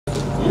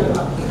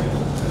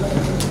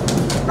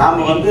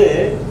நாம் வந்து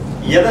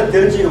எதை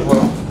தெரிஞ்சுக்க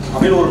போகிறோம்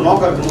அப்படின்னு ஒரு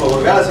நோக்கம் இருக்குங்களா?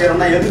 ஒரு வேலை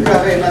செய்கிறோம்னா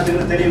எதுக்காக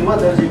என்ன தெரியுமா?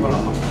 தெரிஞ்சுக்க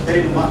போகலாமா?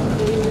 தெரியுமா?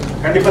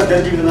 கண்டிப்பாக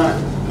தெரிஞ்சுக்கணும் தான்.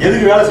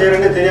 எதுக்கு வேலை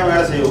செய்கிறேன்னே தெரியாமல்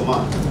வேலை செய்வோமா?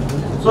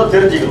 ஸோ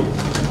தெரிஞ்சுக்கணும்.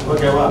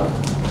 ஓகேவா?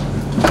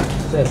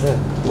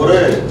 ஒரு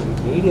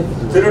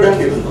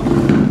திருடன் இருந்தான்.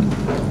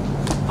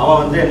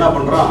 அவன் வந்து என்ன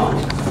பண்ணுறான்,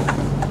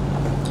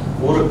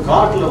 ஒரு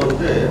காட்டில்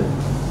வந்து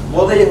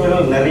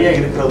புதையல்கள் நிறைய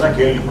இருக்கிறதா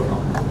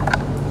கேள்விப்படுறான்.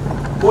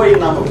 போய்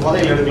நம்ம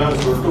புதையல்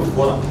எடுக்கலாம்னு சொல்லிட்டு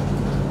போகிறான்.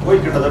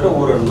 போய் கிட்டத்தட்ட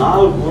ஒரு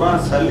நாள் பூரா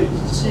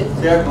சலிச்சு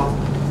தேடுறான்.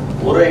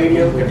 ஒரு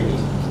ஐடியாவும் கிடைக்கல.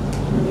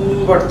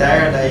 ரொம்ப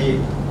டயர்டாகி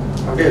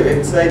அப்படியே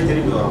வெக்ஸ் ஆகி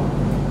திரும்பி வரோம்.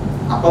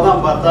 அப்போ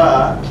தான் பார்த்தா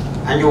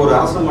அங்கே ஒரு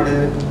அரச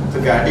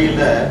மனிதத்துக்கு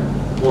அடியில்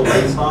ஒரு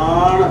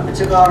வயசான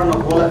பிச்சைக்காரனை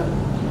போல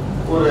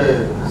ஒரு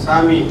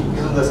சாமி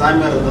இருந்த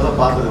சாமியார் இருந்ததை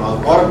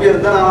பார்த்துக்கலாம். குறப்பே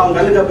இருந்தால் நான் அவன்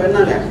கண்ணுக்கு அப்போ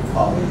என்னங்க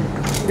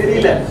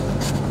தெரியல.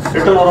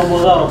 ரிட்டன்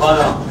வரும்போது தான் அவரை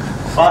பார்க்குறான்.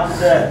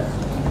 பார்த்துட்டு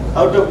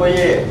அவர்கிட்ட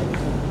போய்,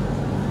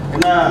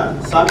 என்ன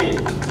சாமி,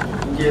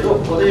 இங்கே ஏதோ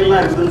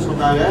புதையெல்லாம் இருக்குதுன்னு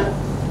சொன்னாங்க,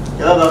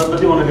 ஏதாவது அதை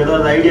பற்றி உனக்கு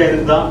ஏதாவது ஐடியா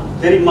இருக்குதா,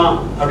 தெரியுமா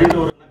அப்படின்னு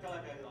ஒரு நக்கலா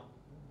கேட்குறான்.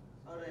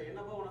 அவர்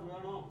என்னப்பா உனக்கு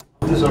வேணும்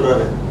அப்படின்னு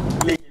சொல்கிறாரு.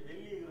 இல்லை, இங்கே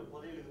வெள்ளி இருக்கிற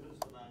புதையல்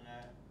இருக்குதுன்னு சொன்னாங்க,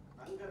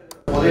 தங்க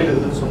இருக்கிற புதையல்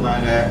இருக்குதுன்னு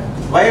சொன்னாங்க,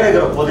 வயர்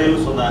இருக்கிற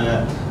புதையல்னு சொன்னாங்க,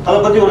 அதை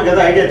பற்றி உனக்கு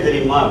ஏதாவது ஐடியா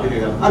தெரியுமா அப்படின்னு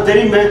கேட்குறான்.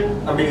 தெரியுமே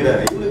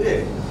அப்படிங்கிறாரு. இவனுக்கு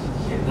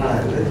என்னடா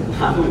இருக்குது,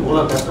 நாங்கள்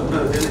இவ்வளோ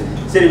கஷ்டப்படுறது,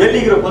 சரி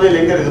வெள்ளிக்கிற புதையல்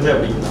எங்கே இருக்குது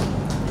அப்படிங்கிறான்.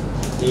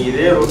 நீ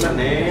இதே ரோட்டில்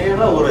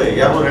நேராக ஒரு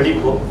 200 அடி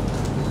போ,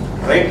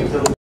 ரைட்டு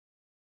திரும்ப,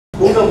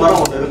 பூங்க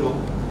மரம் ஒன்று இருக்கும்,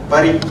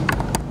 பறி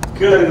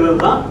கீழே இருக்கிறது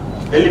தான்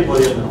வெள்ளி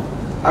புதையல்.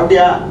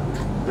 அப்படியா,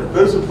 இந்த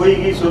பெருசு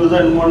பொய்கி சொல்லுதா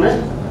என்னமோன்னு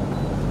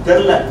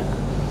தெரில.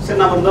 சரி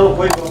நம்ம இருந்தாலும்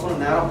போய்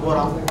பார்க்கணும். நேரம்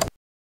போகிறான்,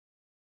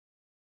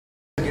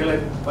 கீழே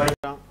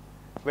பறிக்கிறான்,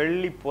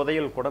 வெள்ளி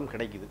புதையல் குடம்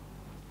கிடைக்குது.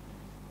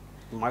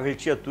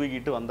 மகிழ்ச்சியாக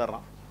தூக்கிட்டு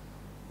வந்துடுறான்.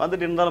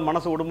 வந்துட்டு இருந்தாலும்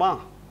மனசு விடுமா?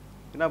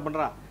 என்ன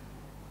பண்ணுறான்,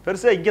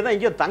 பெருசாக இங்கே தான்,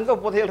 இங்கே தங்க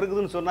புதையல்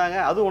இருக்குதுன்னு சொன்னாங்க,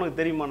 அது உனக்கு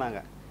தெரியுமா?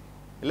 நாங்கள்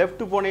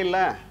லெஃப்ட்டு போனேன்ல,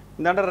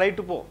 இந்தாண்ட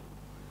ரைட்டு போ,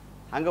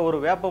 அங்கே ஒரு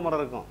வேப்ப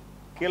மரம் இருக்கும்,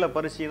 கீழே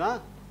பறிச்சின்னா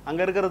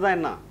அங்கே இருக்கிறது தான்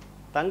என்ன,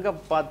 தங்க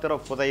பாத்திர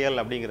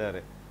புதையல்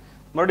அப்படிங்கிறாரு.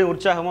 மறுபடியும்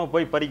உற்சாகமாக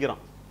போய்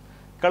பறிக்கிறான்.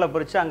 கீழே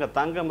பறித்து அங்கே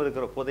தங்கம்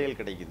இருக்கிற புதையல்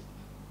கிடைக்குது.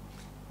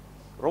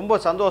 ரொம்ப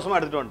சந்தோஷமாக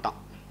எடுத்துகிட்டு வந்துட்டான்.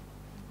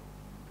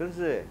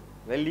 பெருசு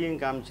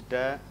வெள்ளியும் காமிச்சிட்ட,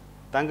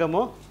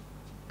 தங்கமும்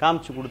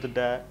காமிச்சு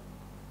கொடுத்துட்ட,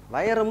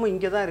 வைரமும்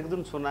இங்கே தான்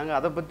இருக்குதுன்னு சொன்னாங்க,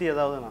 அதை பற்றி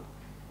ஏதாவது நான்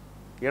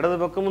இடது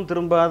பக்கமும்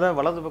திரும்பாத,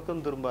 வலது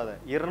பக்கமும் திரும்பாத,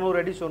 200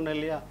 அடி சொன்னேன்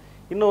இல்லையா,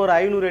 இன்னும் ஒரு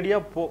 500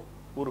 அடியாக போ,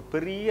 ஒரு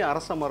பெரிய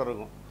அரச மரம்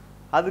இருக்கும்,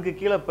 அதுக்கு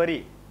கீழே பறி,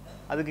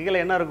 அதுக்கு கீழே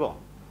என்ன இருக்கும்,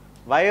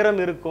 வைரம்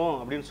இருக்கும்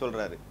அப்படின்னு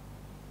சொல்கிறாரு.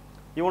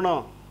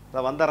 இவனும்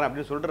அதை வந்துடுறேன்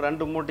அப்படின்னு சொல்லிட்டு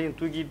 2 மூட்டையும்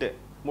தூக்கிட்டு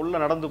முள்ள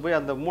நடந்து போய்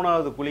அந்த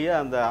 3வது குழியை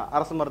அந்த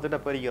அரச மரத்திட்ட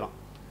பறிக்கிறான்.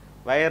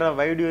 வைர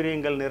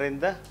வைடூரியங்கள்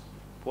நிறைந்த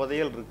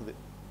புதையல் இருக்குது.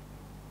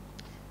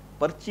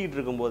 பறிச்சிக்கிட்டு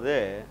இருக்கும்போது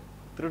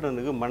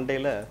திருடனுக்கு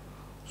மண்டையில்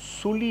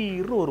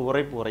சுளீர்னு ஒரு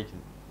உரைப்பு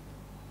உரைக்குது.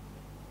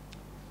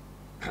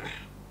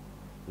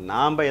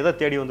 நாம் எதை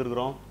தேடி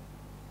வந்திருக்கிறோம்?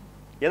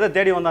 எதை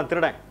தேடி வந்தான்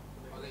திருடன்?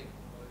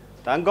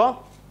 தங்கம்,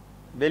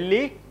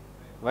 வெள்ளி,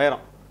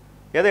 வைரம்.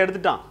 எதை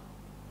எடுத்துட்டான்?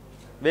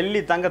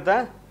 வெள்ளி தங்கத்தை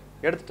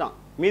எடுத்துட்டான்.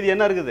 மீதி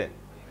என்ன இருக்குது?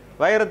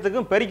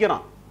 வைரத்துக்கும்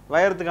பறிக்கிறான்.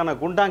 வைரத்துக்கான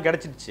குண்டான்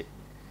கிடச்சிடுச்சு.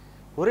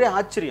 ஒரே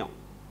ஆச்சரியம்.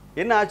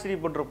 என்ன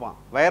ஆச்சரியப்பட்டிருப்பான்?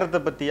 வைரத்தை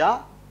பற்றியா?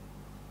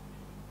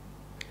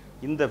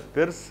 இந்த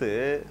பெருசு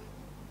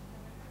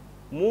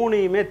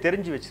 3யுமே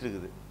தெரிஞ்சு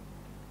வச்சிருக்குது.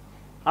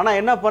 ஆனால்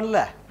என்ன பண்ணல,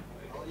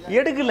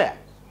 எடுக்கலை.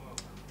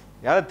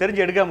 யாராவது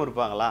தெரிஞ்சு எடுக்காமல்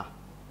இருப்பாங்களா?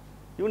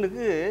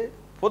 இவனுக்கு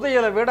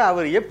புதையலை விட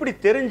அவர் எப்படி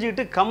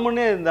தெரிஞ்சுக்கிட்டு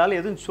கம்முன்னே இருந்தாலும்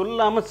எதுவும்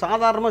சொல்லாமல்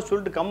சாதாரணமாக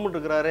சொல்லிட்டு கம்முன்னு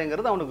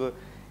இருக்கிறாருங்கிறது அவனுக்கு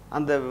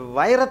அந்த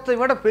வைரத்தை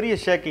விட பெரிய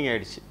ஷேக்கிங்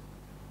ஆகிடுச்சு.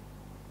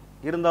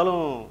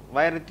 இருந்தாலும்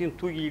வைரத்தையும்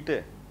தூக்கிக்கிட்டு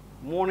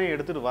 3யும்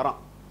எடுத்துகிட்டு வரான்.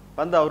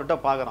 வந்து அவர்கிட்ட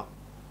பார்க்குறான்.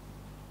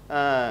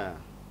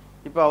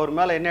 இப்போ அவர்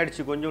மேலே என்ன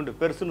ஆயிடுச்சு, கொஞ்சோண்டு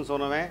பெருசுன்னு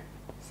சொன்னவன்,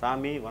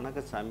 சாமி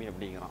வணக்கம் சாமி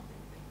அப்படிங்கிறான்.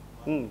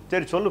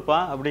 சரி சொல்லுப்பா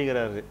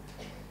அப்படிங்கிறாரு.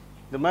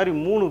 இந்த மாதிரி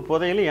 3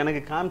 புதையிலும்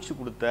எனக்கு காமிச்சு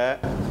கொடுத்த,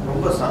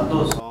 ரொம்ப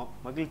சந்தோஷம்,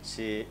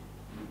 மகிழ்ச்சி.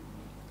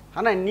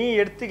 ஆனால் நீ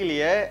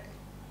எடுத்துக்கலையே,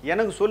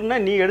 எனக்கு சொல்லுனா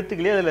நீ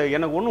எடுத்துக்கலையே, அதில்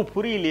எனக்கு ஒன்றும்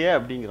புரியலையே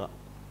அப்படிங்கிறான்.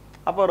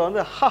 அப்போ அவர்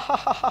வந்து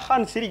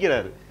ஹான்னு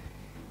சிரிக்கிறாரு.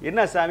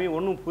 என்ன சாமி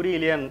ஒன்றும்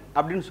புரியலையான்னு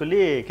அப்படின்னு சொல்லி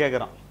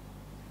கேட்குறான்.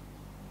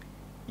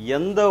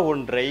 எந்த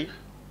ஒன்றை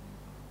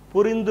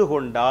புரிந்து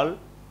கொண்டால்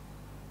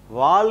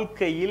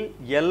வாழ்க்கையில்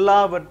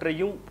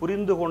எல்லாவற்றையும்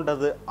புரிந்து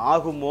கொண்டது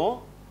ஆகுமோ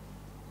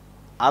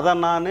அதை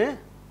நான்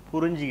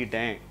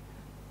புரிஞ்சுக்கிட்டேன்.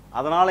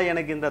 அதனால்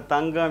எனக்கு இந்த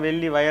தங்கம்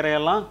வெள்ளி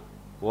வைரையெல்லாம்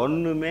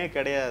ஒன்றுமே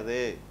கிடையாது.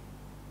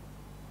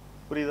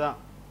 புரியுதா?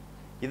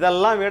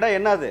 இதெல்லாம் விட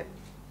என்னது,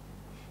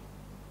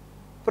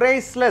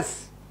 பிரைஸ்லெஸ்,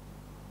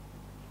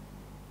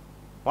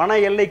 பண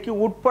எல்லைக்கு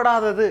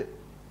உட்படாதது.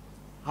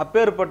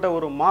 அப்பேற்பட்ட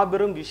ஒரு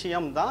மாபெரும்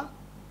விஷயம்தான்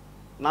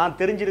நான்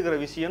தெரிஞ்சிருக்கிற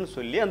விஷயம்னு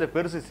சொல்லி அந்த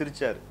பெருசு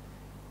சிரிச்சார்.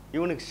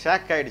 இவனுக்கு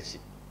ஷாக் ஆயிடுச்சு.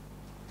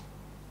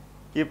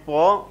 இப்போ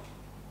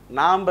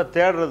நாம்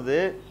தேடுறது,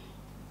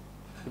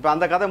 இப்போ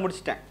அந்த கதை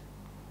முடிச்சிட்டேன்.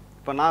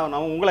 இப்போ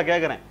நான் உங்களை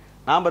கேட்குறேன்,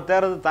 நாம்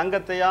தேடுறது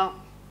தங்கத்தையா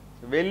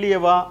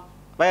வெள்ளியவா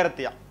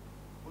வைரத்தையா?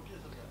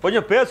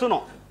 கொஞ்சம்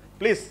பேசணும்.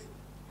 ப்ளீஸ்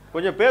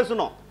கொஞ்சம்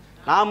பேசணும்.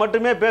 நான்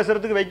மட்டுமே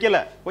பேசுறதுக்கு வைக்கல,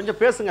 கொஞ்சம்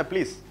பேசுங்க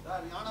ப்ளீஸ்.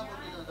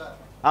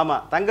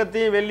 ஆமாம்,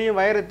 தங்கத்தையும் வெள்ளியும்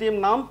வைரத்தையும்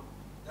நாம்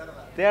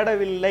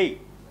தேடவில்லை.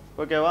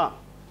 ஓகேவா?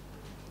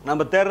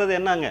 நம்ம தேடுறது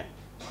என்னங்க?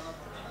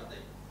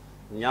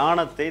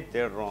 ஞானத்தை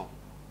தேடுறோம்.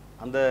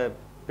 அந்த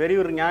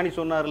பெரியவர் ஞானி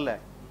சொன்னார்ல,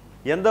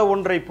 எந்த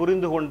ஒன்றை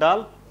புரிந்து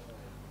கொண்டால்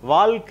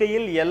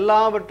வாழ்க்கையில்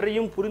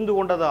எல்லாவற்றையும் புரிந்து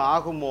கொண்டது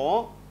ஆகுமோ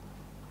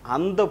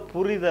அந்த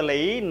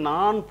புரிதலை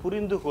நான்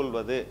புரிந்து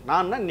கொள்வது,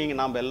 நான் நீங்கள்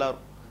நாம்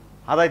எல்லாரும்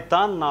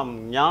அதைத்தான் நாம்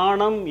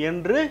ஞானம்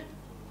என்று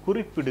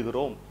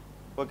குறிப்பிடுகிறோம்.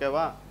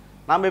 ஓகேவா?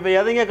 நாம் இப்போ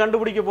எதைங்க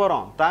கண்டுபிடிக்க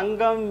போகிறோம்?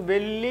 தங்கம்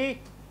வெள்ளி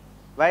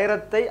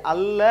வைரத்தை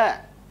அல்ல,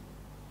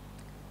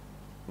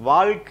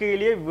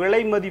 வாழ்க்கையிலேயே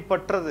விலை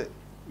மதிப்பற்றது.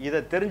 இதை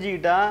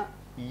தெரிஞ்சுக்கிட்டா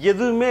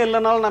எதுவுமே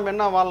இல்லைனாலும் நம்ம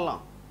என்ன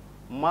வாழலாம்?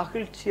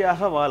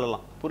 மகிழ்ச்சியாக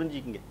வாழலாம்.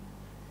 புரிஞ்சுக்கிங்க.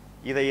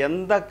 இதை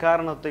எந்த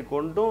காரணத்தை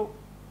கொண்டும்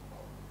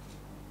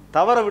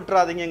தவற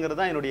விட்டுறாதீங்கிறது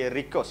தான் என்னுடைய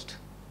ரிக்வஸ்ட்.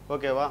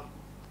 ஓகேவா?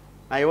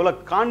 நான் எவ்வளோ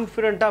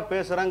கான்ஃபிடெண்ட்டாக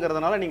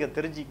பேசுகிறேங்கிறதுனால நீங்கள்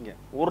தெரிஞ்சுக்கிங்க.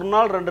 ஒரு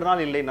நாள் 2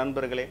 நாள் இல்லை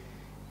நண்பர்களே,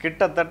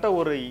 கிட்டத்தட்ட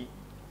ஒரு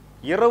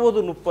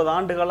 20-30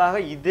 ஆண்டுகளாக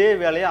இதே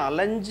வேலையை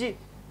அலைஞ்சி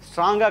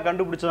ஸ்ட்ராங்காக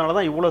கண்டுபிடிச்சதுனால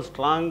தான் இவ்வளோ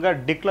ஸ்ட்ராங்காக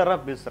டிக்ளராக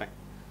பேசுகிறேன்.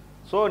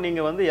 ஸோ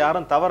நீங்கள்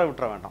யாரும் தவற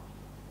விட்டுற வேண்டாம்.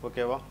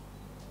 ஓகேவா?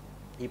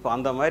 இப்போ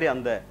அந்த மாதிரி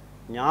அந்த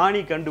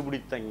ஞானி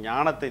கண்டுபிடித்த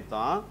ஞானத்தை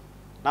தான்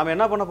நாம்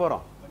என்ன பண்ண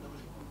போகிறோம்?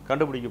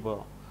 கண்டுபிடிக்க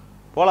போகிறோம்.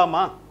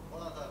 போகலாமா?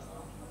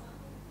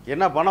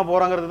 என்ன பண்ண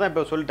போகிறாங்கிறது தான்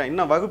இப்போ சொல்லிட்டேன்.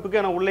 இன்னும்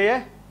வகுப்புக்கு நான் உள்ளேயே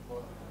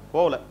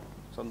போகல.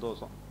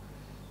 சந்தோஷம்.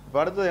 இப்போ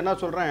அடுத்தது என்ன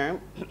சொல்கிறேன்,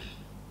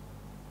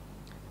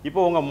 இப்போ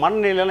உங்கள்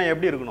மனநிலையெல்லாம்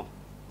எப்படி இருக்கணும்?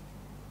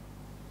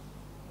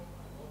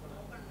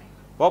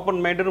 ஓப்பன்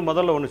மைண்டுன்னு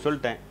முதல்ல ஒன்று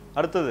சொல்லிட்டேன்.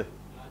 அடுத்தது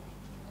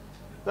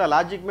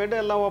லாஜிக் மைண்டு,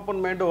 எல்லாம்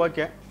ஓப்பன் மைண்டு.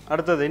 ஓகே.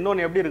 அடுத்தது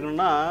இன்னொன்று எப்படி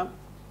இருக்கணும்னா,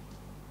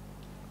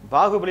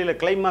 பாகுபலியில்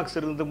கிளைமாக்ஸ்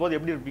இருந்தபோது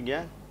எப்படி இருப்பீங்க?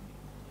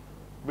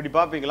 இப்படி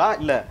பார்ப்பீங்களா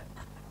இல்லை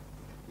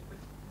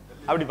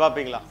அப்படி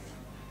பார்ப்பீங்களா?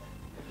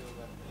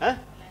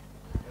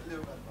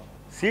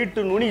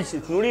 சீட்டு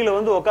நுனியில்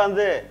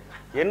உட்காந்து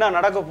என்ன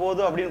நடக்க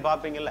போகுது அப்படின்னு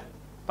பார்ப்பீங்கல்ல,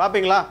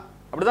 பார்ப்பீங்களா?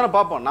 அப்படி தானே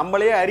பார்ப்போம்.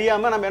 நம்மளே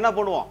அறியாமல் நம்ம என்ன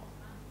பண்ணுவோம்?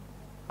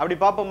 அப்படி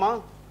பார்ப்போமா?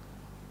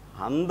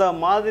 அந்த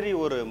மாதிரி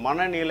ஒரு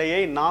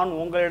மனநிலையை நான்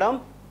உங்களிடம்,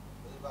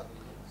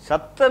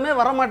 சத்தமே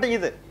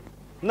வரமாட்டேங்குது,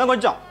 இன்னும்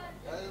கொஞ்சம்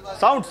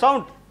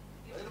சவுண்ட்.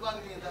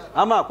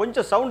 ஆமாம்,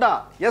 கொஞ்சம் சவுண்டா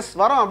எஸ்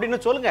வரோம்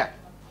அப்படின்னு சொல்லுங்க.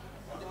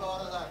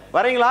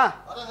 வரீங்களா?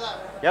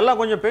 எல்லாம்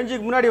கொஞ்சம்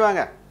பெஞ்சுக்கு முன்னாடி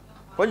வாங்க.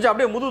 கொஞ்சம்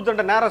அப்படியே முதுகு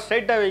தண்டை நேரம்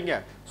ஸ்ட்ரைட்டாக வைங்க,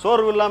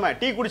 சோர்வு இல்லாமல்.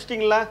 டீ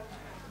குடிச்சிட்டிங்களா?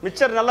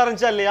 மிக்சர் நல்லா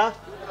இருந்துச்சா இல்லையா?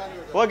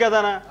 ஓகே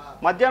தானே?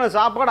 மத்தியானம்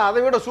சாப்பாடு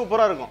அதை விட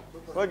சூப்பராக இருக்கும்.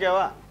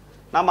 ஓகேவா?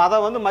 நம்ம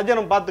அதை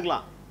மத்தியானம்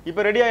பார்த்துக்கலாம்.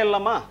 இப்போ ready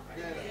ஆகிடலாமா?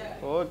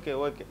 Okay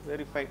okay,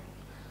 very fine.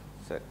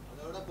 சரி,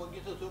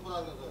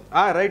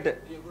 ரைட்டு.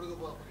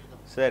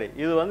 சரி,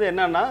 இது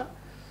என்னன்னா,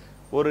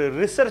 ஒரு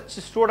ரிசர்ச்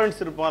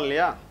ஸ்டூடெண்ட்ஸ் இருப்பான்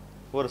இல்லையா,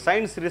 ஒரு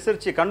சயின்ஸ்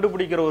ரிசர்ச்சை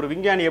கண்டுபிடிக்கிற ஒரு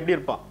விஞ்ஞானி எப்படி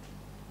இருப்பான்?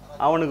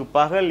 அவனுக்கு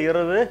பகல்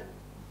இரவு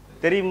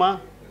தெரியுமா?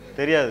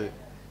 தெரியாது.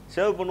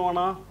 சேவ்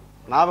பண்ணுவானா?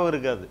 ஞாபகம்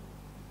இருக்காது.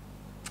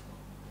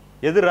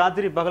 எது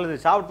ராத்திரி பகல்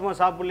சாப்பிட்டுமா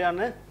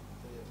சாப்பிடலையான்னு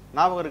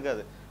ஞாபகம்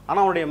இருக்காது.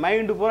 ஆனால் அவனுடைய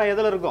மைண்டு பூரா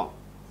எதில் இருக்கும்?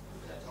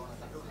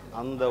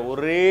 அந்த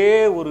ஒரே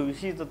ஒரு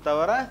விஷயத்தை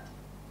தவிர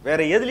வேற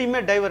எதுலையுமே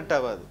டைவர்ட்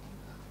ஆகாது.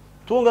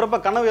 தூங்குறப்ப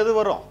கனவு எது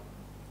வரும்?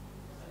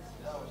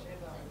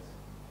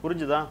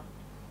 புரிஞ்சுதா?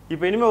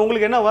 இப்போ இனிமேல்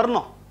உங்களுக்கு என்ன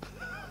வரணும்?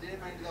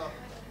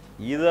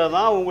 இதை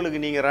தான் உங்களுக்கு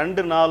நீங்கள்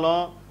 2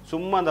 நாளும்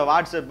சும்மா அந்த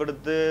வாட்ஸ்அப்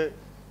எடுத்து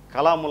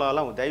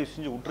கலாமுலாலாம் தயவு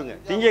செஞ்சு விட்டுருங்க.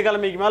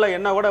 திங்கக்கிழமைக்கு மேலே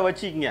என்ன கூட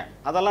வச்சுக்கிங்க,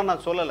 அதெல்லாம்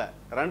நான் சொல்லலை.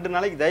 2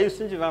 நாளைக்கு தயவு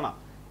செஞ்சு வேணாம்.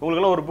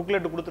 உங்களுக்கெல்லாம் ஒரு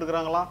புக்லெட்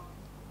கொடுத்துருக்குறாங்களா?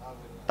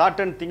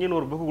 தாட் அண்ட் திங்கின்னு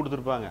ஒரு புக்கு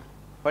கொடுத்துருப்பாங்க,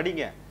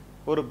 படிங்க.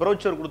 ஒரு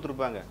ப்ரௌச்சர்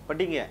கொடுத்துருப்பாங்க,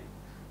 படிங்க.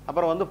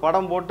 அப்புறம்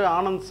படம் போட்டு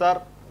ஆனந்த் சார்,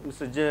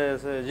 மிஸ்டர்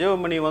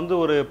ஜீவமணி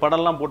ஒரு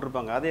படம்லாம்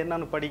போட்டிருப்பாங்க, அது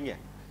என்னன்னு படிங்க.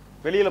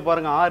 வெளியில்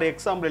பாருங்கள், 6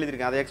 எக்ஸாம்பிள்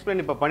எழுதியிருக்கேன், அதை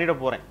எக்ஸ்பிளைன் இப்போ பண்ணிட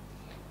போகிறேன்.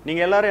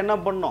 நீங்கள் எல்லோரும் என்ன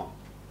பண்ணணும்?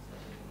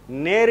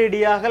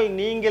 நேரடியாக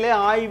நீங்களே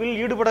ஆய்வில்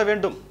ஈடுபட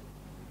வேண்டும்.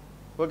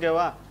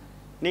 ஓகேவா?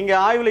 நீங்கள்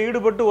ஆய்வில்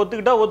ஈடுபட்டு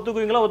ஒத்துக்கிட்டா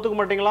ஒத்துக்குவீங்களா, ஒத்துக்க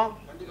மாட்டீங்களா?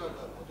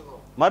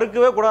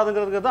 மறுக்கவே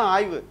கூடாதுங்கிறதுக்கு தான்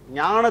ஆய்வு.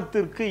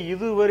 ஞானத்திற்கு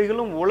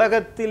இதுவரையிலும்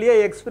உலகத்திலேயே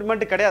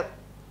எக்ஸ்பெரிமெண்ட் கிடையாது.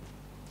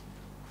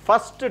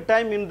 First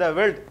time in the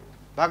world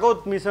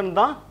Bhagavad mission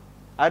தான்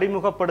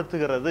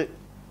அறிமுகப்படுத்துகிறது.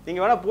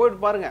 நீங்கள் வேணால் போயிட்டு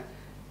பாருங்கள்,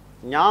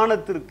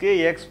 ஞானத்திற்கு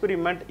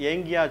எக்ஸ்பெரிமெண்ட்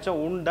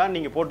எங்கேயாச்சும் உண்டா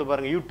நீங்கள் போட்டு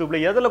பாருங்கள்.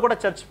 யூடியூப்பில் எதில் கூட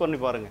சர்ச் பண்ணி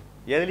பாருங்கள்,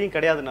 எதுலேயும்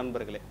கிடையாது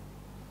நண்பர்களே.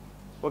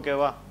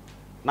 ஓகேவா?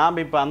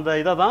 நாம் இப்போ அந்த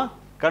இதை தான்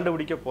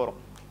கண்டுபிடிக்க போகிறோம்.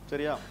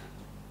 சரியா?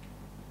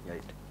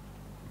 ரைட்.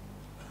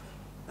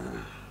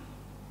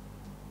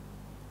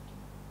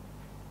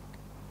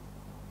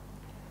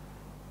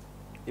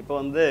 இப்போ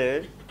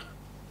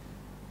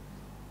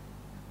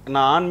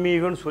நான்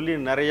ஆன்மீகம்னு சொல்லி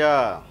நிறையா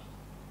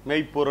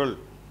மெய்ப்பொருள்,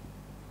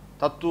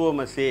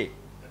 தத்துவமசி,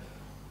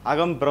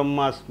 அகம்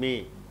பிரம்மாஸ்மி,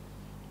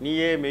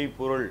 நீயே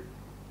மெய்ப்பொருள்,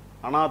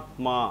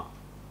 அனாத்மா,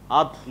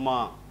 ஆத்மா,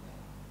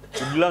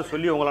 இப்படிலாம்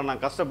சொல்லி உங்களை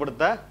நான்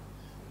கஷ்டப்படுத்த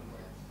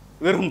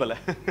விரும்பலை.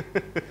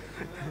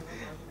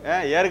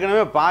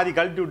 ஏற்கனவே பாதி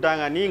கழட்டி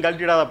விட்டாங்க, நீயும்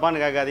கழட்டி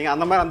விடாதப்பான்னு கேட்காதீங்க.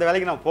 அந்த மாதிரி அந்த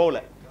வேலைக்கு நான் போகல.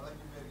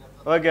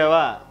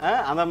 ஓகேவா?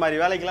 அந்த மாதிரி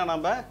வேலைக்கெல்லாம்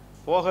நம்ம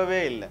போகவே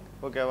இல்லை.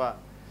 ஓகேவா?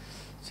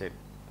 சரி,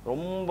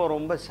 ரொம்ப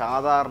ரொம்ப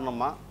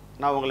சாதாரணமாக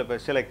நான் உங்களை இப்போ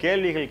சில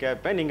கேள்விகள்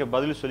கேட்பேன், நீங்கள்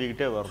பதில்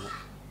சொல்லிக்கிட்டே வரணும்.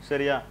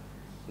 சரியா?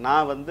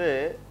 நான் வந்து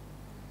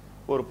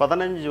ஒரு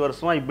 15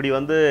 வருஷமாக இப்படி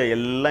வந்து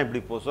எல்லாம்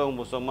இப்படி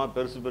புஸ்தகமாக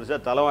பெருசாக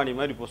தலைவாணி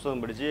மாதிரி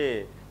புஸ்தகம் படித்து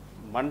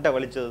மண்டை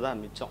வலிச்சது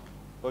தான் மிச்சம்.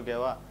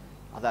 ஓகேவா?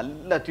 அது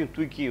எல்லாத்தையும்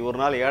தூக்கி ஒரு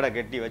நாள் ஏடை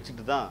கட்டி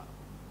வச்சுட்டு தான்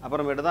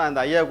அப்புறமேட்டு தான் அந்த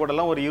ஐயா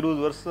கூடலாம் ஒரு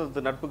 20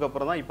 வருஷத்து நட்புக்கு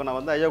அப்புறம் தான் இப்போ நான்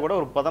வந்து ஐயா கூட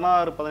ஒரு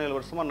 16-17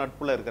 வருஷமாக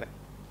நட்பில் இருக்கிறேன்.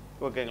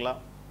 ஓகேங்களா?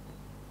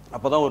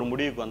 அப்போ தான் ஒரு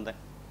முடிவுக்கு வந்தேன்,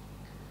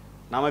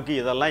 நமக்கு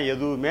இதெல்லாம்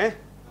எதுவுமே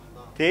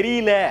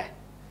தெரியல,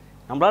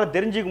 நம்மளால்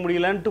தெரிஞ்சிக்க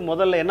முடியலன்ட்டு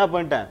முதல்ல என்ன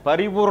பண்ணிட்டேன்,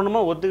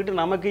 பரிபூர்ணமாக ஒத்துக்கிட்டு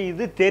நமக்கு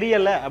இது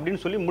தெரியலை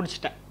அப்படின்னு சொல்லி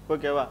முடிச்சிட்டேன்.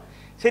 ஓகேவா?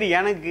 சரி,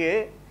 எனக்கு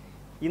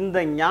இந்த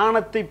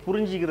ஞானத்தை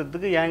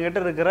புரிஞ்சிக்கிறதுக்கு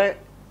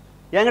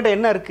என்கிட்ட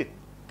என்ன இருக்குது,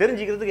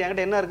 தெரிஞ்சிக்கிறதுக்கு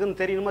என்கிட்ட என்ன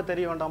இருக்குதுன்னு தெரியணுமா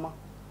தெரிய வேண்டாமா?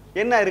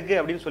 என்ன இருக்குது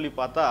அப்படின்னு சொல்லி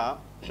பார்த்தா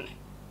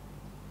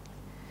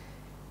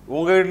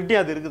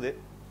உங்கள்கிட்டையும் அது இருக்குது.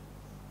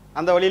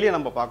 அந்த வழியிலேயே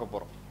நம்ம பார்க்க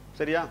போகிறோம்.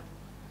 சரியா?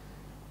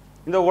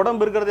 இந்த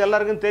உடம்பு இருக்கிறது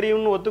எல்லாருக்கும்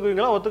தெரியும்னு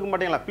ஒத்துக்குவீங்களா, ஒத்துக்க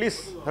மாட்டீங்களா? Please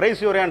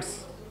raise your hands.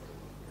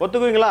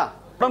 ஒத்துக்குவீங்களா?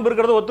 உடம்பு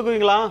இருக்கிறது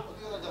ஒத்துக்குவீங்களா?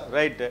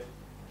 ரைட்டு.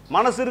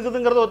 மனசு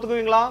இருக்குதுங்கிறத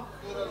ஒத்துக்குவீங்களா?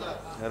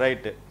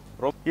 ரைட்டு.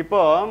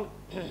 இப்போ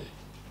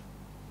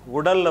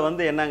உடலில்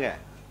வந்து என்னங்க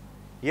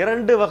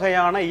 2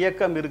 வகையான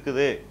இயக்கம்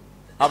இருக்குது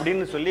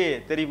அப்படின்னு சொல்லி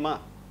தெரியுமா?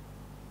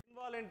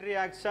 இன்வாலன்ட்ரி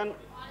ஆக்ஷன்,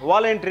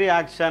 வாலன்ட்ரி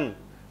ஆக்ஷன்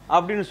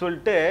அப்படின்னு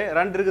சொல்லிட்டு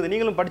 2 இருக்குது.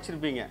 நீங்களும்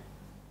படிச்சிருப்பீங்க.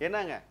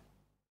 என்னங்க?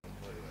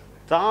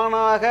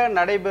 தானாக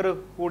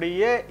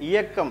நடைபெறக்கூடிய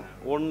இயக்கம்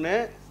ஒன்று,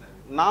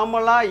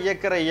 நாமளாக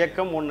இயக்கிற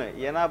இயக்கம் ஒன்று.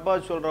 ஏன்னாப்பா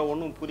சொல்கிற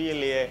ஒன்றும்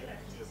புரியலையே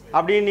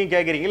அப்படின்னு நீங்கள்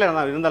கேட்குறீங்களா?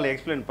 நான் இருந்தாலும்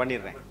எக்ஸ்பிளைன்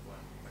பண்ணிடுறேன்.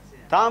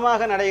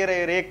 தாமாக நடைகிற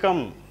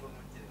இயக்கம்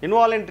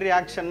இன்வாலன்ட்ரி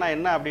ஆக்ஷன்னா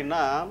என்ன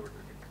அப்படின்னா,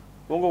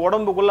 உங்கள்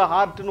உடம்புக்குள்ளே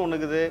ஹார்ட்டுன்னு ஒன்று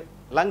இருக்குது,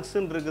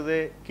 லங்ஸ்ன்னு இருக்குது,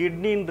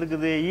 கிட்னின்னு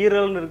இருக்குது,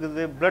 ஈரல்னு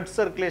இருக்குது, பிளட்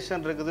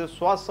சர்க்குலேஷன் இருக்குது,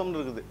 சுவாசம்னு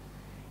இருக்குது.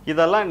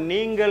 இதெல்லாம்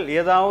நீங்கள்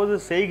ஏதாவது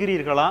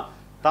செய்கிறீர்களா,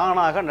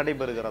 தானாக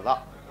நடைபெறுகிறதா?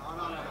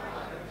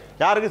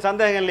 யாருக்கும்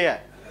சந்தேகம் இல்லையா?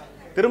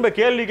 திரும்ப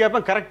கேள்வி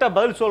கேட்பேன், கரெக்டாக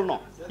பதில்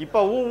சொல்லணும். இப்போ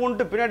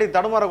ஊன்ட்டு பின்னாடி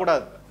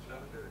தடுமாறக்கூடாது.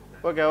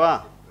 ஓகேவா?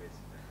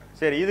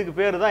 சரி, இதுக்கு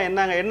பேர் தான்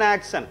என்னங்க, என்ன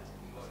ஆக்ஷன்?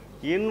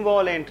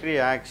 Involuntary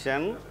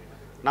action.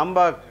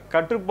 நம்ம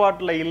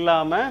கட்டுப்பாட்டில்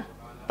இல்லாமல்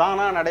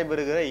தானாக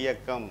நடைபெறுகிற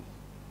இயக்கம்.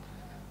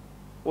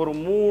 ஒரு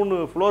 3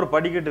 ஃப்ளோர்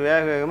படிக்கட்டு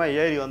வேக வேகமாக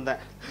ஏறி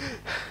வந்தேன்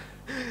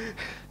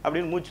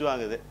அப்படின்னு மூச்சு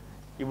வாங்குது.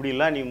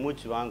 இப்படிலாம் நீ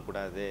மூச்சு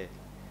வாங்கக்கூடாது,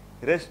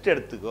 ரெஸ்ட்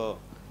எடுத்துக்கோ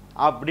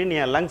அப்படின்னு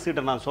என் லங்ஸ்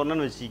கிட்ட நான்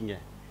சொன்னேன்னு வச்சுக்கிங்க.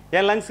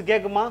 என் லங்ஸ்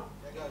கேட்குமா?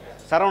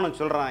 சரவணன்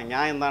சொல்கிறான்,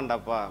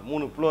 நியாயம்தான்டாப்பா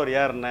 3 ஃப்ளோர்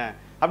ஏறினேன்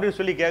அப்படின்னு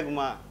சொல்லி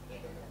கேட்குமா?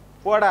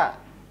 போடா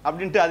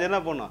அப்படின்ட்டு அது என்ன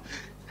பண்ணும்,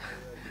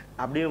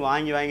 அப்படின்னு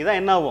வாங்கி தான்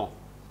என்ன ஆகும்,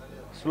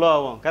 ஸ்லோ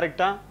ஆகும்.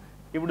 கரெக்டாக?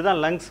 இப்படி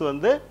தான் லங்ஸ்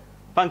வந்து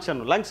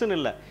ஃபங்க்ஷன். லங்ஸ்ன்னு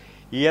இல்லை,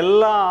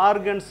 எல்லா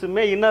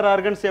ஆர்கன்ஸுமே, இன்னர்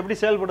ஆர்கன்ஸ் எப்படி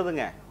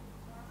செயல்படுதுங்க?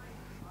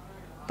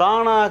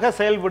 தானாக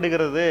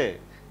செயல்படுகிறது.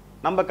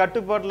 நம்ம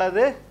கட்டுப்பாட்டில்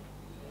அது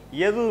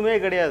எதுவுமே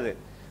கிடையாது.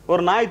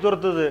 ஒரு நாய்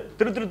துரத்துது,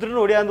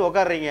 திருன்னு ஓடியாந்து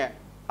உட்காடுறீங்க,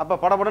 அப்போ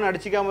படப்படன்னு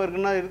அடிச்சிக்காமல்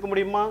இருக்குன்னா இருக்க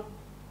முடியுமா?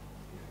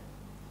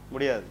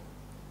 முடியாது.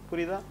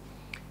 புரியுதா?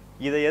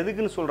 இதை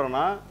எதுக்குன்னு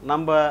சொல்கிறேன்னா,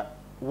 நம்ம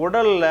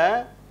உடலில்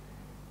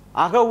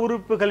அக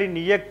உறுப்புகளின்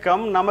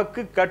இயக்கம்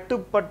நமக்கு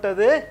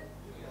கட்டுப்பட்டது.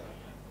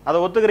 அதை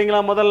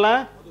ஒத்துக்கிறீங்களா? முதல்ல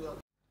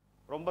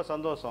ரொம்ப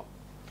சந்தோஷம்.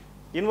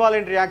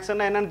 இன்வாலன்ட்ரி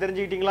ஆக்ஷன்னா என்னன்னு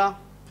தெரிஞ்சுக்கிட்டீங்களா?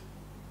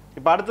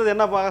 இப்போ அடுத்தது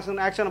என்ன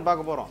ஆக்ஷனை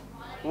பார்க்க போகிறோம்?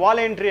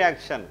 வாலன்ட்ரி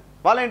ஆக்ஷன்.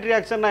 வாலன்ட்ரி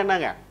ஆக்ஷன்னா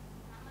என்னங்க?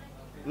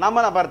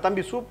 நம்ம பாரு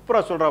தம்பி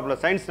சூப்பராக சொல்கிறாப்புல,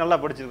 சயின்ஸ் நல்லா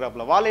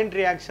படிச்சிருக்கிறாப்புல.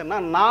 வாலன்ட்ரி ஆக்ஷன்னா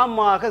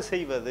நாம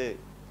செய்வது.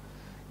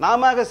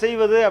 நாம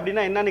செய்வது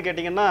அப்படின்னா என்னன்னு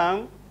கேட்டிங்கன்னா,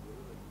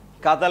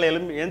 காத்தால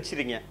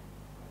எந்திரிச்சிருங்க,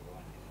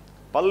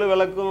 பல்லு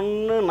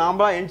விளக்குன்னு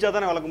நாமளா எந்திச்சா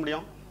தானே விளக்க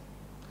முடியும்.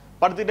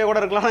 படுத்துக்கிட்டே கூட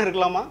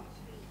இருக்கலாமா?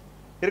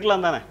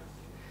 இருக்கலாம் தானே?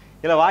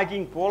 இல்லை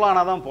வாக்கிங்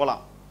போகலான்னா தான்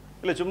போகலாம்.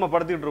 இல்லை சும்மா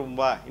படுத்துக்கிட்டு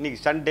இருப்போம்பா, இன்றைக்கி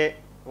சண்டே,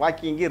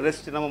 வாக்கிங்கு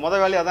ரெஸ்ட், நம்ம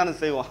முதல் வேலையாக தானே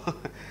செய்வோம்.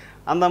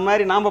 அந்த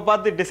மாதிரி நாம்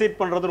பார்த்து டிசைட்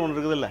பண்ணுறதுன்னு ஒன்று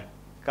இருக்குது. இல்லை,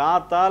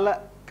 காத்தால்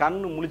கண்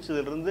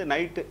முழிச்சதுலேருந்து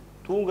நைட்டு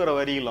தூங்குற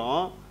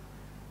வரையிலும்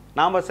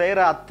நாம் செய்கிற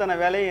அத்தனை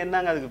வேலையும்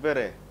என்னங்க அதுக்கு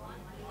பேர்?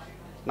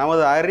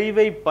 நமது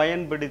அறிவை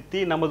பயன்படுத்தி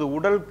நமது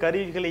உடல்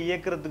கருவிகளை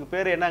இயக்கிறதுக்கு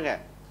பேர் என்னங்க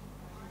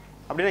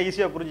அப்படின்னா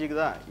ஈஸியாக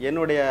புரிஞ்சுக்குதா?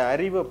 என்னுடைய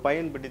அறிவை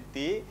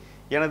பயன்படுத்தி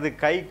எனது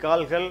கை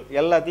கால்கள்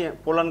எல்லாத்தையும்,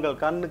 புலன்கள்,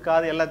 கண்ணு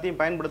காது எல்லாத்தையும்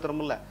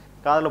பயன்படுத்துகிறோம்ல.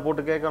 காதில்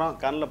போட்டு கேட்குறோம்,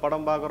 கண்ணில்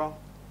படம் பார்க்குறோம்,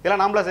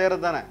 இதெல்லாம் நம்மளா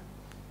செய்கிறது தானே.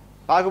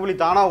 பாகுபலி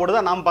தானாக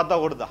ஓடுதா, நாம்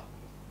பார்த்தா ஓடுதா?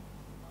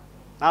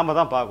 நாம்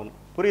தான் பார்க்கணும்.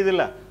 புரியுது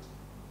இல்லை?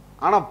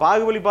 ஆனால்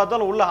பாகுபலி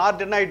பார்த்தாலும் உள்ள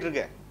ஹார்ட் என்ன ஆகிட்டு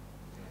இருக்கு,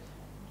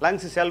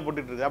 லங்ஸ் செயல்பட்டு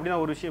இருக்கு.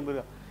 அப்படின்னா ஒரு விஷயம்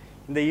இருக்கு.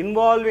 இந்த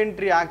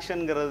இன்வால்வென்ட்ரி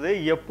ஆக்ஷனுங்கிறது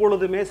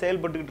எப்பொழுதுமே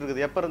செயல்பட்டுக்கிட்டு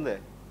இருக்குது. எப்போ இருந்து?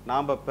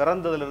 நாம்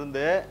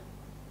பிறந்ததுலேருந்து.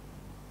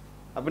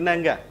 அப்படின்னா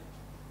எங்க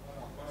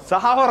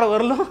சாவர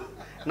வரலும்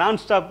நான்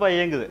ஸ்டாப்பாக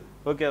இயங்குது.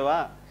 ஓகேவா?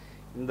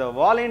 இந்த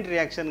வாலன்ட்ரி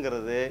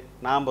ஆக்ஷனுங்கிறது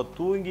நாம்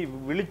தூங்கி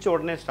விழிச்ச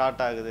உடனே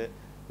ஸ்டார்ட் ஆகுது.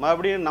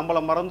 மறுபடியும்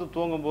நம்மளை மறந்து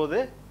தூங்கும்போது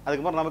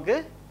அதுக்கப்புறம் நமக்கு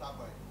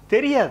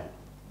தெரியாது.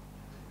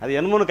 அது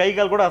என்னமோன்னு கை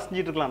கால் கூட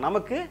அசைஞ்சிட்டு இருக்கலாம்,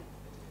 நமக்கு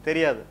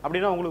தெரியாது.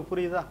 அப்படின்னா உங்களுக்கு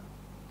புரியுதா?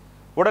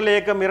 உடல்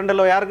இயக்கம்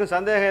 2 யாருக்கும்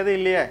சந்தேகம் எதுவும்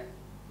இல்லையே?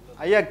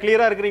 ஐயா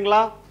கிளியராக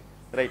இருக்கிறீங்களா?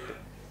 ரைட்டு.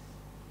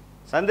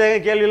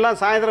 சந்தேகம் கேள்வியெல்லாம்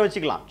சாயந்தரம்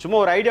வச்சுக்கலாம், சும்மா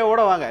ஒரு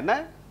ஐடியாவோட வாங்க என்ன.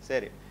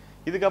 சரி,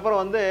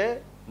 இதுக்கப்புறம் வந்து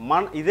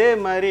இதே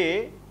மாதிரி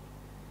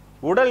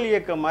உடல்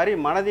இயக்கம் மாதிரி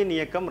மனதின்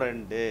இயக்கம்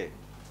 2.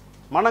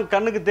 மனம்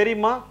கண்ணுக்கு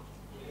தெரியுமா?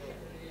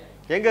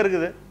 எங்கே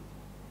இருக்குது?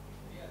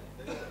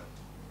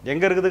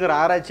 எங்கே இருக்குதுங்கிற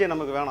ஆராய்ச்சியே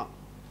நமக்கு வேணாம்.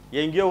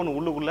 எங்கேயோ ஒன்று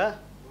உள்ளுக்குள்ளே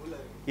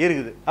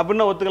இருக்குது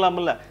அப்படின்னா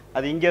ஒத்துக்கலாமில்ல.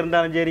 அது இங்கே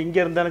இருந்தாலும் சரி,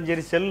 இங்கே இருந்தாலும்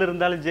சரி, செல்லு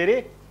இருந்தாலும் சரி,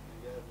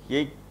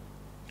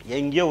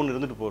 எங்கேயோ ஒன்று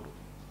இருந்துட்டு போடும்.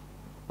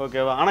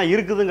 ஓகேவா? ஆனால்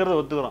இருக்குதுங்கிறத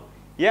ஒத்துக்கிறோம்.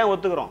 ஏன்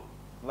ஒத்துக்கிறோம்?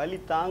 வலி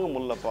தாங்க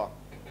முடியலப்பா.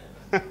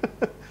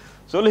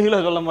 சொல்லுங்களா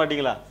சொல்ல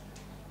மாட்டீங்களா?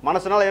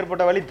 மனசனால்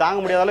ஏற்பட்ட வலி தாங்க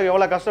முடியாத அளவுக்கு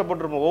எவ்வளோ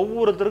கஷ்டப்பட்டுருப்போம்.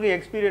 ஒவ்வொருத்தருக்கும்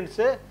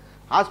எக்ஸ்பீரியன்ஸு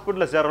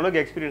ஹாஸ்பிட்டலில் சேர்ற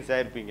அளவுக்கு எக்ஸ்பீரியன்ஸ்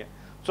ஆகிருப்பீங்க.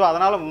 ஸோ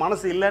அதனால்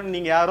மனசு இல்லைன்னு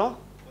நீங்கள் யாரும்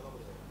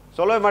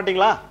சொல்லவே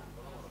மாட்டிங்களா?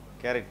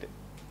 கரெக்டு.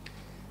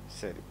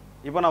 சரி,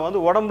 இப்போ நான்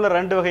வந்து உடம்புல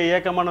 2 வகை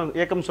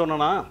இயக்கம்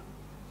சொன்னேன்னா,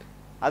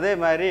 அதே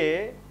மாதிரி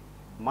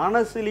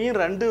மனசுலேயும்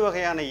 2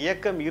 வகையான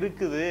இயக்கம்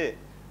இருக்குது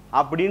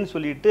அப்படின்னு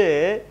சொல்லிட்டு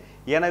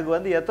எனக்கு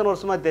வந்து எத்தனை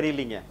வருஷமாக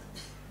தெரியலிங்க,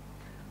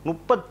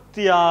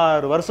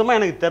 36 வருஷமாக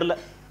எனக்கு தெரில.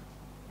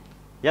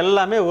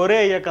 எல்லாமே ஒரே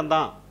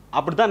இயக்கம்தான்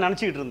அப்படி தான்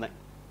நினச்சிக்கிட்டு இருந்தேன்.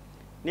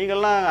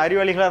 நீங்கள்லாம்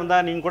அறிவாளிகளாக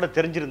இருந்தால் நீங்கள் கூட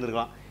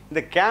தெரிஞ்சிருந்துருக்கலாம்.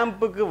 இந்த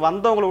கேம்புக்கு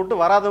வந்தவங்களை விட்டு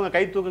வராதவங்க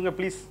கை தூக்குங்க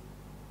ப்ளீஸ்.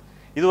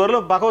 இது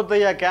வரலும் பகவத்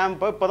ஐயா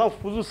கேம்பை இப்போ தான்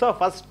புதுசாக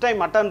ஃபஸ்ட்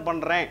டைம் அட்டன்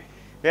பண்ணுறேன்,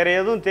 வேறு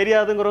எதுவும்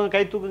தெரியாதுங்கிறவங்க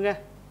கை தூக்குங்க.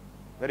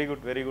 Very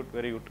good, very good,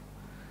 very good.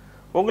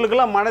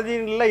 உங்களுக்கெல்லாம்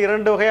மனதில்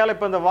 2 வகையால்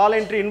இப்போ இந்த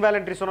வாலண்ட்ரி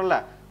இன்வாலண்ட்ரி சொன்னல,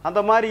 அந்த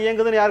மாதிரி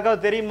இயங்குதுன்னு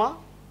யாருக்காவது தெரியுமா?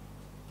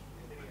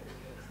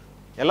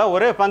 எல்லாம்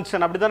ஒரே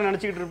ஃபங்க்ஷன் அப்படி தானே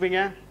நினச்சிக்கிட்டு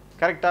இருப்பீங்க.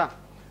 கரெக்டா?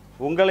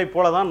 உங்களை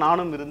போல தான்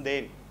நானும்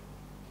இருந்தேன்.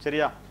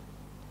 சரியா?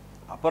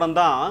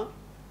 அப்புறம்தான்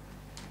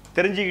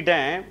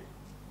தெரிஞ்சுக்கிட்டேன்.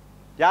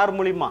 யார்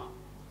மூலிமா?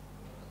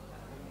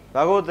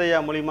 பகவத் ஐயா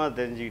மூலிமா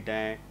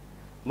தெரிஞ்சுக்கிட்டேன்.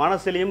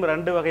 மனசுலேயும்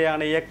 2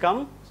 வகையான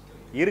இயக்கம்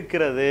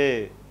இருக்கிறது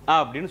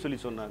அப்படின்னு சொல்லி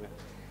சொன்னாங்க.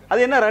 அது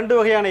என்ன 2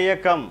 வகையான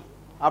இயக்கம்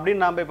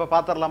அப்படின்னு நாம் இப்போ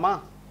பார்த்துடலாமா?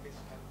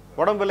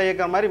 உடம்புல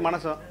இயக்கம் மாதிரி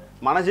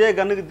மனசே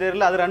கண்ணுக்கு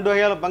தெரியல, அது 2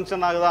 வகையால்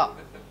ஃபங்க்ஷன் ஆகுதா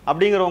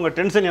அப்படிங்கிற உங்கள்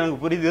டென்ஷன்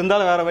எனக்கு புரியுது.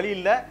 இருந்தாலும் வேறு வழி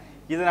இல்லை,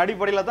 இதன்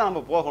அடிப்படையில் தான்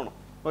நம்ம போகணும்.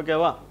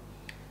 ஓகேவா?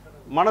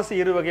 மனசு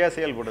 2 வகையாக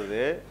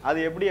செயல்படுது. அது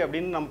எப்படி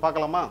அப்படின்னு நம்ம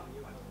பார்க்கலாமா?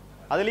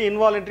 அதுலேயும்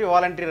இன்வாலண்ட்ரி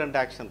வாலண்ட்ரி 2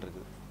 ஆக்ஷன்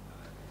இருக்குது.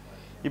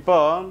 இப்போ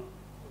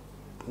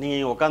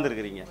நீங்கள்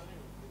உட்காந்துருக்கிறீங்க,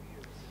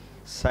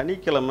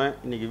 சனிக்கிழமை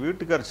இன்றைக்கி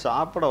வீட்டுக்கார்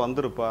சாப்பிட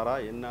வந்திருப்பாரா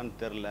என்னன்னு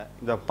தெரில,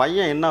 இந்த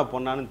பையன் என்ன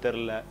பண்ணான்னு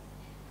தெரில,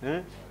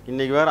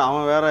 இன்றைக்கி வேறு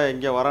அவன் வேறு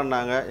இங்கே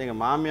வரேன்னாங்க, எங்கள்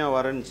மாமியார்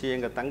வரஞ்சி,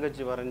 எங்கள்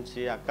தங்கச்சி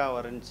வரஞ்சி, அக்கா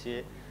வரஞ்சி,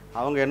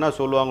 அவங்க என்ன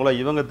சொல்லுவாங்களோ,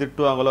 இவங்க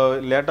திட்டுவாங்களோ,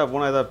 லேட்டாக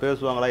போனால் எதாவது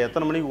பேசுவாங்களா,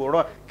 எத்தனை மணிக்கு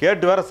கூட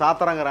கேட்டு வேறு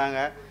சாத்துறாங்கிறாங்க,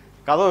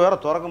 கதவை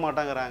வேறு திறக்க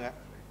மாட்டாங்கிறாங்க.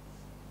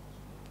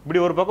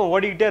 இப்படி ஒரு பக்கம்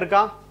ஓடிக்கிட்டே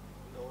இருக்கா,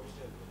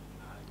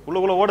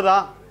 உள்ளுக்குள்ளே ஓடுதா?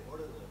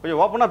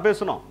 கொஞ்சம் ஓப்பனாக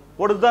பேசணும்.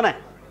 ஓடுது தானே,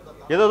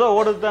 ஏதோ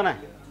ஓடுது தானே.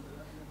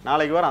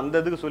 நாளைக்கு வேறு அந்த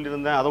இதுக்கு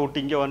சொல்லியிருந்தேன், அதை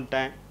விட்டு இங்கே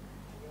வந்துட்டேன்,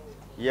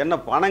 என்ன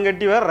பணம்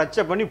கட்டி வேறு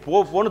ரச்சை பண்ணி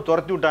போன்னு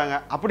துரத்தி விட்டாங்க.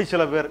 அப்படி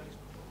சில பேர்,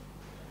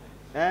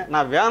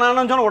 நான்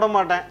வேணான்னு சொன்னால் விட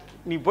மாட்டேன்,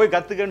 நீ போய்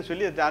கற்றுக்கன்னு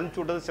சொல்லி அனுப்பிச்சி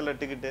விட்டது சில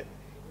டிக்கெட்டு.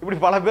 இப்படி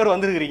பல பேர்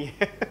வந்துருக்கிறீங்க.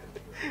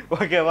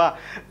 ஓகேவா?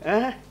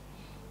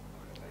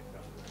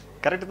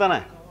 கரெக்டு தானே?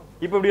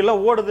 இப்போ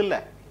இப்படியெல்லாம் ஓடுது இல்லை.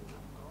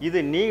 இது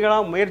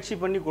நீங்களாக முயற்சி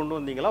பண்ணி கொண்டு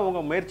வந்தீங்களா,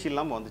 உங்கள் முயற்சி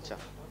இல்லாமல் வந்துச்சா?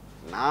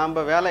 நாம்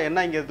வேலை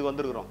என்ன இங்கே இதுக்கு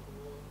வந்திருக்கிறோம்.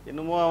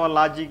 இன்னமும் அவன்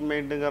லாஜிக்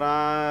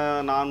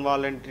மைண்டுங்கிறான், நான்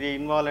வாலண்ட்ரி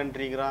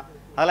இன்வாலண்ட்ரிங்கிறான்,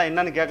 அதெல்லாம்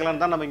என்னன்னு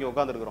கேட்கலான்னு தான் நம்ம இங்கே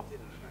உட்காந்துருக்குறோம்.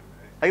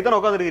 அதுக்கு தானே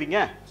உட்காந்துருக்கிறீங்க.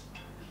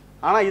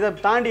 ஆனால் இதை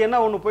தாண்டி என்ன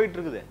ஒன்று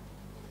போயிட்டுருக்குது,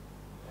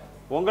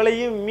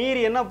 உங்களையும்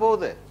மீறி என்ன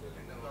போகுது,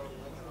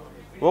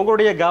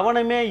 உங்களுடைய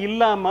கவனமே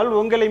இல்லாமல்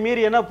உங்களை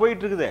மீறி என்ன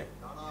போயிட்டுருக்குது.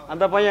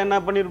 அந்த பையன் என்ன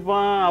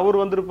பண்ணியிருப்பான்,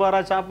 அவர்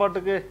வந்திருப்பாரா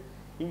சாப்பாட்டுக்கு,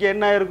 இங்கே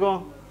என்ன இருக்கும்,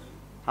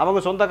 அவங்க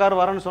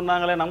சொந்தக்காரர் வரேன்னு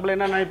சொன்னாங்களே, நம்மள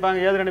என்ன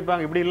நினைப்பாங்க, ஏது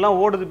நினைப்பாங்க, இப்படி எல்லாம்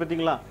ஓடுது.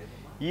 பார்த்தீங்களா?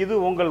 இது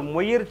உங்கள்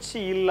முயற்சி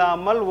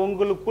இல்லாமல்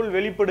உங்களுக்குள்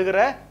வெளிப்படுகிற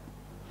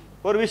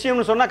ஒரு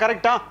விஷயம்னு சொன்னால்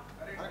கரெக்டா?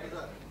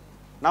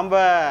 நம்ம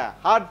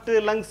ஹார்ட்டு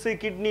லங்ஸு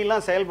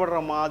கிட்னிலாம் செயல்படுற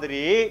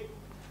மாதிரி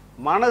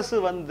மனசு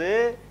வந்து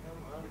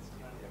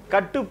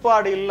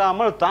கட்டுப்பாடு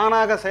இல்லாமல்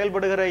தானாக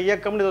செயல்படுகிற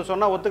இயக்கம்னு இதை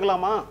சொன்னால்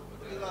ஒத்துக்கலாமா?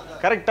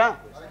 கரெக்டா?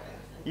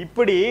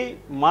 இப்படி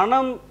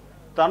மனம்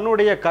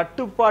தன்னுடைய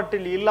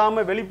கட்டுப்பாட்டில்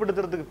இல்லாமல்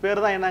வெளிப்படுத்துறதுக்கு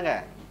பேர் தான் என்னங்க?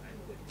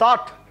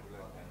 தாட்,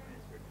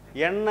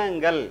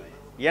 எண்ணங்கள்.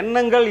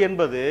 எண்ணங்கள்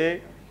என்பது,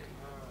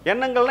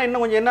 எண்ணங்கள்லாம்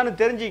இன்னும் கொஞ்சம் என்னன்னு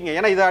தெரிஞ்சுக்கிங்க.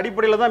 ஏன்னா இது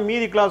அடிப்படையில் தான்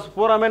மீதி கிளாஸ்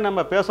பூராமே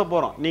நம்ம பேச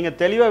போகிறோம். நீங்கள்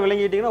தெளிவாக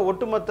விளங்கிட்டீங்கன்னா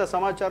ஒட்டுமொத்த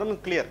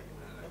சமாச்சாரமும் கிளியர்.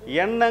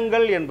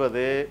 எண்ணங்கள்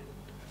என்பது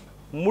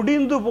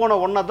முடிந்து போன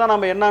ஒன்றை தான்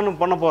நம்ம என்னன்னு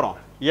பண்ண போகிறோம்,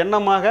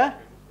 எண்ணமாக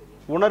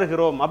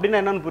உணர்கிறோம்.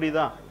 அப்படின்னா என்னன்னு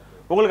புரியுதா?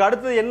 உங்களுக்கு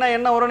அடுத்தது என்ன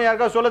எண்ணம் வரும்னு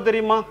யாருக்காவது சொல்ல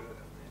தெரியுமா?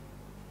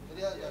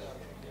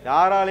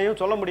 யாராலையும்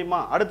சொல்ல முடியுமா?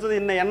 அடுத்தது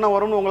என்ன எண்ணம்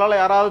வரும்னு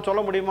உங்களால் யாராவது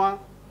சொல்ல முடியுமா?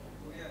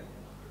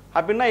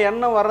 அப்படின்னா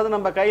எண்ணம் வர்றது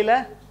நம்ம கையில்,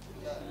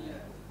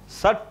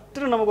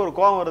 சற்று நமக்கு ஒரு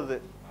கோபம் வருது,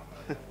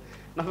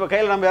 நம்ம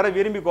கையில் நம்ம யாரும்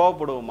விரும்பி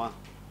கோவப்படுவோமா?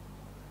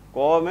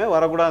 கோபமே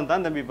வரக்கூடாதுன்னு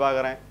தான் தம்பி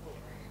பார்க்குறேன்,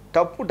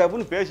 டப்பு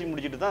டப்புன்னு பேசி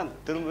முடிச்சுட்டு தான்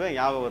திரும்பவே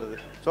ஞாபகம் வருது.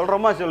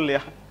 சொல்கிறோமா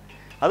சொல்லலையா?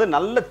 அது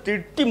நல்ல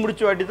திட்டி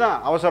முடிச்சு வாட்டி தான்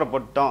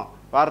அவசரப்பட்டோம்,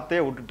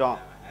 வார்த்தையை விட்டுட்டோம்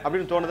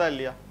அப்படின்னு தோணுதா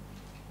இல்லையா?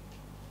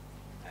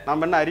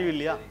 நம்ம என்ன அறிவு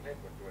இல்லையா?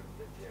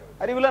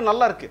 அறிவுல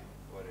நல்லா இருக்கு.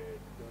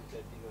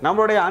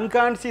 நம்மளுடைய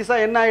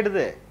அன்கான்சியஸாக என்ன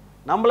ஆயிடுது,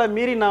 நம்மளை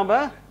மீறி நாம்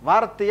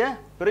வார்த்தையை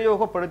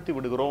பிரயோகப்படுத்தி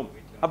விடுகிறோம்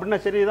அப்படின்னா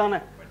சரிதானே?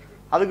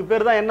 அதுக்கு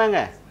பேர் தான் என்னங்க?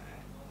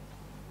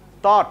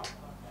 தாட்.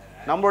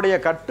 நம்மளுடைய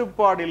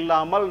கட்டுப்பாடு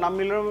இல்லாமல்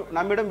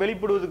நம்மிடம்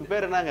வெளிப்படுவதுக்கு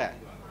பேர் என்னங்க?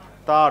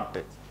 தாட்.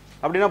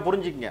 அப்படின்னா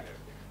புரிஞ்சுக்கங்க.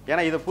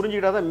 ஏன்னா இதை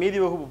புரிஞ்சுக்கிட்டா தான் மீதி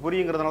வகுப்பு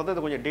புரியுங்கிறதுனால தான்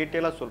இதை கொஞ்சம்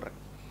டீட்டெயிலாக சொல்கிறேன்.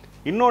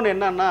 இன்னொன்று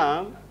என்னன்னா,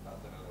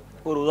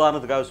 ஒரு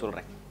உதாரணத்துக்காக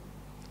சொல்கிறேன்.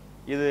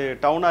 இது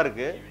டவுனாக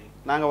இருக்குது.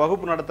 நாங்கள்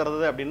வகுப்பு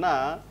நடத்துறது அப்படின்னா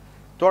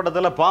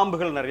தோட்டத்தில்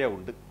பாம்புகள் நிறையா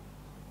உண்டு.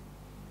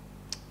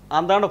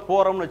 அந்தாண்ட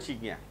போகிறோம்னு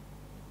வச்சுக்கோங்க,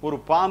 ஒரு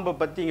பாம்பை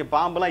பற்றி இங்கே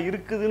பாம்பெல்லாம்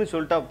இருக்குதுன்னு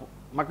சொல்லிட்டா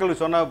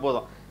மக்களுக்கு சொன்னால்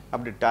போதும்,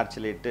 அப்படி டார்ச்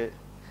லைட்டு,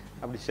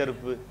 அப்படி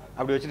செருப்பு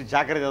அப்படி வச்சுட்டு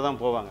ஜாக்கிரதையாக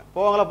தான்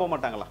போவாங்களா போக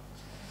மாட்டாங்களா?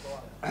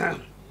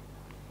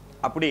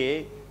 அப்படி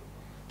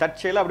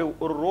தற்செயலாக அப்படி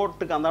ஒரு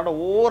ரோட்டுக்கு அந்தாண்ட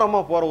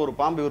ஓரமாக போகிற ஒரு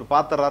பாம்பு இவர்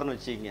பார்த்துறாருன்னு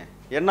வச்சுக்கோங்க,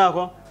 என்ன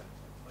ஆகும்?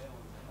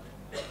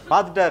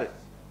 பார்த்துட்டாரு,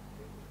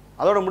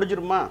 அதோட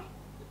முடிஞ்சிருமா?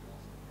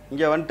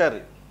 இங்கே வந்துட்டார்,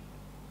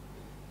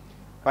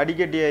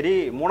 படிக்கட்டி ஏறி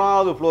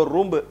 3வது ஃப்ளோர்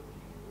ரூம்பு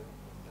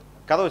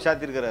கதவை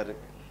சாத்திருக்கிறாரு.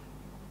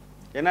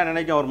 என்ன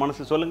நினைக்கும் அவர்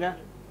மனசு சொல்லுங்க?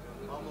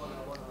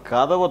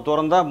 கதவை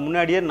திறந்தா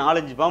முன்னாடியே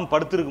 4-5 பாம்பு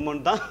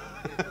படுத்துருக்குமோன்னு தான்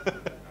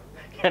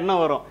என்ன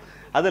வரும்.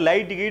 அது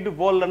லைட்டு கீட்டு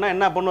போடலன்னா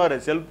என்ன பண்ணுவார்?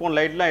 செல்ஃபோன்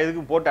லைட்லாம்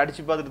எதுக்கு போட்டு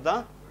அடித்து பார்த்துட்டு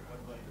தான்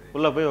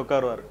உள்ளே போய்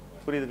உட்காருவார்.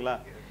 புரியுதுங்களா?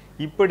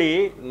 இப்படி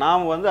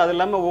நாம் அது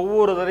இல்லாமல்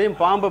ஒவ்வொரு தடையும்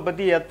பாம்பை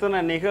பற்றி எத்தனை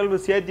நிகழ்வு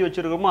சேர்த்து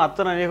வச்சுருக்கோமோ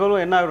அத்தனை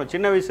நிகழ்வும் என்ன ஆகிடும்,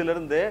 சின்ன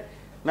வயசுலேருந்து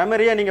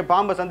மெமரியாக நீங்கள்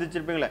பாம்பை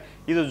சந்திச்சிருப்பீங்களே,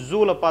 இது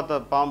ஜூவில் பார்த்த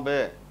பாம்பு,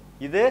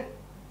 இது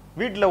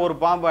வீட்டில் ஒரு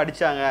பாம்பு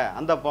அடித்தாங்க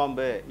அந்த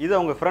பாம்பு, இது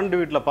அவங்க ஃப்ரெண்டு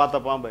வீட்டில்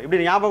பார்த்த பாம்பு,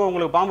 இப்படி ஞாபகம்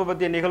உங்களுக்கு பாம்பை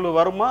பற்றிய நிகழ்வு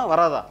வருமா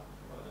வராதா?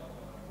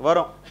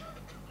 வரும்.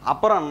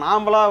 அப்புறம்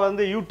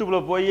நாம்பளாக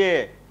யூடியூப்பில் போய்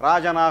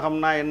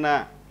ராஜநாகம்னா என்ன,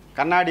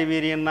 கண்ணாடி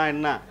வீரியன்னா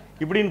என்ன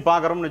இப்படின்னு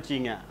பார்க்குறோம்னு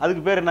வச்சுக்கிங்க,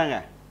 அதுக்கு பேர் என்னங்க?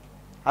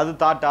 அது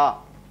தாட்டா?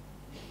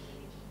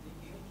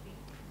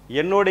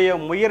 என்னுடைய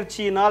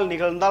முயற்சியினால்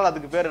நிகழ்ந்தால்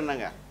அதுக்கு பேர்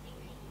என்னங்க?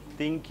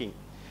 திங்கிங்.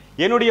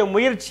 என்னுடைய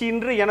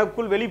முயற்சியின்றி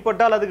எனக்குள்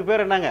வெளிப்பட்டால் அதுக்கு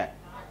பேர் என்னங்க?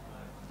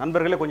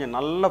 நண்பர்களே கொஞ்சம்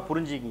நல்லா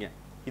புரிஞ்சுக்கிங்க,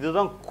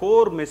 இதுதான்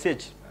கோர்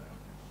மெசேஜ்.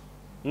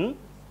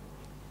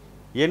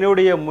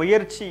 என்னுடைய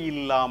முயற்சி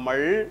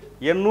இல்லாமல்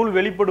என்னுள்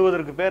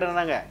வெளிப்படுவதற்கு பேர்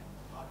என்னங்க?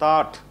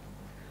 தாட்.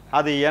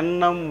 அது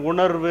எண்ணம்,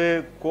 உணர்வு,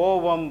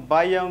 கோபம்,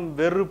 பயம்,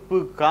 வெறுப்பு,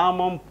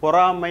 காமம்,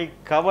 பொறாமை,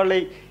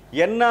 கவலை,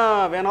 என்ன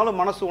வேணாலும்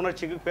மனசு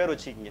உணர்ச்சிக்கு பேர்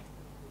வச்சுக்கிங்க.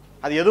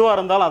 அது எதுவாக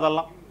இருந்தாலும்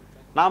அதெல்லாம்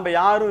நாம்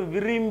யாரும்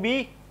விரும்பி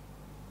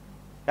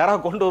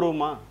யாராவது கொண்டு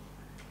வருவோமா?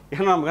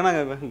 ஏன்னா நமக்கு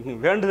என்ன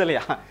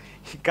வேண்டுதலையா?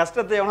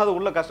 கஷ்டத்தை எவனாவது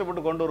உள்ள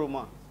கஷ்டப்பட்டு கொண்டு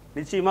வருவோமா?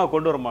 நிச்சயமாக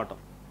கொண்டு வர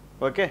மாட்டோம்.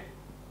 ஓகே,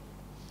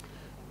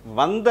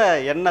 வந்த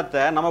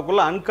எண்ணத்தை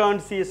நமக்குள்ள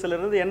அன்கான்சியஸ்ல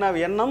இருந்து என்ன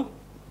எண்ணம்,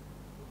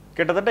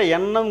 கிட்டத்தட்ட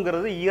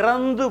எண்ணம்ங்கிறது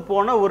இறந்து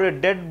போன ஒரு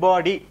டெட்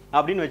பாடி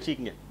அப்படின்னு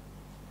வச்சுக்கிங்க.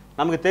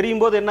 நமக்கு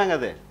தெரியும் போது என்னங்க,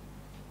 அது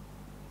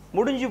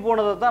முடிஞ்சு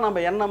போனதை தான்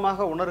நம்ம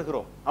எண்ணமாக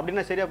உணர்கிறோம்.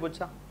 அப்படின்னா சரியா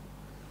போச்சா?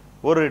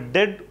 ஒரு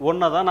டெட்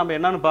ஒன்றை தான் நம்ம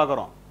என்னன்னு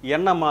பார்க்குறோம்,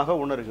 எண்ணமாக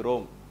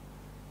உணர்கிறோம்.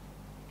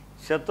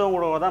 செத்தவங்க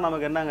கூட தான்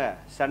நமக்கு என்னங்க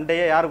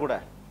சண்டையே? யாரு கூட?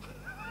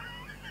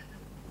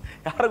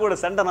 யாரு கூட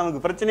சண்டை? நமக்கு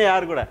பிரச்சனையே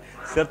யாரு கூட?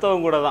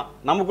 செத்தவங்க கூட தான்.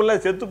 நமக்குள்ள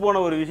செத்து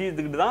போன ஒரு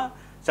விஷயத்துக்கிட்டு தான்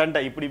சண்டை.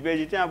 இப்படி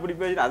பேசிட்டேன் அப்படி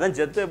பேசிட்டேன், அதான்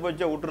செத்து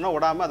போச்சா விட்டுருனா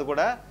விடாமல் அது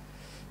கூட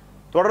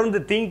தொடர்ந்து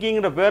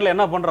திங்கிங்கிற பேரில்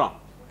என்ன பண்ணுறோம்,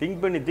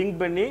 திங்க்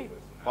பண்ணி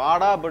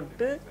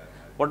பாடாப்பட்டு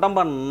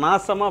உடம்ப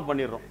நாசமாக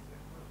பண்ணிடுறோம்.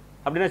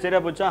 அப்படின்னா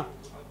சரியா போச்சா?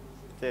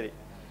 சரி,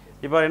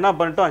 இப்போ என்ன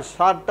பண்ணிட்டோம்,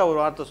 ஷார்ட்டாக ஒரு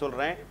வார்த்தை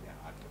சொல்கிறேன்.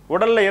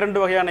 உடலில் 2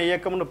 வகையான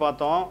இயக்கம்னு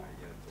பார்த்தோம்,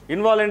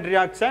 இன்வாலன்ட்ரி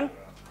ஆக்ஷன்,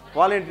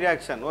 வாலன்ட்ரி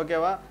ஆக்ஷன்.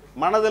 ஓகேவா?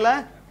 மனதில்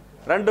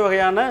 2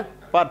 வகையான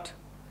பார்ட்.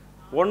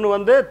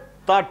 ஒன்று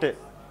தாட்டு,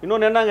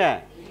 இன்னொன்று என்னங்க,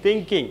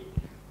 திங்கிங்.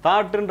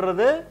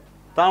 தாட்டுன்றது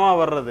தாமாக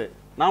வர்றது,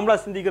 நாமளா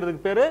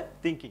சிந்திக்கிறதுக்கு பேர்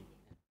திங்கிங்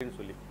அப்படின்னு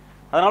சொல்லி.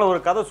 அதனால் ஒரு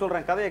கதை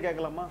சொல்கிறேன், கதையை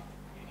கேட்கலாமா?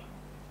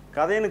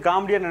 கதைன்னு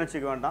காமெடியாக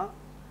நினச்சிக்க வேண்டாம்.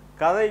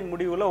 கதை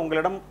முடிவில்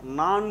உங்களிடம்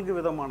 4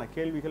 விதமான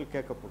கேள்விகள்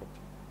கேட்கப்படும்.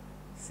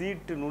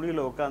 சீட்டு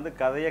நுனியில் உட்காந்து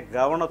கதையை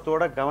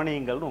கவனத்தோட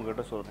கவனியுங்கள்னு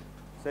உங்கள்கிட்ட சொல்கிறேன்.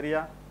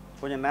 சரியா?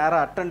 கொஞ்சம்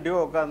நேரம்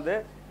அட்டன்டிவாக உட்காந்து,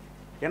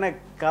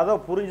 எனக்கு கதை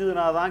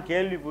புரிஞ்சுதுனா தான்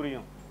கேள்வி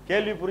புரியும்,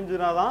 கேள்வி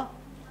புரிஞ்சுதுனா தான்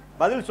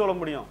பதில் சொல்ல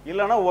முடியும்,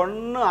 இல்லைன்னா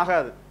ஒன்றும்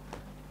ஆகாது.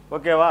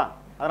 ஓகேவா?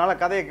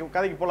 அதனால்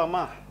கதைக்கு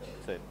போகலாமா?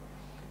 சரி.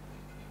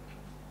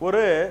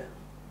 ஒரு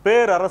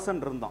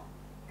பேரரசன் இருந்தான்.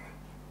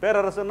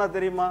 பேரரசன்னா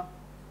தெரியுமா?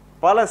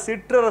 பல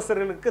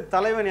சிற்றரசர்களுக்கு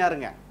தலைவன்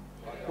யாருங்க?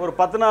 ஒரு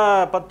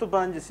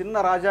 10-15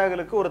 சின்ன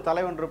ராஜாக்களுக்கு ஒரு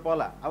தலைவன்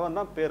இருப்பால, அவன்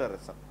தான்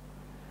பேரரசன்.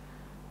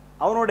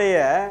 அவனுடைய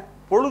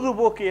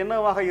பொழுதுபோக்கு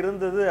என்னவாக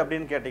இருந்தது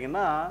அப்படின்னு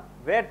கேட்டிங்கன்னா,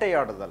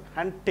 வேட்டையாடுதல்,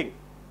 ஹண்டிங்.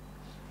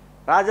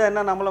 ராஜா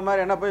என்ன நம்மள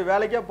மாதிரி என்ன போய்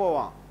வேலைக்கே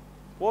போவான்,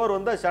 போர்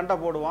வந்தால் சண்டை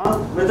போடுவான்,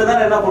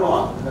 மித்தனால என்ன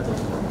பண்ணுவான்,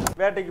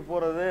 வேட்டைக்கு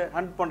போகிறது,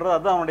 ஹண்ட் பண்ணுறது,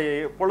 அதுதான் அவனுடைய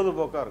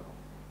பொழுதுபோக்காக இருக்கும்.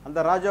 அந்த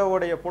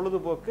ராஜாவுடைய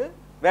பொழுதுபோக்கு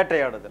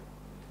வேட்டையாடுதல்.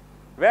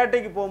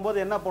 வேட்டைக்கு போகும்போது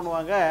என்ன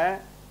பண்ணுவாங்க,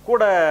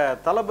 கூட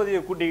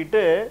தளபதியை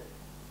கூட்டிக்கிட்டு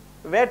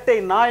வேட்டை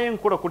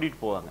நாயும் கூட கூட்டிகிட்டு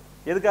போவாங்க.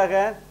 எதுக்காக?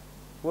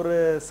 ஒரு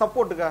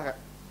சப்போர்ட்டுக்காக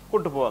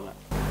கூப்பிட்டு போவாங்க.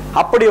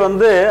 அப்படி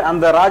வந்து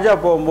அந்த ராஜா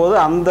போகும்போது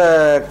அந்த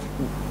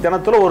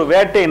தினத்துல ஒரு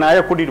வேட்டை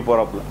நாயை கூட்டிட்டு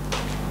போறாப்புல.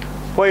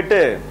 போயிட்டு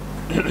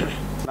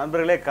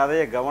நண்பர்களே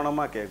கதையை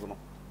கவனமா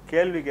கேட்கணும்,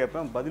 கேள்வி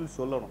கேட்பேன், பதில்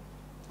சொல்லணும்,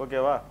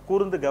 ஓகேவா?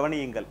 கூர்ந்து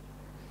கவனியுங்கள்.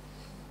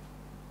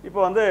 இப்போ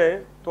வந்து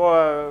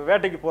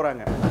வேட்டைக்கு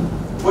போறாங்க.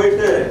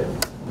 போயிட்டு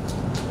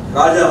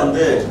ராஜா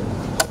வந்து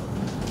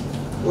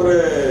ஒரு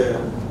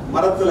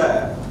மரத்துல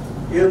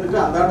இருந்துட்டு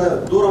அந்தாண்ட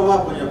தூரமா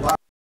கொஞ்சம்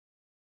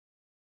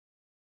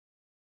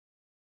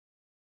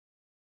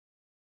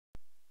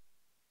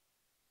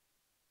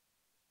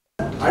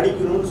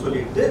அடிக்கணும்னு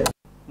சொல்லிட்டு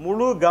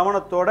முழு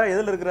கவனத்தோட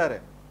எதில் இருக்கிறாரு?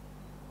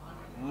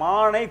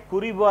 மானை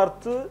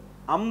குறிபார்த்து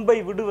அம்பை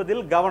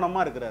விடுவதில் கவனமா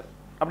இருக்கிறாரு.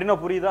 அப்படின்னா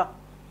புரியுதா?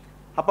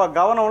 அப்ப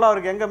கவனம்லாம்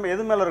அவருக்கு எங்க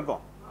எது மேல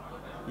இருக்கும்?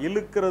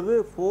 இழுக்கிறது,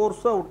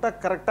 ஃபோர்ஸா விட்டா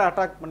கரெக்டா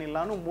அட்டாக்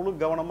பண்ணிடலான்னு முழு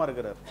கவனமா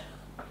இருக்கிறார்.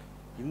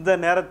 இந்த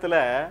நேரத்துல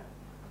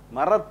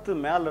மரத்து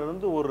மேல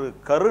இருந்து ஒரு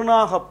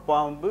கருணாக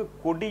பாம்பு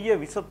கொடிய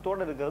விஷத்தோட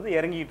இருக்கிறது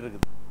இறங்கிட்டு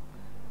இருக்குது.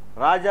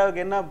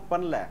 ராஜாவுக்கு என்ன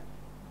பண்ணல?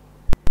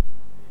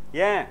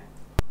 ஏன்?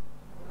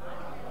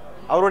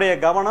 அவருடைய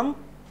கவனம்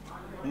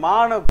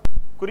மான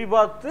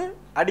குறிபார்த்து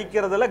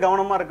அடிக்கிறதுல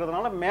கவனமா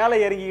இருக்கிறதுனால மேலே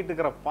இறங்கிட்டு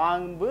இருக்கிற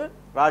பாம்பு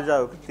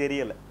ராஜாவுக்கு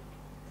தெரியல.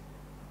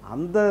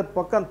 அந்த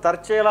பக்கம்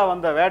தற்செயலா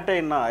வந்த வேட்டை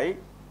நாய்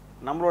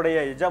நம்மளுடைய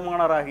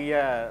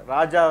எஜமானராகிய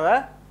ராஜாவை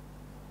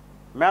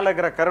மேலே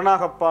இருக்கிற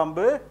கருணாக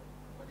பாம்பு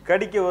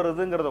கடிக்க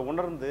வருதுங்கிறத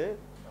உணர்ந்து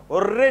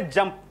ஒரே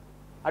ஜம்ப்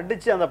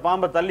அடிச்சு அந்த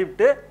பாம்பை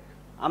தள்ளிவிட்டு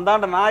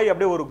அந்தாண்ட நாய்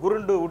அப்படியே ஒரு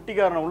குருண்டு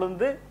உட்டிக்காரனை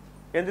விழுந்து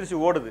எந்திரிச்சு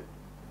ஓடுது.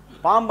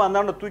 பாம்பு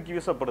அந்தாண்ட தூக்கி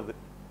வீசப்படுது.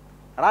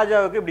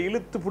 ராஜாவுக்கு இப்படி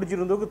இழுத்து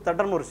பிடிச்சிருந்ததுக்கு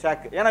தட்டன்னு ஒரு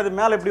ஷாக்கு. ஏன்னா இது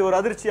மேலே இப்படி ஒரு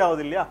அதிர்ச்சி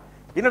ஆகுது இல்லையா?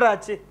 என்னடா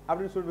ஆச்சு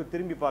அப்படின்னு சொல்லிட்டு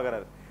திரும்பி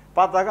பார்க்குறாரு.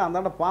 பார்த்தாக்கா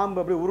அந்தாண்ட பாம்பு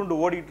அப்படியே உருண்டு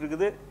ஓடிட்டு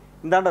இருக்குது.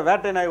 இந்தாண்ட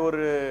வேட்டை நாய்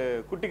ஒரு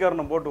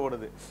குட்டிக்காரனை போட்டு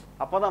ஓடுது.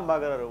 அப்போ தான்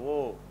பார்க்குறாரு, ஓ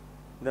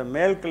இந்த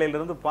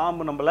மேல்கிளையிலிருந்து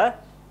பாம்பு நம்மளை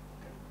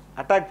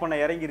அட்டாக் பண்ண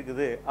இறங்கி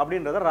இருக்குது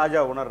அப்படின்றத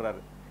ராஜா உணர்றாரு.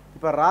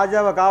 இப்போ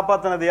ராஜாவை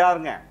காப்பாற்றினது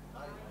யாருங்க?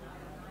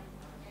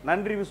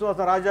 நன்றி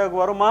விசுவாசம்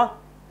ராஜாவுக்கு வருமா?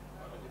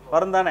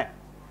 வரும் தானே?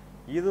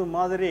 இது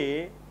மாதிரி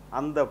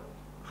அந்த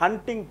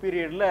ஹண்டிங்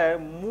பீரியட்ல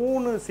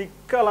 3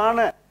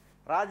 சிக்கலான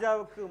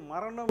ராஜாவுக்கு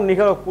மரணம்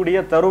நிகழக்கூடிய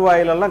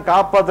தருவாயிலெல்லாம்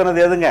காப்பாற்றினது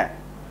எதுங்க?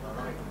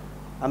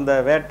 அந்த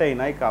வேட்டை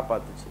நாய்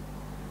காப்பாத்துச்சு.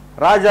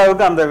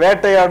 ராஜாவுக்கு அந்த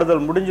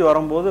வேட்டையாடுதல் முடிஞ்சு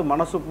வரும்போது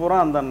மனசு பூரா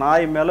அந்த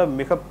நாய் மேல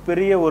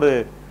மிகப்பெரிய ஒரு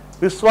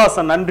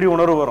விசுவாச நன்றி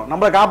உணர்வு வரும்.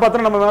 நம்மளை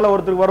காப்பாற்றினா நம்ம மேல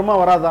ஒருத்தருக்கு வருமா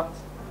வராதா?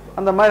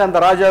 அந்த மாதிரி அந்த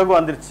ராஜாவுக்கு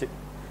வந்துருச்சு.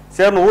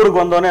 சேர்ந்து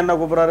ஊருக்கு வந்தோடனே என்ன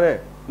கூப்பிடுறாரு?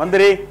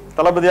 மந்திரி,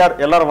 தளபதியார்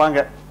எல்லாரும்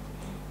வாங்க.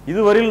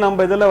 இதுவரையில்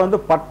நம்ம இதுல வந்து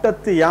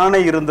பட்டத்து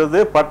யானை இருந்தது,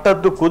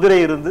 பட்டத்து குதிரை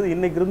இருந்தது.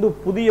 இன்னைக்கு இருந்து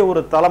புதிய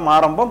ஒரு தளம்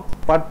ஆரம்பம்,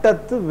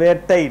 பட்டத்து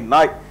வேட்டை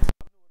நாய்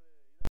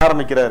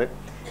ஆரம்பிக்கிறாரு.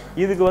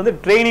 இதுக்கு வந்து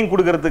ட்ரைனிங்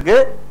கொடுக்கறதுக்கு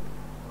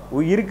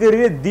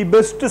இருக்கிற தி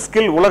பெஸ்ட்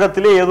ஸ்கில்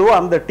உலகத்திலே எதுவோ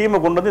அந்த டீமை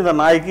கொண்டு வந்து இந்த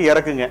நாய்க்கு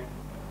இறக்குங்க,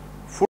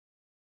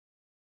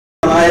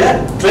 நாயை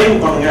ட்ரெயின்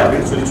பண்ணுங்க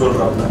அப்படின்னு சொல்லி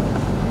சொல்றாங்க.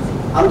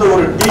 அந்த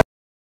ஒரு டீம்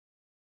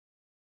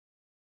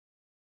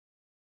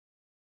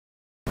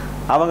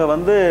அவங்க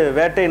வந்து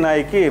வேட்டை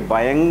நாய்க்கு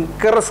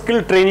பயங்கர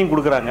ஸ்கில் ட்ரைனிங்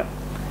கொடுக்குறாங்க.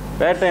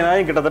 வேட்டை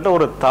நாய் கிட்டத்தட்ட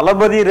ஒரு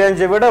தளபதி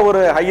ரேஞ்சை விட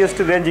ஒரு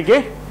ஹையஸ்ட் ரேஞ்சுக்கு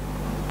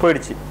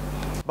போயிடுச்சு.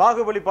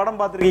 பாகுபலி படம்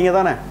பார்த்துருக்கீங்க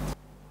தானே?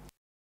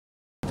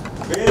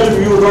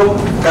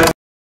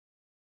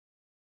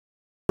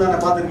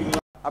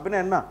 அப்படின்னா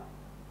என்ன?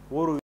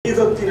 ஒரு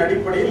யூகத்தின்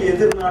அடிப்படையில்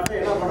எதிர்நாட்டை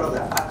என்ன பண்றது?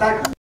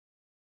 அட்டாக்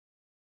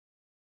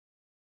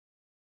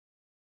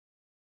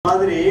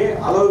மாதிரி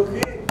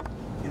அளவுக்கு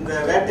இந்த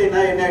வேட்டை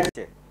நாய் என்ன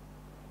ஆயிடுச்சு?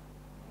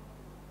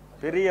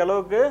 பெரிய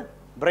அளவுக்கு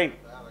பிரெயின்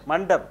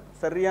மண்டப்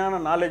சரியான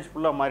நாலேஜ்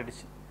ஃபுல்லா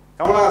மாறிடுச்சு.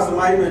 கமலஹாசன்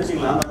மாதிரி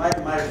வச்சுக்கலாம், அந்த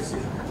மாதிரி மாறிடுச்சு.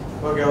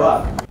 ஓகேவா?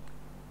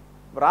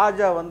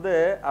 ராஜா வந்து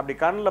அப்படி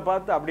கண்ணில்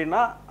பார்த்து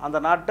அப்படின்னா அந்த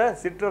நாட்டை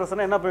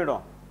சிற்றரசனை என்ன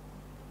போயிடும்,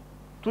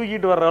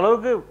 தூக்கிட்டு வர்ற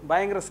அளவுக்கு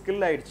பயங்கர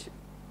ஸ்கில் ஆயிடுச்சு.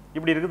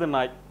 இப்படி இருக்குது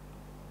நாய்.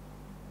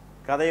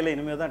 கதையில்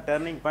இனிமேல் தான்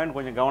டர்னிங் பாயிண்ட்,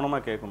 கொஞ்சம்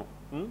கவனமாக கேட்கணும்.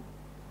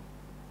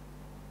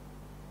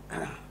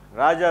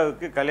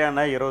 ராஜாவுக்கு கல்யாணம்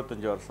ஆகி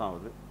 25 வருஷம்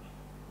ஆகுது.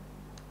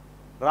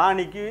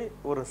 ராணிக்கு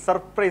ஒரு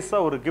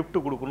சர்ப்ரைஸாக ஒரு கிஃப்ட்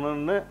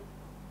கொடுக்கணும்னு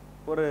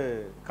ஒரு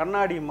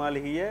கண்ணாடி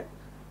மாளிகையை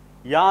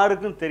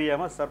யாருக்கும்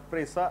தெரியாமல்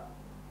சர்ப்ரைஸாக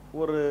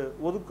ஒரு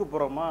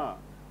ஒதுக்குப்புறமாக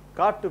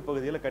காட்டு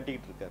பகுதியில்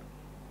கட்டிக்கிட்டு இருக்காரு.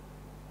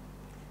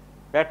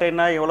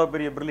 வேட்டைனா எவ்வளோ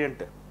பெரிய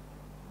பிரில்லியன்ட்டு.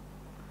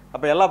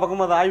 அப்போ எல்லா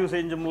பக்கமும் அதை ஆய்வு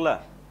செஞ்சோம்ல.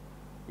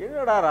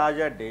 என்னடா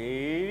ராஜா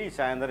டெய்லி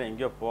சாயந்தரம்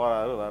எங்கேயோ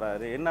போகிறாரு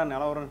வராரு, என்ன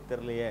நிலவரம்னு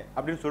தெரியலையே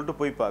அப்படின்னு சொல்லிட்டு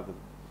போய் பார்க்குது.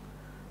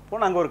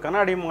 போனால் அங்கே ஒரு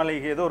கண்ணாடி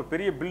மாளிகை ஏதோ ஒரு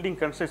பெரிய பில்டிங்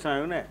கன்ஸ்ட்ரக்ஷன்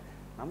ஆகுன்னு,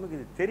 நமக்கு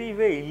இது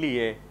தெரியவே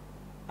இல்லையே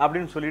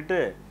அப்படின்னு சொல்லிட்டு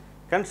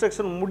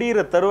கன்ஸ்ட்ரக்ஷன் முடிகிற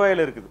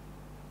தருவாயில் இருக்குது.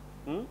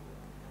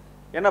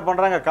 என்ன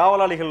பண்ணுறாங்க?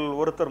 காவலாளிகள்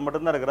ஒருத்தர்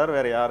மட்டும்தான் இருக்கிறார்,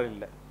 வேறு யாரும்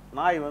இல்லை.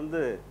 நாய்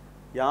வந்து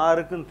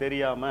யாருக்கும்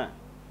தெரியாமல்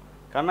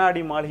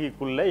கண்ணாடி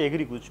மாளிகைக்குள்ளே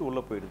எகிரி குதிச்சு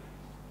உள்ளே போயிடுது.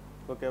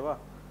 ஓகேவா?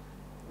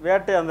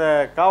 வேட்டை அந்த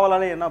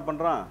காவலாளி என்ன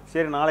பண்ணுறான்?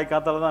 சரி நாளை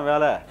காத்தால தான்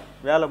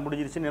வேலை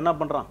முடிஞ்சிருச்சுன்னு என்ன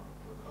பண்ணுறான்?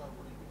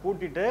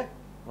 கூட்டிகிட்டு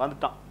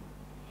வந்துட்டான்.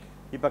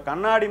 இப்போ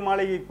கண்ணாடி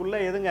மாளிகைக்குள்ளே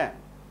எதுங்க?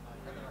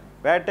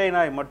 வேட்டை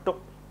நாய் மட்டும்.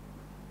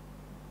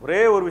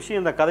 ஒரே ஒரு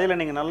விஷயம் இந்த கதையில்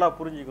நீங்கள் நல்லா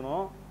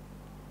புரிஞ்சுக்கணும்.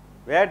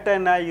 வேட்டை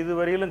நாய்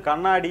இதுவரையிலும்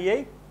கண்ணாடியை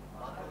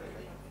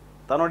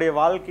தன்னுடைய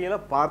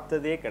வாழ்க்கையில்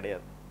பார்த்ததே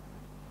கிடையாது.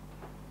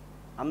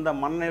 அந்த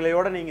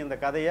மனநிலையோடு நீங்கள் இந்த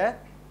கதையை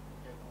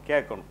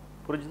கேட்கணும்.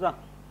 புரிஞ்சுதான்?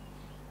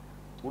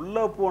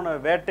 உள்ளே போன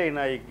வேட்டை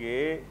நாய்க்கு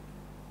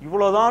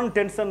இவ்வளோதான்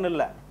டென்ஷன்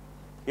இல்லை.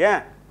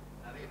 ஏன்?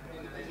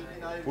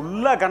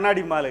 ஃபுல்லாக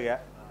கண்ணாடி மாளுங்க.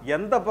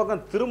 எந்த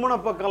பக்கம் திருமண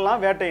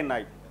பக்கம்லாம் வேட்டை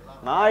நாய்.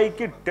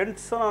 நாய்க்கு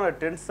டென்ஷனான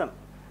டென்ஷன்.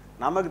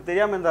 நமக்கு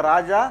தெரியாமல் இந்த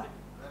ராஜா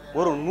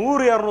ஒரு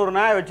 100-200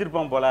 நாயை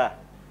வச்சுருப்பான் போல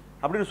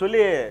அப்படின்னு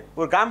சொல்லி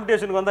ஒரு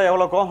காம்படிஷனுக்கு வந்தால்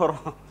எவ்வளோ கோவம்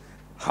வரும்.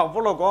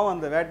 அவ்வளோ கோவம்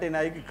அந்த வேட்டை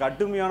நாய்க்கு,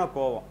 கடுமையான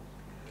கோவம்.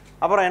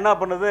 அப்புறம் என்ன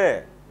பண்ணுது,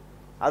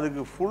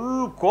 அதுக்கு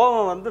ஃபுல்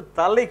கோவம் வந்து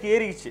தலைக்கு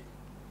ஏறிக்குச்சு.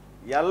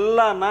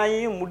 எல்லா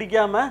நாயையும்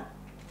முடிக்காமல்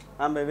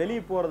நம்ம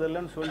வெளியே போகிறது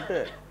இல்லைன்னு சொல்லிட்டு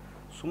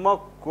சும்மா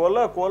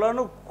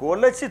கொலைன்னு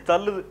கொலைச்சி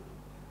தள்ளுது.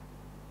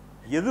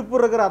 எதிர்ப்பு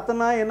இருக்கிற அத்தனை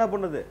நாய் என்ன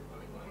பண்ணுது,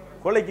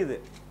 கொலைக்குது.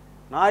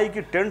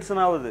 நாய்க்கு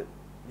டென்ஷன் ஆகுது.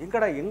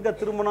 எங்கடா எங்கே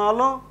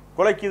திரும்பினாலும்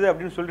குலைக்குது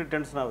அப்படின்னு சொல்லிட்டு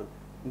டென்ஷன் ஆகுது.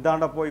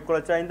 இந்தாண்ட போய்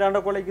குலைச்சா இந்தாண்ட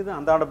குலைக்குது,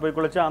 அந்தாண்ட போய்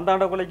குலைச்சா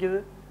அந்தாண்ட குலைக்குது.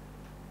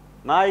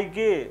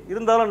 நாய்க்கு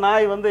இருந்தாலும்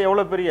நாய் வந்து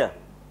எவ்வளோ பெரிய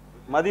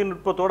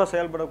மதிநுட்பத்தோடு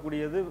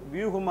செயல்படக்கூடியது,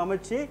 வியூகம்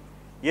அமைச்சு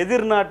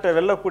எதிர்நாட்டை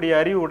வெல்லக்கூடிய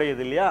அறிவு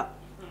உடையது இல்லையா?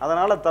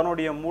 அதனால்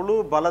தன்னுடைய முழு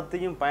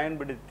பலத்தையும்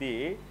பயன்படுத்தி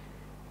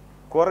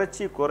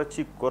குறைச்சி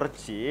குறைச்சி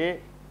குறைச்சி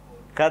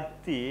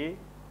கத்தி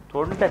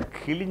தொண்டை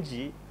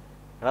கிழிஞ்சி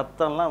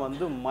ரத்தம்லாம்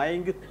வந்து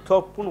மயங்கி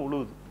தொப்புன்னு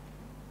உழுவுது.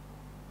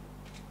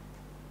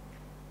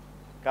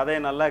 கதையை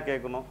நல்லா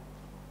கேட்கணும்.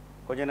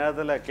 கொஞ்ச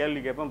நேரத்தில் கேள்வி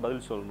கேட்பேன்,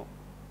 பதில் சொல்லணும்.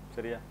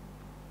 சரியா?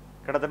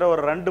 கிட்டத்தட்ட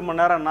ஒரு 2 மணி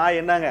நேரம் நாய்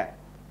என்னங்க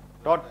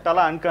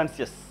டோட்டலாக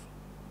அன்கான்சியஸ்.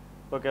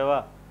 ஓகேவா?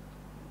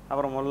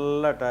 அப்புறம்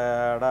முதல்ல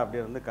டயர்டாக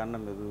அப்படியே இருந்து கண்ணை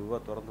மெதுவாக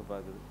திறந்து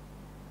பார்க்குது.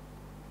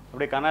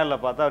 அப்படியே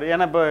கனாலில் பார்த்தா அப்படி,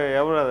 ஏன்னா இப்போ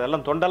எவ்வளோ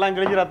எல்லாம் தொண்டெல்லாம்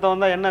கிழிஞ்சி ரத்தம்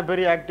வந்தால் என்ன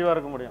பெரிய ஆக்டிவாக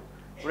இருக்க முடியும்.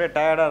 அப்படியே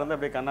டயர்டாக இருந்து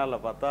அப்படியே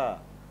கனாலில் பார்த்தா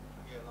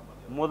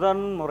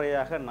முதன்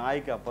முறையாக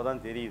நாய்க்கு அப்போ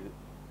தான் தெரியுது,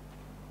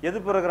 எது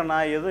பிறகுற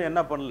நாய் எதுவும்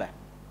என்ன பண்ணல,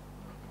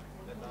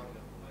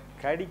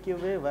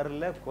 கடிக்கவே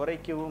வரல,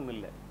 குறைக்கவும்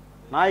இல்லை.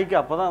 நாய்க்கு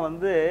அப்போ தான்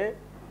வந்து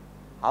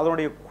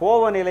அதனுடைய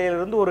கோவ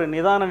நிலையிலிருந்து ஒரு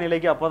நிதான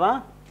நிலைக்கு அப்போ தான்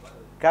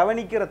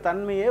கவனிக்கிற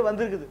தன்மையே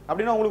வந்திருக்குது.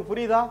 அப்படின்னா உங்களுக்கு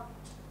புரியுதா?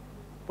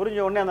 புரிஞ்ச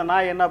உடனே அந்த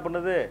நாய் என்ன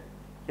பண்ணுது,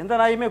 எந்த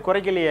நாயுமே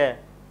குறைக்கலையே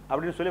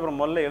அப்படின்னு சொல்லி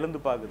அப்புறம் முதல்ல எழுந்து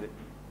பார்க்குது.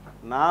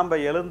 நாம்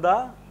எழுந்தா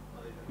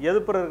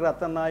எதிர்ப்புற இருக்கிற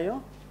அத்தனை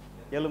நாயும்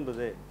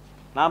எலும்புது.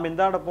 நாம்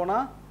இந்தாண்ட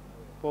போனால்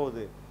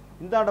போகுது,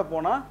 இந்தாண்ட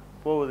போனால்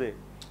போகுது.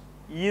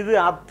 இது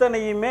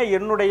அத்தனையுமே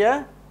என்னுடைய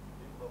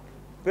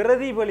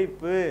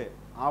பிரதிபலிப்பு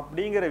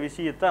அப்படிங்கிற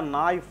விஷயத்தை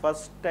நாய்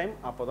ஃபர்ஸ்ட் டைம்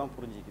அப்போ தான்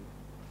புரிஞ்சிக்குது.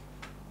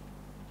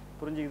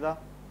 புரிஞ்சுக்குதா?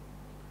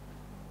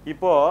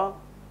 இப்போ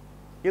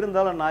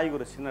இருந்தாலும் நாய்க்கு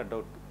ஒரு சின்ன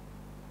டவுட்,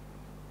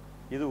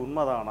 இது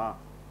உண்மைதானா,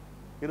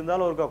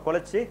 இருந்தாலும் ஒருக்கா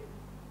குலைச்சி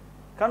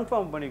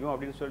கன்ஃபார்ம் பண்ணிக்கும்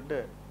அப்படின்னு சொல்லிட்டு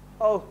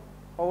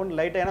ஒன்று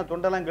லைட்டாக, ஏன்னா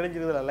தொண்டெல்லாம்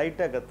கிழிஞ்சிருக்குதுல,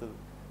 லைட்டாக கத்துது.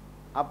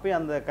 அப்பயும்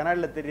அந்த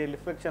கண்ணாடியில் தெரிய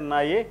ரிஃப்ளெக்ஷன்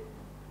நாய்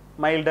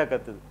மைல்டாக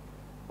கத்துது.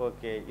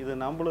 ஓகே, இது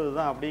நம்மளுது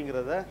தான்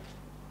அப்படிங்கிறத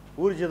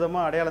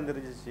ஊர்ஜிதமாக அடையாளம்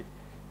தெரிஞ்சிச்சு.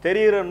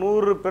 தெரிகிற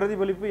 100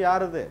 பிரதிபலிப்பு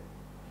யாருது,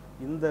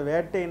 இந்த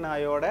வேட்டை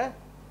நாயோட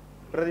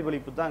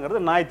பிரதிபலிப்பு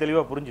தாங்கிறது நாய்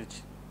தெளிவாக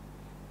புரிஞ்சிருச்சு.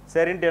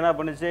 சரின்ட்டு என்ன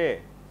பண்ணுச்சு,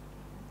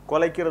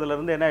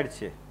 குலைக்கிறதுலேருந்து என்ன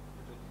ஆயிடுச்சு,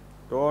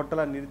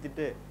 டோட்டலாக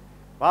நிறுத்திட்டு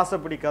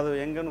வாசப்படி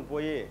கதவு எங்கன்னு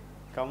போய்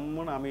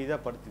கம்முன்னு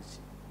அமைதியாக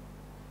படுத்துருச்சு.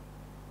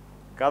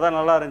 கதை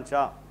நல்லா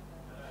இருந்துச்சா?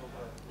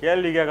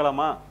 கேள்வி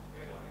கேட்கலாமா?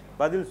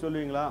 பதில்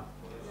சொல்லுவீங்களா?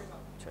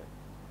 சரி.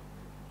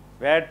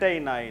 வேட்டை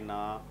நாய்னா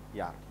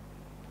யார்?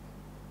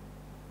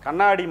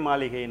 கண்ணாடி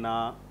மாளிகைனா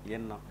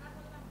என்ன?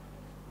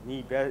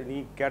 நீ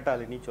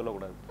கேட்டாலே நீ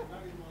சொல்லக்கூடாது.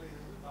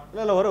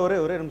 இல்லை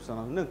ஒரே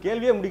நிமிஷம், இன்னும்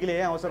கேள்வியே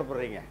முடிக்கலையே,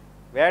 அவசரப்படுறீங்க.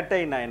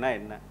 வேட்டை நாய்னா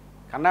என்ன,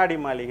 கண்ணாடி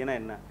மாளிகைனா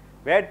என்ன,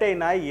 வேட்டை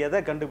நாய் எதை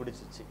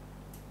கண்டுபிடிச்சிச்சு,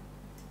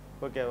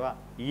 ஓகேவா,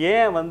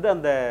 ஏன் வந்து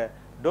அந்த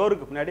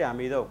டோருக்கு பின்னாடி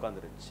அமைதியாக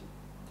உட்காந்துருச்சு?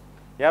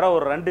 யாரோ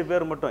ஒரு 2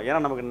 பேர் மட்டும், ஏன்னா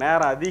நமக்கு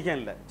நேரம் அதிகம்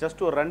இல்லை,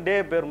 ஜஸ்ட் ஒரு 2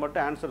 பேர்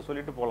மட்டும் ஆன்சர்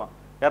சொல்லிட்டு போகலாம்.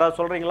 யாராவது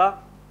சொல்கிறீங்களா?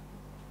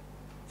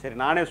 சரி,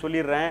 நானே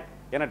சொல்லிடுறேன்,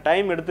 ஏன்னா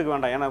டைம் எடுத்துக்க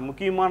வேண்டாம், ஏன்னா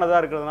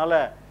முக்கியமானதாக இருக்கிறதுனால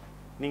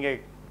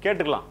நீங்கள்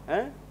கேட்டுக்கலாம்.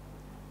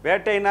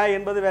 வேட்டை நாய்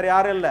என்பது வேறு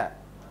யாரும் இல்லை,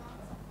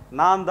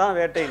 நான் தான்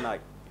வேட்டை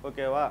நாய்.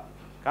 ஓகேவா?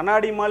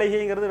 கண்ணாடி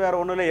மாளிகைங்கிறது வேறு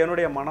ஒன்றும் இல்லை,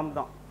 என்னுடைய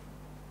மனம்தான்.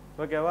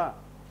 ஓகேவா?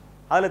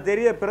 அதில்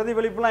தெரிய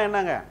பிரதிபலிப்புலாம்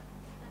என்னங்க,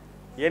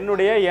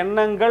 என்னுடைய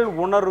எண்ணங்கள்,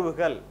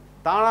 உணர்வுகள்,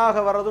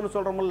 தானாக வர்றதுன்னு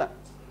சொல்கிறோம்ல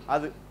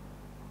அது.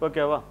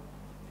 ஓகேவா?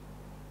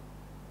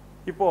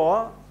 இப்போ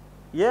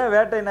ஏன்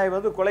வேட்டை நாய்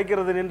வந்து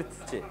குலைக்கிறது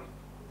நின்றுச்சு?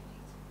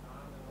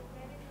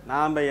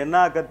 நாம் என்ன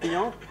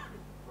கத்தியும்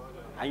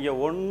அங்கே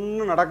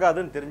ஒன்றும்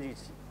நடக்காதுன்னு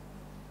தெரிஞ்சிக்கிச்சு.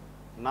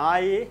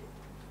 நாய்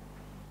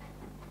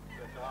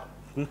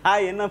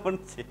என்ன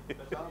பண்ணுச்சு,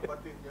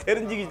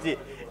 தெரிஞ்சுக்கிச்சு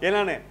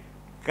என்னன்னு,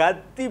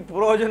 கத்தி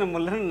பிரயோஜனம்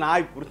இல்லைன்னு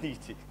நாய்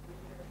புரிஞ்சுக்கிச்சு.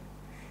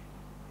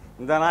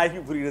 இந்த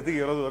நாய்க்கு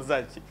புரிகிறதுக்கு 20 வருஷம்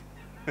ஆச்சு.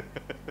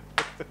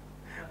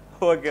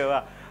 ஓகேவா?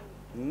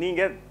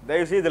 நீங்கள்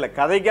தயவுசெய்து இதில்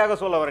கதைக்காக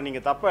சொல்ல வரேன்,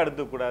 நீங்கள் தப்பாக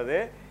எடுத்துக்கூடாது,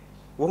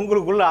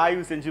 உங்களுக்குள்ள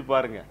ஆய்வு செஞ்சு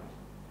பாருங்கள்.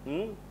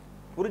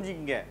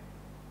 புரிஞ்சுக்கிங்க.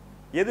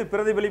 எது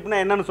பிரதிபலிப்புனா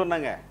என்னன்னு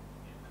சொன்னாங்க,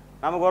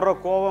 நமக்கு வர்ற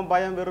கோபம்,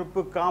 பயம்,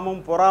 வெறுப்பு,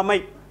 காமம், பொறாமை,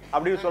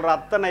 அப்படின்னு சொல்கிற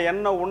அத்தனை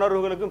எண்ண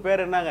உணர்வுகளுக்கும்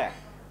பேர் என்னங்க?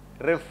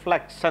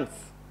 ரிஃப்ளெக்ஷன்ஸ்.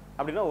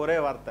 அப்படின்னா ஒரே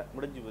வார்த்தை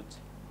முடிஞ்சு போச்சு.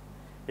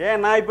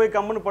 ஏன் நாய் போய்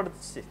கம்முன்னு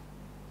படுத்துச்சு?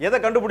 எதை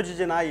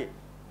கண்டுபிடிச்சிச்சு நாய்?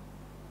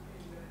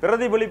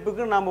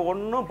 பிரதிபலிப்புக்கு நாம்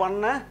ஒன்றும்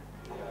பண்ண.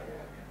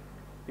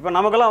 இப்போ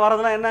நமக்கெல்லாம்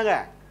வரதுலாம் என்னங்க?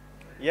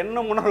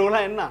 எண்ண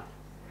உணர்வுலாம் என்ன?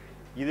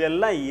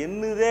 இதெல்லாம்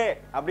என்னதே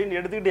அப்படின்னு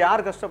எடுத்துக்கிட்டு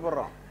யார்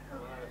கஷ்டப்படுறோம்?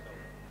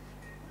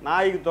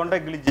 நாய்க்கு தொண்டை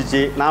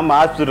கிழிச்சிச்சு, நாம்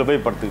ஆஸ்பத்திரியில்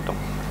போய்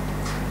படுத்துக்கிட்டோம்.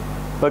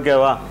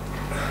 ஓகேவா?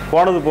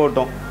 போனது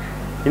போகட்டும்,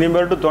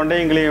 இனிமேட்டு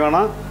தொண்டையும் கிளிய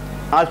வேணாம்,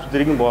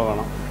 ஆஸ்பத்திரிக்கும் போக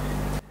வேணாம்.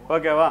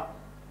 ஓகேவா?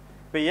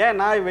 இப்போ ஏன்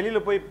நாய்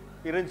வெளியில் போய்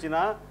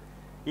இருந்துச்சுன்னா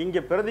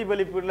இங்கே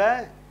பிரதிபலிப்பில்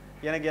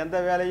எனக்கு எந்த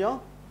வேலையும்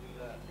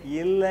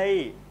இல்லை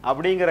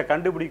அப்படிங்கிற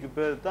கண்டுபிடிக்கு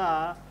பேர் தான்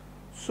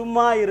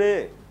சும்மா இரு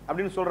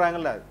அப்படின்னு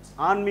சொல்கிறாங்கல்ல.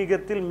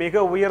 ஆன்மீகத்தில்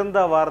மிக உயர்ந்த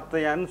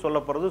வார்த்தையான்னு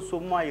சொல்லப்படுறது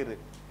சும்மா இரு.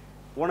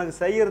 உனக்கு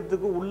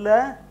செய்யறதுக்கு உள்ள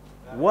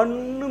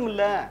ஒன்றும்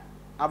இல்லை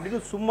அப்படின்னு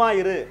சும்மா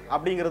இரு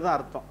அப்படிங்கிறது தான்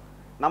அர்த்தம்.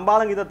 நம்ம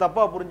ஆளுங்க இதை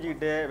தப்பாக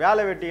புரிஞ்சுக்கிட்டு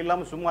வேலை வெட்டி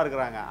இல்லாமல் சும்மா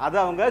இருக்கிறாங்க. அதை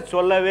அவங்க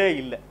சொல்லவே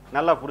இல்லை.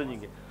 நல்லா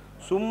புரிஞ்சுங்க.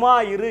 சும்மா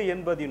இரு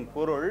என்பதின்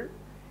பொருள்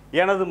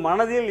எனது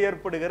மனதில்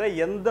ஏற்படுகிற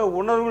எந்த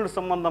உணர்வுகள்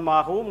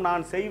சம்பந்தமாகவும்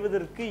நான்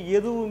செய்வதற்கு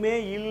எதுவுமே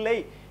இல்லை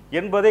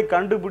என்பதை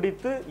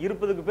கண்டுபிடித்து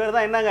இருப்பதுக்கு பேர்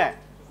தான் என்னங்க?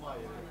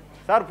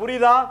 சார்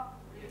புரியுதா?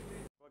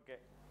 ஓகே.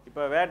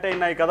 இப்போ வேட்டை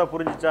நாய் கதை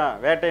புரிஞ்சிச்சா?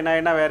 வேட்டை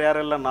நாய்னா வேறு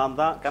யாரும் இல்லை, நான்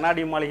தான்.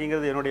 கண்ணாடி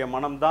மாளிகைங்கிறது என்னுடைய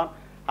மனம்தான்.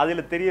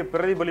 அதில் தெரிய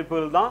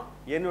பிரதிபலிப்புகள் தான்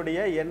என்னுடைய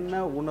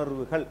எண்ண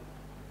உணர்வுகள்.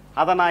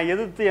 அதை நான்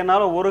எதிர்த்து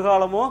என்னால் ஒரு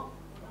காலமும்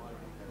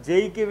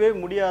ஜெயிக்கவே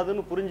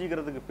முடியாதுன்னு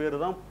புரிஞ்சுக்கிறதுக்கு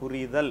பேர் தான்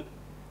புரிதல்.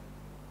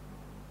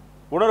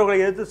 உணர்வுகளை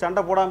எதிர்த்து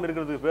சண்டை போடாமல்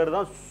இருக்கிறதுக்கு பேர்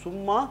தான்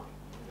சும்மா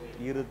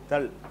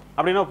இருத்தல்.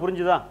 அப்படின்னா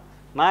புரிஞ்சுதா?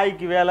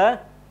 நாய்க்கு வேலை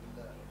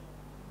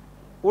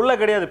உள்ள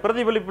கிடையாது,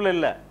 பிரதிபலிப்பில்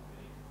இல்லை.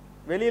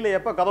 வெளியில்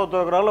எப்போ கதவை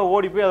திறக்கிறாங்களோ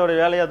ஓடி போய் அதோடைய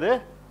வேலையை அது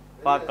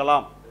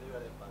பார்க்கலாம்.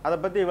 அதை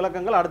பற்றி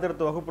விளக்கங்கள்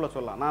அடுத்தடுத்த வகுப்பில்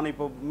சொல்லலாம். நான்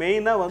இப்போ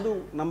மெயினாக வந்து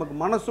நமக்கு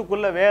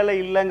மனசுக்குள்ளே வேலை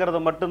இல்லைங்கிறத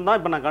மட்டும்தான்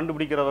இப்போ நான்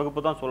கண்டுபிடிக்கிற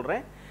வகுப்பு தான்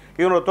சொல்கிறேன்.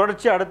 இதனோட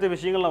தொடர்ச்சி அடுத்த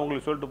விஷயங்கள் நான்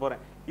உங்களுக்கு சொல்லிட்டு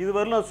போகிறேன்.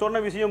 இதுவரையில் நான்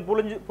சொன்ன விஷயம்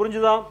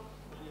புரிஞ்சுதான்?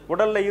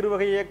 உடலில்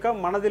இருவகை இயக்கம்,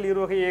 மனதில்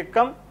இருவகை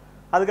இயக்கம்.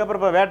 அதுக்கப்புறம்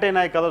இப்போ வேட்டை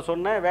நாய் கதை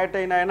சொன்னேன்.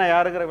 வேட்டை நாய்னா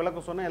யாருங்கிற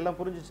விளக்கம் சொன்னேன். எல்லாம்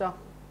புரிஞ்சிச்சா?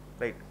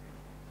 ரைட்.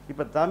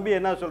 இப்போ தம்பி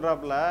என்ன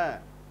சொல்கிறாப்புல,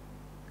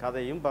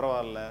 கதையும்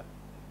பரவாயில்ல,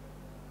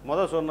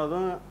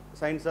 சொன்னதும்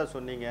சயின்ஸாக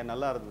சொன்னீங்க,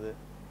 நல்லா இருந்தது.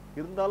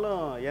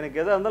 இருந்தாலும் எனக்கு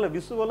எதாக இருந்தாலும்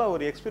விசுவலாக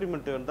ஒரு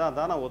எக்ஸ்பெரிமெண்ட்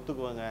தான் நான்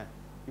ஒத்துக்குவேங்க,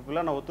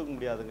 இப்படிலாம் நான் ஒத்துக்க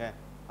முடியாதுங்க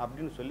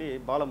அப்படின்னு சொல்லி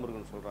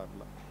பாலமுருகன்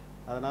சொல்கிறாருல.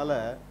 அதனால்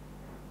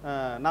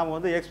நாம்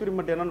வந்து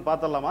எக்ஸ்பெரிமெண்ட் என்னன்னு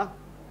பார்த்துடலாமா?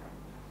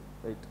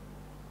 ரைட்.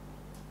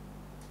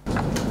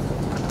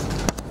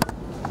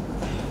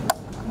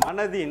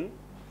 மனதின்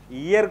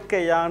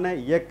இயற்கையான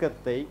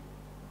இயக்கத்தை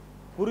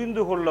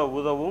புரிந்து கொள்ள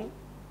உதவும்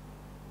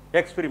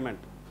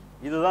எக்ஸ்பெரிமெண்ட்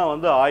இதுதான்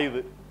வந்து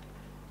ஆய்வு.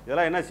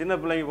 இதெல்லாம் என்ன சின்ன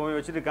பிள்ளைங்க போய்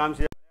வச்சுட்டு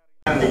காமிச்சு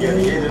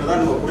இதுதான்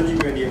நம்ம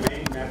புரிஞ்சிக்க வேண்டிய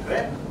மெயின் மேட்ரு.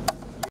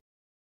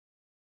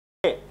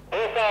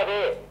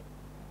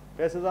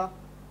 பேசுதா?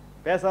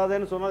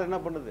 பேசாதேன்னு சொன்னால் என்ன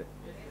பண்ணுது?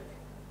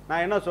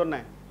 நான் என்ன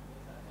சொன்னேன்?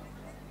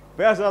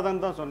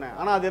 பேசாதன்னு தான் சொன்னேன்.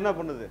 ஆனால் அது என்ன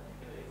பண்ணுது?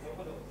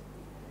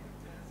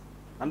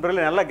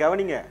 நண்பர்களே நல்லா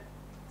கவனிங்க,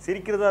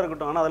 சிரிக்கிறதா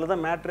இருக்கட்டும், ஆனால் அதில்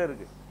தான் மேட்ரே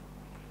இருக்கு.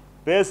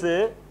 பேசு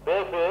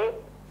பேசு,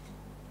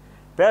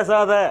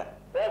 பேசாத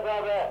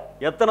பேசாத,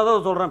 எத்தனை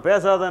தான் சொல்கிறேன்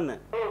பேசாதன்னு.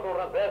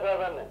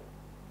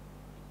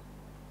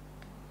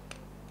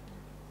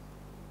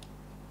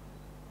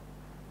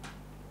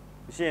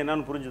 விஷயம்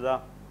என்னன்னு புரிஞ்சுதா?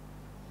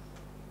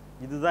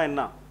 இதுதான்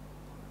என்ன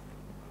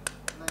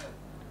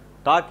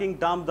டாக்கிங்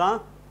டாம் தான்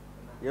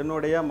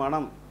என்னுடைய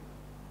மனம்.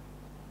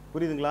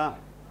 புரியுதுங்களா?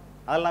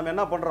 அதில் நம்ம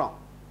என்ன பண்ணுறோம்?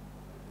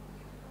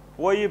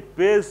 போய்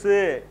பேசு,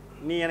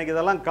 நீ எனக்கு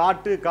இதெல்லாம்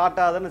காட்டு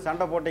காட்டாதுன்னு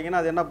சண்டை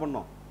போட்டிங்கன்னா அது என்ன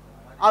பண்ணும்?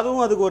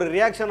 அதுவும் அதுக்கு ஒரு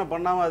ரியாக்ஷனை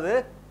பண்ணாமல் அது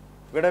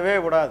விடவே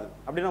விடாது.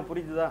 அப்படின்னா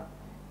புரிஞ்சுதா?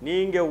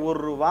 நீங்கள்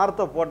ஒரு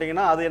வார்த்தை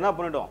போட்டிங்கன்னா அது என்ன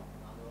பண்ணிடும்?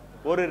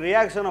 ஒரு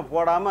ரியாக்ஷனை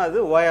போடாமல் அது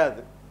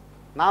ஓயாது.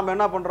 நாம்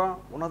என்ன பண்ணுறோம்?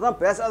 உன்னை தான்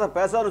பேசாத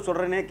பேசாதுன்னு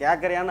சொல்கிறேனே,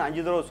 கேட்குறியான்னு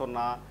 5 தடவை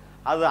சொன்னால்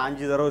அது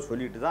 5 தடவை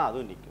சொல்லிட்டு தான்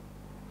அதுவும் நிற்கும்.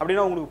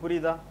 அப்படின்னா உங்களுக்கு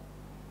புரியுதா?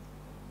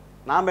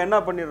 நாம் என்ன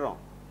பண்ணிடுறோம்?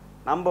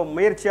 நம்ம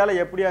முயற்சியால்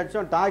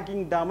எப்படியாச்சும்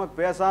டாக்கிங் டாமை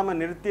பேசாமல்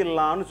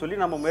நிறுத்திடலான்னு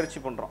சொல்லி நம்ம முயற்சி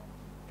பண்ணுறோம்.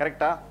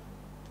 கரெக்டாக?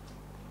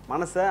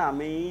 மனசை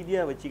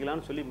அமைதியாக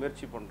வச்சுக்கலான்னு சொல்லி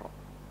முயற்சி பண்ணுறோம்.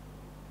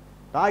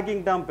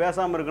 டாக்கிங் டாம்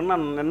பேசாமல் இருக்குன்னா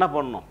என்ன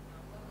பண்ணணும்?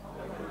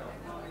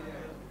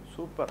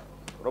 சூப்பர்,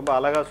 ரொம்ப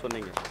அழகாக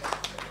சொன்னீங்க.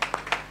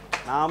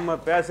 நாம்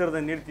பேசுகிறத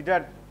நிறுத்திட்டா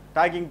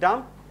டாக்கிங்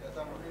டாம்.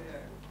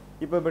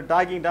 இப்போ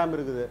டாக்கிங் டாம்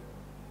இருக்குது,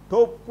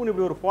 டொப்புன்னு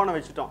இப்படி ஒரு ஃபோனை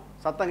வச்சுட்டோம்,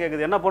 சத்தம்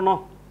கேட்குது, என்ன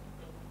பண்ணும்?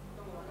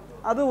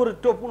 அது ஒரு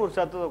டொப்புன்னு ஒரு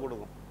சத்தத்தை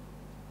கொடுக்கும்.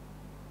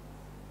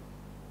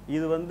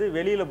 இது வந்து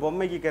வெளியில்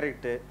பொம்மைக்கு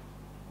கரெக்டு,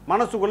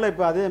 மனசுக்குள்ளே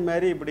இப்போ அதே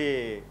மாதிரி இப்படி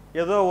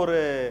ஏதோ ஒரு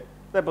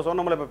இப்போ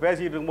சொன்னோம்ல, இப்போ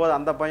பேசிக்கிட்டு இருக்கும்போது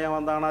அந்த பையன்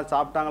வந்தாங்கன்னா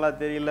சாப்பிட்டாங்களா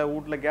தெரியல,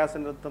 வீட்டில் கேஸ்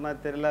நிறுத்தினா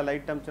தெரியல,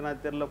 லைட் அமிச்சுனா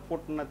தெரியல,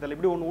 போட்டுனா தெரியல,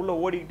 இப்படி ஒன்று உள்ளே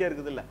ஓடிக்கிட்டே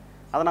இருக்குது இல்லை?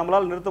 அதை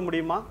நம்மளால் நிறுத்த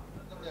முடியுமா?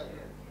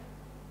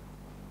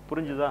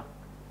 புரிஞ்சுதா?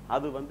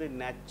 அது வந்து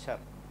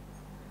நேச்சர்.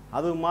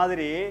 அது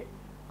மாதிரி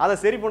அதை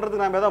சரி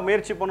பண்ணுறதுக்கு நாம் எதாவது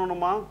முயற்சி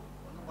பண்ணணுமா?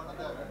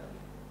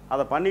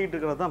 அதை பண்ணிக்கிட்டு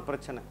இருக்கிறது தான்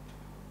பிரச்சனை.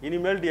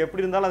 இனிமேல்ட்டு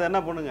எப்படி இருந்தாலும் அதை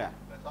என்ன பண்ணுங்க?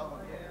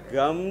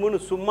 கம்முன்னு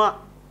சும்மா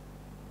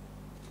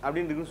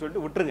அப்படின்னு இருக்குன்னு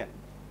சொல்லிட்டு விட்டுருங்க.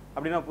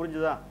 அப்படின்னா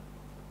புரிஞ்சுதா?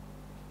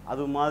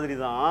 அது மாதிரி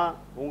தான்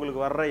உங்களுக்கு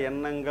வர்ற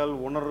எண்ணங்கள்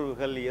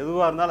உணர்வுகள்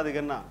எதுவாக இருந்தாலும்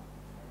அதுக்கு என்ன,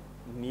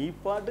 நீ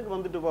பாட்டுக்கு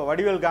வந்துட்டு போ.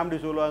 வடிவேல் காமெடி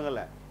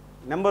சொல்லுவாங்கல்ல,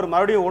 நம்பர்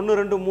மறுபடியும் 1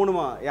 2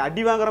 3மா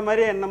அடி வாங்குற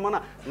மாதிரியே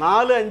என்னம்மா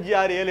 4 5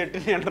 6 7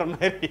 8 என்ற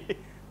மாதிரி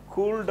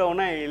கூல்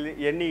டவுனாக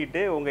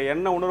எண்ணிக்கிட்டு உங்கள்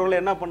எண்ண உணர்வுகளை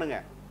என்ன பண்ணுங்க,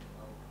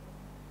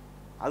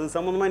 அது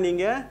சம்மந்தமாக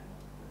நீங்கள்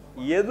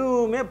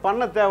எதுவுமே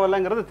பண்ண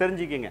தேவையில்லைங்கிறத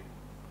தெரிஞ்சுக்கிங்க.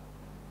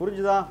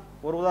 புரிஞ்சுதா?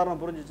 ஒரு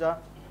உதாரணம் புரிஞ்சுச்சா?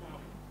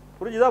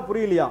 புரிஞ்சுதா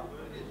புரியலையா?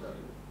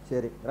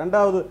 சரி,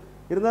 ரெண்டாவது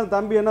இருந்தாலும்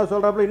தம்பி என்ன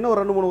சொல்கிறாப்புல, இன்னும்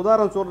 2 3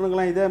 உதாரணம்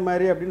சொல்கிறீங்களா இதே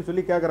மாதிரி அப்படின்னு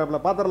சொல்லி கேட்குறாப்புல.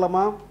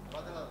 பார்த்துடலாமா?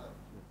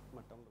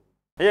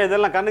 ஐயா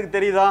இதெல்லாம் கண்ணுக்கு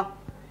தெரியுதா?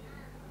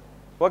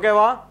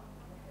 ஓகேவா?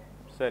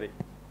 சரி,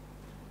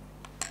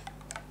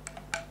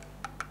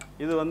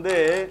 இது வந்து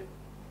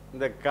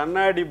இந்த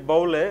கண்ணாடி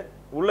பவுலு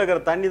உள்ள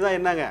இருக்கிற தண்ணி தான்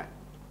என்னங்க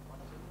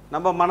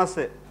நம்ம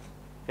மனசு.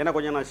 ஏன்னா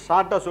கொஞ்சம் நான்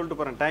ஷார்ட்டாக சொல்லிட்டு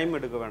போகிறேன், டைம்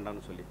எடுக்க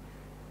வேண்டாம்னு சொல்லி.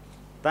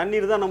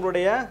 தண்ணீர் தான்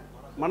நம்மளுடைய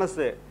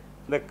மனசு.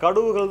 இந்த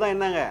கடுவுகள் தான்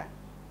என்னங்க,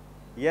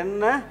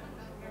 என்ன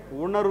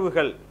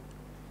உணர்வுகள்.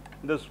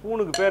 இந்த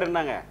ஸ்பூனுக்கு பேர்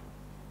என்னங்க,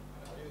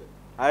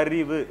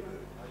 அறிவு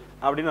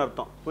அப்படின்னு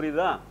அர்த்தம்.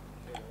 புரியுதா?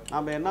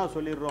 நாம் என்ன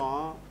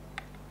சொல்லிடுறோம்,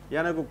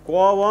 எனக்கு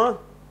கோபம்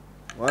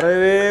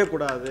வரவே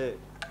கூடாது,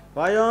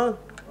 பயம்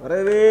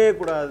வரவே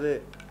கூடாது,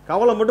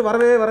 கவலை மட்டும்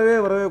வரவே வரவே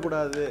வரவே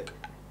கூடாது,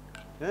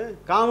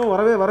 காமம்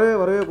வரவே வரவே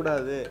வரவே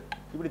கூடாது,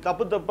 இப்படி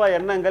தப்பு தப்பாக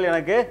எண்ணங்கள்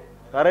எனக்கு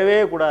வரவே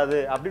கூடாது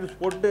அப்படின்னு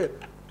போட்டு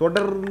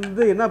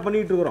தொடர்ந்து என்ன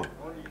பண்ணிகிட்டு இருக்கிறோம்,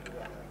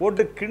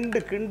 போட்டு கிண்டு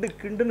கிண்டு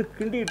கிண்டுன்னு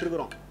கிண்டிகிட்டு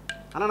இருக்கிறோம்.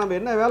 ஆனால் நம்ம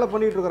என்ன வேலை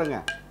பண்ணிகிட்டு இருக்கிறோங்க,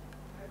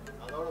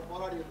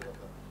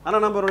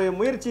 ஆனால் நம்மளுடைய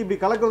முயற்சி இப்படி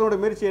கலக்கிறதோட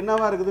முயற்சி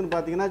என்னவா இருக்குதுன்னு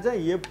பார்த்தீங்கன்னா,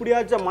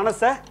 எப்படியாச்சும்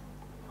மனசை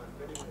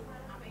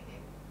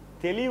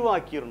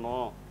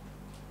தெளிவாக்கிடணும்.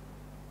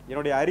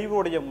 என்னுடைய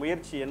அறிவுடைய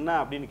முயற்சி என்ன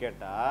அப்படின்னு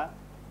கேட்டால்,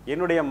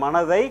 என்னுடைய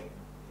மனதை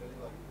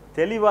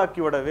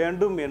தெளிவாக்கி விட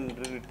வேண்டும்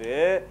என்றுட்டு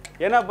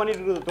என்ன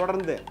பண்ணிட்டு இருக்குது,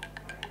 தொடர்ந்து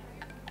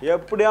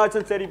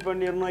எப்படியாச்சும் சரி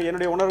பண்ணிடணும்,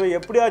 என்னுடைய உணர்வை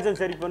எப்படியாச்சும்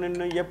சரி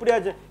பண்ணிடணும்,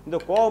 எப்படியாச்சும் இந்த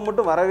கோபம்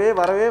மட்டும் வரவே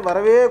வரவே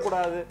வரவே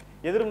கூடாது,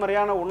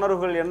 எதிர்மறையான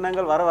உணர்வுகள்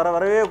எண்ணங்கள் வர வர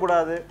வரவே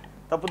கூடாது,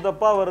 தப்பு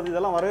தப்பாக வருது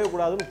இதெல்லாம் வரவே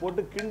கூடாதுன்னு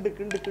போட்டு கிண்டு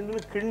கிண்டு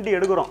கிண்டுன்னு கிண்டி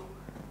எடுக்கிறோம்.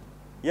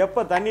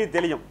 எப்போ தண்ணீர்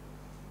தெளியும்,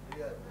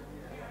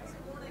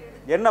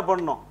 என்ன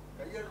பண்ணணும்,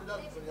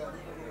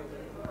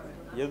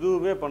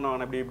 எதுவுமே பண்ண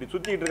வேணாம். இப்படி இப்படி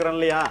சுற்றிட்டு இருக்கிறான்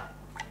இல்லையா,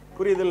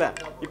 புரியுது இல்லை?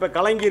 இப்போ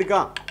கலங்கி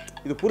இருக்கான்,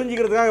 இது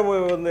புரிஞ்சுக்கிறதுக்காக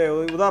இந்த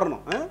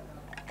உதாரணம்.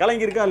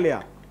 கலங்கி இருக்கா இல்லையா,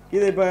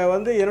 இது இப்போ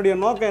வந்து என்னுடைய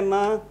நோக்கம் என்ன,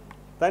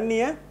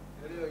 தண்ணியை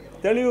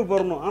தெளிவு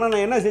பெறணும். ஆனால்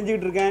நான் என்ன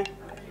செஞ்சுக்கிட்டு இருக்கேன்,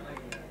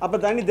 அப்போ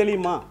தண்ணி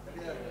தெளியுமா,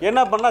 என்ன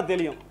பண்ணால்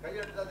தெளியும்,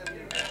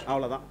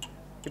 அவ்வளோதான்.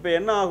 இப்போ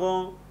என்ன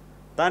ஆகும்,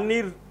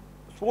 தண்ணீர்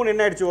ஸ்பூன்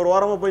என்ன ஆயிடுச்சு, ஒரு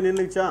வாரமாக போய்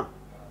நின்றுச்சா,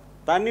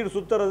 தண்ணீர்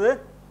சுற்றுறது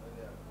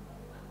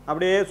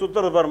அப்படியே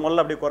சுற்றுறது பாரு,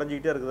 முதல்ல அப்படியே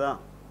குறைஞ்சிக்கிட்டே இருக்குதா,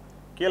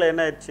 கீழே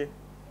என்ன ஆயிடுச்சு,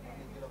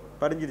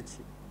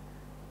 பறிஞ்சிருச்சு.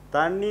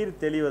 தண்ணீர்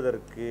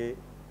தெளிவதற்கு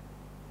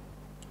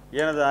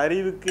எனது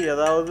அறிவுக்கு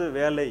ஏதாவது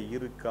வேலை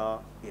இருக்கா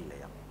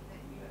இல்லையா,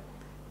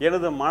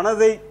 எனது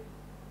மனதை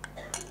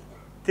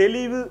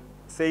தெளிவு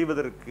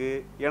செய்வதற்கு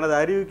எனது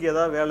அறிவுக்கு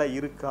ஏதாவது வேலை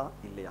இருக்கா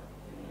இல்லையா?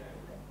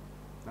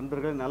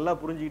 நண்பர்கள் நல்லா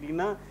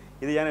புரிஞ்சுக்கிட்டீங்கன்னா,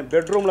 இது என்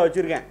பெட்ரூமில்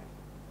வச்சுருக்கேன்,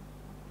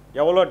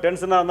 எவ்வளோ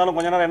டென்ஷனாக இருந்தாலும்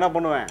கொஞ்ச நேரம் என்ன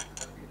பண்ணுவேன்,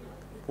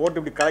 போட்டு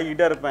இப்படி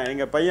கலக்கிக்கிட்டே இருப்பேன்.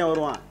 எங்கள் பையன்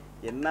வருவான்,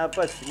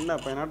 என்னப்பா சின்ன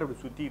பையனாட்டம்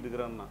இப்படி சுற்றிக்கிட்டு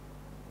இருக்கிறான்னா,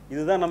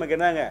 இதுதான் நமக்கு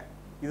என்னங்க,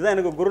 இதுதான்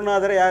எனக்கு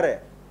குருநாதரே யார்,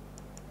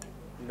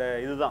 இந்த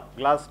இதுதான்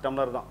கிளாஸ்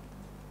டம்ளர் தான்.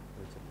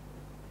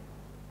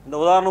 இந்த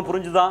உதாரணம்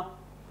புரிஞ்சுதான்?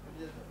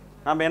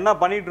 நம்ம என்ன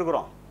பண்ணிட்டு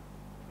இருக்கிறோம்,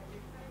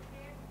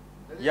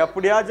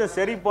 எப்படியாச்சும்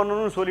சரி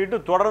பண்ணணும்னு சொல்லிட்டு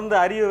தொடர்ந்து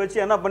அறிவை வச்சு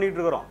என்ன பண்ணிட்டு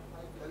இருக்கிறோம்,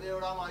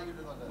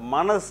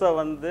 மனசை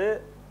வந்து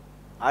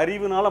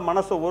அறிவுனால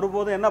மனசை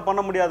ஒருபோதும் என்ன பண்ண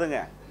முடியாதுங்க.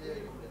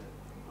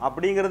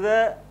 அப்படிங்கிறத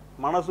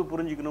மனசு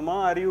புரிஞ்சுக்கணுமா,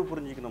 அறிவு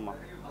புரிஞ்சுக்கணுமா?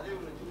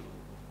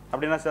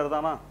 அப்படின்னா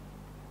சரிதானா?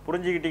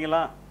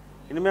 புரிஞ்சுக்கிட்டீங்களா?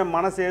 இனிமேல்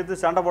மனசை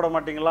எடுத்து சண்டை போட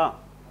மாட்டீங்களா?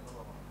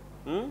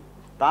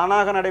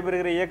 தானாக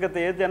நடைபெறுகிற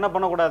இயக்கத்தை எடுத்து என்ன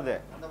பண்ணக்கூடாது,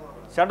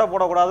 சண்டை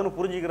போடக்கூடாதுன்னு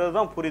புரிஞ்சுக்கிறது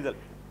தான் புரிதல்.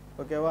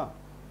 ஓகேவா?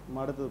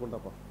 நம்ம அடுத்தது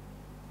கொண்டப்போ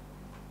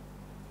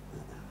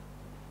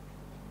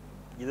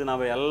இது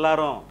நம்ம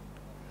எல்லாரும்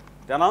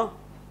தினம்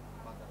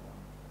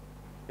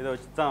இதை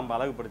வச்சு தான் நம்ம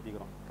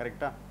அழகுபடுத்திக்கிறோம்.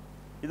 கரெக்டாக?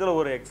 இதில்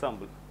ஒரு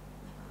எக்ஸாம்பிள்.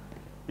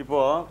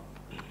 இப்போது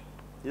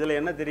இதில்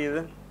என்ன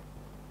தெரியுது,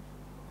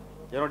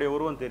 என்னுடைய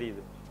உருவம்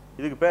தெரியுது.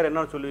 இதுக்கு பேர்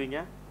என்னன்னு சொல்லுவீங்க?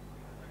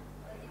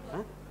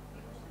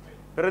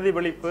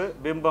 பிரதிபலிப்பு,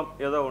 பிம்பம்,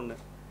 ஏதோ ஒன்று.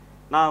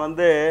 நான்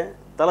வந்து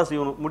தலை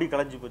சீவணும், முடி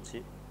களைஞ்சி போச்சு,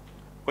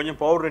 கொஞ்சம்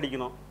பவுடர்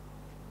அடிக்கணும்,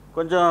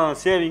 கொஞ்சம்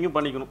சேவிங்கும்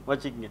பண்ணிக்கணும்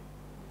வச்சுக்கோங்க.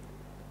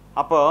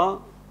 அப்போது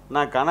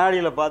நான்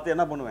கண்ணாடியில் பார்த்து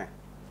என்ன பண்ணுவேன்,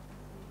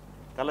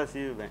 தலை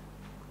சீவுவேன்.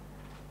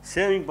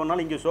 சேவிங்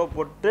பண்ணாலும் இங்கே சோப்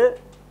போட்டு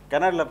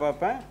கண்ணாடியில்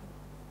பார்ப்பேன்,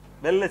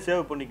 வெளில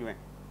சேவ்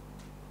பண்ணிக்குவேன்.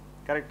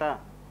 கரெக்டாக?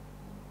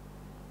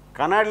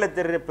 கண்ணாடியில்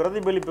தெரிகிற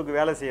பிரதிபலிப்புக்கு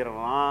வேலை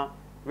செய்கிறோன்னா,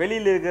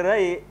 வெளியில் இருக்கிற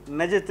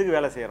நிஜத்துக்கு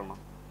வேலை செய்கிறோமா?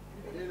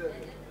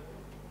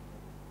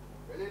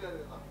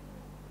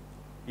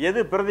 எது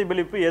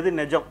பிரதிபலிப்பு, எது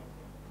நிஜம்?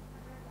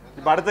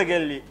 இப்போ அடுத்த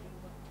கேள்வி,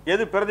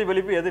 எது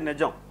பிரதிபலிப்பு, எது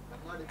நிஜம்?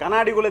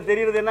 கண்ணாடிக்குள்ளே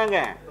தெரிகிறது என்னங்க?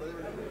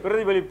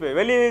 பிரதிபலிப்பு.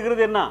 வெளியே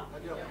இருக்கிறது என்ன?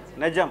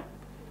 நிஜம்.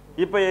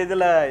 இப்போ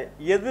இதில்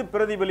எது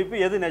பிரதிபலிப்பு,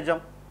 எது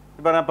நிஜம்?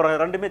 இப்போ அப்புறம்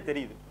ரெண்டுமே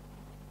தெரியுது.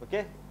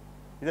 ஓகே,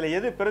 இதில்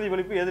எது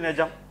பிரதிபலிப்பு, எது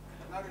நிஜம்?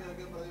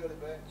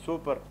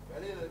 சூப்பர்.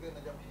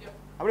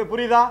 அப்படியே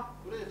புரியுதா?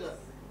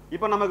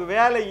 இப்போ நமக்கு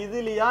வேலை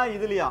இதுலையா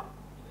இதுலையா?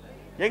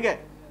 எங்க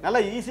நல்லா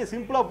ஈஸியாக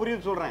சிம்பிளாக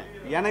புரியுது சொல்கிறேன்.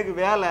 எனக்கு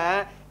வேலை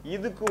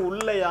இதுக்கு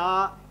உள்ளையா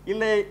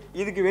இல்லை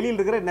இதுக்கு வெளியில்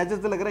இருக்கிற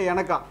நிஜத்தில் இருக்கிற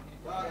எனக்கா?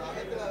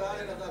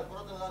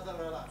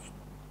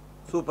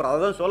 சூப்பர்,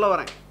 அதான் சொல்ல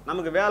வரேன்.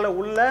 நமக்கு வேலை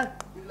உள்ள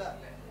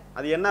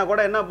அது என்ன கூட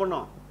என்ன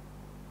பண்ணும்,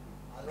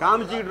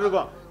 காமிச்சிக்கிட்டு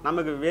இருக்கோம்.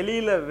 நமக்கு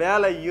வெளியில்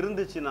வேலை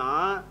இருந்துச்சுன்னா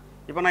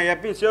இப்போ நான்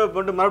எப்பயும் சேவ்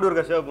பண்ணிட்டு மறுபடியும்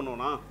ஒருக்கா சேவ்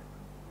பண்ணுவேனா?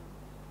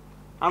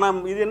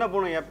 ஆனால் இது என்ன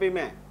பண்ணும்,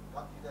 எப்பயுமே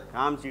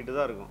காமிச்சிக்கிட்டு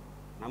தான் இருக்கும்.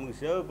 நமக்கு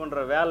சேவ் பண்ணுற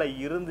வேலை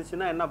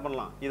இருந்துச்சுன்னா என்ன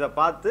பண்ணலாம், இதை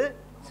பார்த்து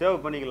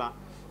சேவ் பண்ணிக்கலாம்.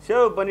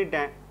 சேவ்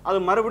பண்ணிட்டேன், அது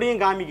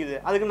மறுபடியும் காமிக்குது,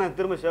 அதுக்கு நான்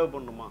திரும்ப சேவ்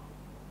பண்ணணுமா?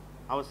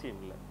 அவசியம்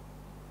இல்லை.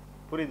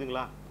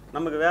 புரியுதுங்களா?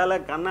 நமக்கு வேலை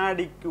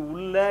கண்ணாடிக்கு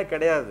உள்ள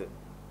கிடையாது,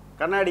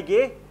 கண்ணாடிக்கு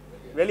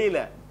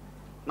வெளியில்.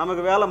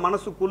 நமக்கு வேலை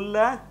மனசுக்குள்ள.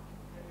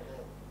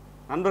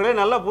 நண்பர்களே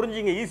நல்லா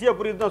புரிஞ்சுங்க, ஈஸியாக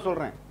புரியுது தான்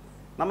சொல்கிறேன்.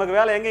 நமக்கு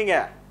வேலை எங்கேங்க?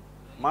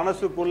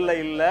 மனசுக்குள்ளே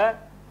இல்லை.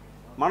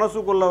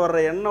 மனசுக்குள்ளே வர்ற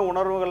எண்ண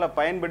உணர்வுகளை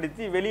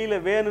பயன்படுத்தி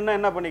வெளியில் வேணும்னா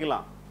என்ன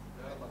பண்ணிக்கலாம்,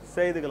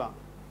 செய்துக்கலாம்.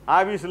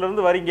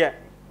 ஆஃபீஸ்லேருந்து வரீங்க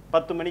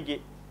 10 மணிக்கு,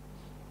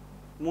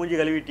 மூஞ்சி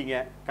கழுவிட்டீங்க,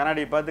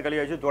 கண்ணாடியை பார்த்து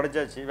கழுவி வச்சு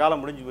தொடச்சாச்சு, வேலை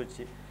முடிஞ்சு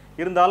போச்சு.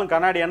 இருந்தாலும்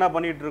கண்ணாடி என்ன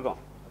பண்ணிகிட்டு இருக்கோம்,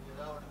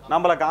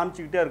 நம்மளை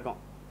காமிச்சிக்கிட்டே இருக்கோம்.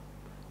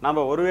 நம்ம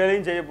ஒரு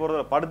வேலையும் செய்ய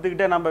போகிறதில்ல,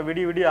 படுத்துக்கிட்டே நம்ம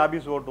விடிய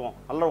ஆஃபீஸ் ஓட்டுவோம்.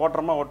 நல்லா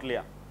ஓட்டுறோமா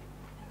ஓட்டலையா?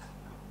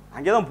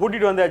 அங்கே தான்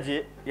பூட்டிட்டு வந்தாச்சு,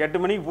 8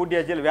 மணிக்கு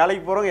பூட்டியாச்சு. இல்லை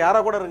வேலைக்கு போகிறவங்க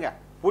யாராக கூட இருங்க,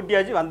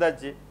 பூட்டியாச்சு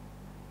வந்தாச்சு.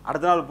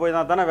 அடுத்த நாள் போய்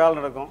தான் தானே வேலை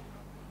நடக்கும்.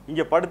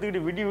 இங்கே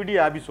படுத்துக்கிட்டு விடிய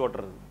ஆஃபீஸ்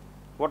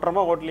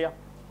ஓட்டுறோமா ஓட்டலையா?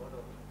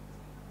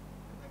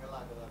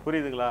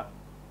 புரியுதுங்களா?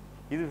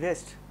 இது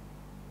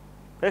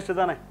வேஸ்ட்டு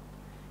தானே.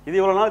 இது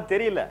இவ்வளோ நாள்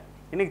தெரியல,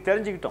 இன்றைக்கி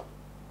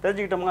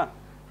தெரிஞ்சுக்கிட்டோமா?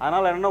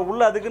 அதனால் என்ன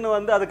உள்ள அதுக்குன்னு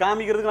வந்து அது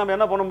காமிக்கிறதுக்கு நம்ம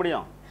என்ன பண்ண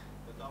முடியும்?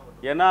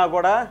 என்ன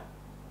கூட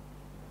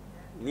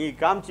நீ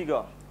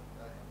காமிச்சிக்கோ.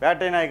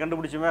 வேட்டை நாயை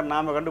கண்டுபிடிச்ச மாதிரி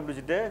நாம்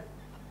கண்டுபிடிச்சிட்டு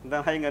இந்த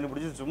நாயை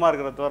கண்டுபிடிச்சி சும்மா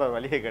இருக்கிற தவிர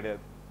வழியே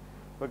கிடையாது.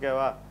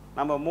 ஓகேவா?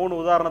 நம்ம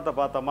 3 உதாரணத்தை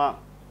பார்த்தோமா?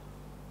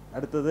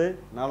 அடுத்தது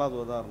 4வது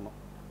உதாரணம்.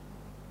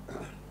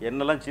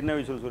 என்னெல்லாம் சின்ன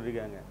வயசில்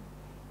சொல்லியிருக்காங்க,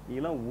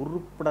 நீலாம்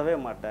உருப்படவே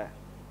மாட்ட,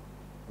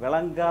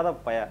 விளங்காத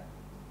பய.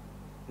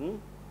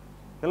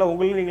 இதெல்லாம்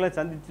உங்களுக்கு நீங்களாம்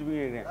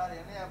சந்திச்சுப்பீங்க.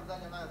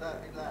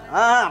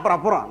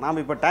 அப்புறம்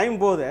நாம் இப்போ டைம்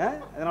போகுது,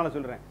 அதனால்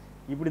சொல்கிறேன்.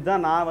 இப்படி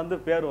தான் நான் வந்து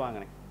பேர்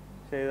வாங்கினேன்.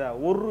 சரிதா?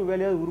 ஒரு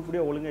வேலையாவது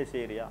உருப்படியாக ஒழுங்காக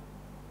செய்கிறியா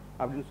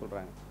அப்படின்னு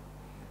சொல்கிறாங்க.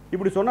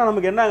 இப்படி சொன்னால்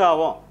நமக்கு என்னங்க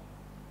ஆகும்?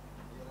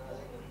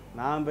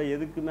 நாம்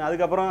எதுக்குமே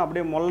அதுக்கப்புறம்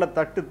அப்படியே மொல்ல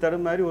தடு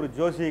மாதிரி ஒரு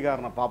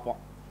ஜோசியக்காரனை பார்ப்போம்.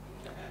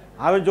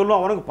 அவன்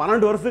சொல்லுவான், அவனுக்கு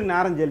 12 வருஷத்துக்கு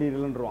நேரம்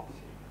சரியில்லைன்றான்.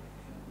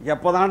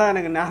 எப்போ தாண்டா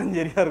எனக்கு நேரம்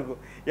சரியாக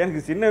இருக்கும்?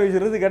 எனக்கு சின்ன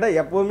வயசுலேருந்து கேட்டால்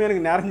எப்போவுமே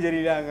எனக்கு நேரம்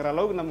சரியில்லைங்கிற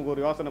அளவுக்கு நமக்கு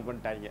ஒரு யோசனை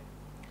பண்ணிட்டாங்க.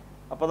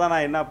 அப்போ தான்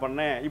நான் என்ன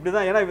பண்ணேன், இப்படி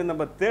தான். ஏன்னா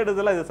நம்ம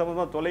தேடுதலாக இது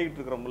சம்மந்தமாக தொலைகிட்டு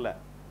இருக்கிறோம்ல.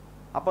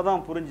 அப்போ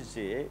தான்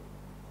புரிஞ்சிச்சு,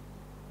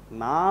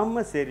 நாம்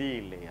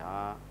சரியில்லையா,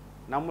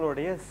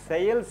 நம்மளுடைய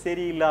செயல்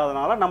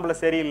சரியில்லாதனால நம்மளை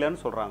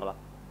சரியில்லைன்னு சொல்கிறாங்களா?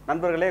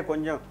 நண்பர்களே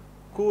கொஞ்சம்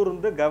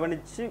கூர்ந்து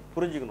கவனித்து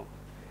புரிஞ்சுக்கணும்.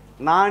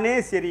 நானே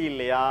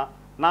சரியில்லையா,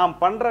 நான்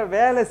பண்ணுற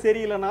வேலை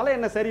சரியில்லைனால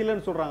என்ன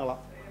சரியில்லைன்னு சொல்கிறாங்களா?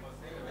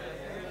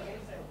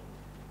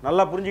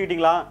 நல்லா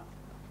புரிஞ்சுக்கிட்டீங்களா?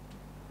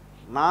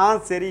 நான்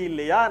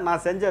சரியில்லையா,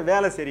 நான் செஞ்ச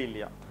வேலை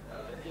சரியில்லையா?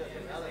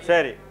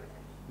 சரி,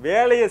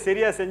 வேலையை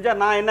சரியாக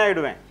செஞ்சால் நான் என்ன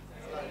ஆகிடுவேன்?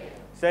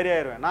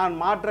 சரியாயிடுவேன். நான்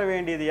மாற்ற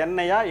வேண்டியது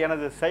என்னையா,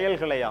 எனது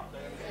செயல்களையா?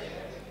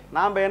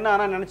 நாம் என்ன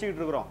ஆனால்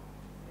நினச்சிக்கிட்டு இருக்கிறோம்,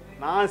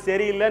 நான்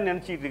சரியில்லைன்னு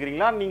நினச்சிக்கிட்டு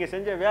இருக்கிறீங்களா, நீங்கள்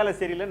செஞ்ச வேலை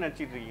சரியில்லைன்னு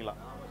நினச்சிக்கிட்டு இருக்கீங்களா?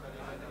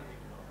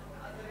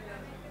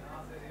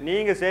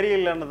 நீங்கள்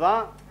சரியில்லைன்னு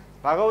தான்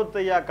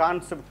பகவத்தையா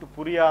கான்செப்ட்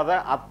புரியாத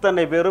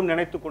அத்தனை பேரும்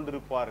நினைத்து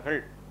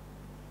கொண்டிருப்பார்கள்.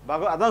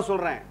 அதான்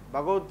சொல்கிறேன்,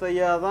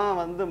 பகவத்தையா தான்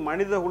வந்து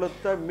மனித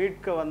குலத்தை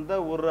மீட்க வந்த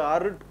ஒரு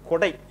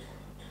அருட்கொடை.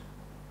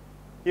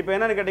 இப்போ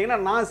என்னன்னு கேட்டிங்கன்னா,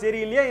 நான்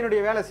சரியில்லையா,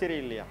 என்னுடைய வேலை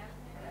சரியில்லையா?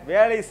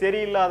 வேலை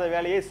சரியில்லாத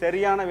வேலையை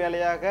சரியான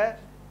வேலையாக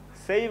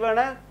செய்வன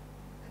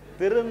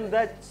திருந்த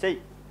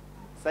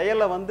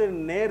செயலை வந்து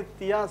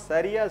நேர்த்தியாக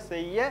சரியாக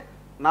செய்ய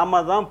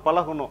நம்ம தான்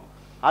பழகணும்.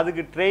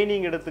 அதுக்கு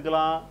ட்ரைனிங்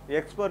எடுத்துக்கலாம்,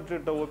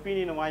 எக்ஸ்பர்ட்கிட்ட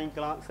ஒப்பீனியன்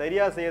வாங்கிக்கலாம்.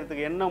 சரியாக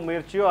செய்கிறதுக்கு என்ன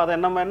முயற்சியோ அதை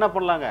நம்ம என்ன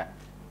பண்ணலாங்க,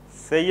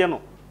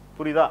 செய்யணும்.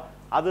 புரியுதா?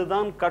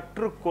 அதுதான்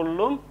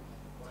கற்றுக்கொள்ளும்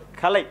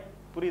கலை.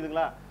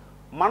 புரியுதுங்களா?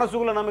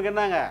 மனசுக்குள்ளே நமக்கு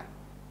என்னங்க,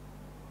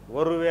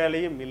 ஒரு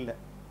வேலையும் இல்லை.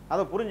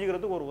 அதை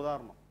புரிஞ்சுக்கிறதுக்கு ஒரு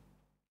உதாரணம்.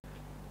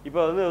 இப்போ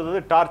வந்து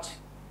டார்ச்.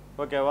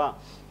 ஓகேவா?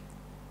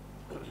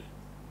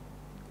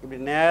 இப்படி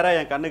நேராக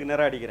என் கண்ணுக்கு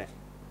நேராக அடிக்கிறேன்.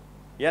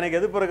 எனக்கு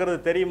எது பிறக்கிறது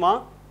தெரியுமா?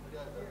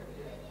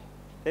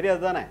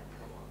 தெரியாது தானே?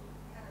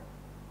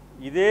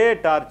 இதே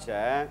டார்ச்சை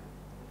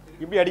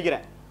இப்படி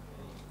அடிக்கிறேன்,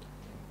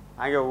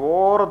 அங்கே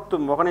ஓரத்து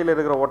முகனையில்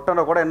இருக்கிற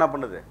ஒட்டனை கூட என்ன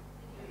பண்ணுது,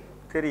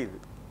 தெரியுது.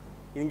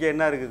 இங்கே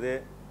என்ன இருக்குது,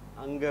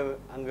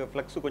 அங்கே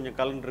ஃப்ளக்ஸு கொஞ்சம்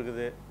கலந்து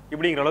இருக்குது,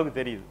 இப்படிங்கிற அளவுக்கு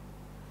தெரியுது.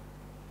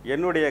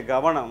 என்னுடைய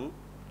கவனம்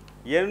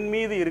என்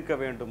மீது இருக்க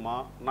வேண்டுமா,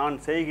 நான்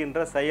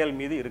செய்கின்ற செயல்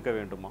மீது இருக்க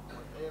வேண்டுமா?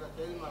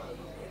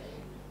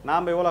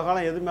 நாம் இவ்வளோ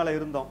காலம் எது மேலே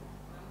இருந்தோம்?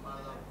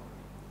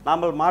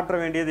 நாம் மாற்ற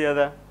வேண்டியது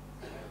எதை?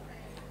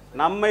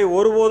 நம்மை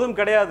ஒருபோதும்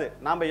கிடையாது.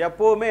 நாம்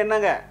எப்போவுமே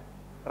என்னங்க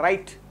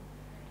ரைட்.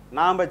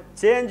 நாம்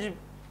சேஞ்ச்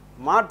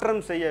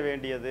மாற்றம் செய்ய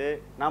வேண்டியது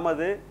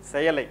நமது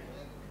செயலை.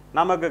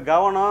 நமக்கு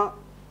கவனம்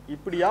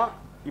இப்படியா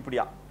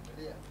இப்படியா?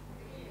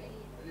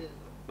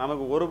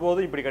 நமக்கு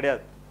ஒருபோதும் இப்படி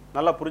கிடையாது.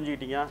 நல்லா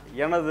புரிஞ்சுக்கிட்டீங்க?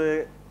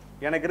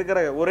 எனக்கு இருக்கிற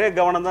ஒரே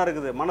கவனம் தான்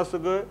இருக்குது.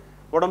 மனசுக்கு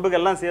உடம்புக்கு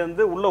எல்லாம்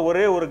சேர்ந்து உள்ள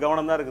ஒரே ஒரு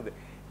கவனம் தான் இருக்குது.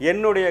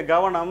 என்னுடைய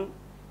கவனம்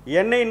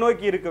என்னை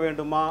நோக்கி இருக்க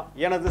வேண்டுமா,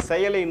 எனது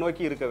செயலை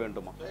நோக்கி இருக்க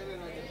வேண்டுமா?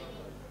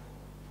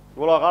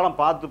 இவ்வளோ காலம்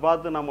பார்த்து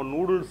பார்த்து நம்ம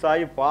நூடுல்ஸ்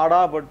ஆகி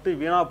பாடாப்பட்டு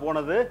வீணாக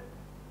போனது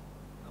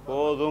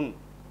போதும்.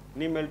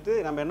 இனிமேல்ட்டு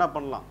நம்ம என்ன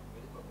பண்ணலாம்?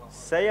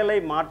 செயலை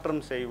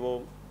மாற்றம்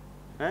செய்வோம்,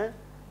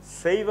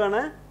 செய்வன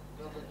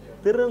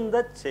திருந்த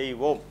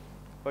செய்வோம்.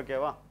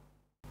 ஓகேவா?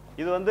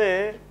 இது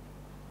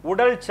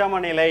உடல்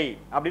சமநிலை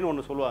அப்படின்னு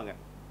ஒன்று சொல்லுவாங்க.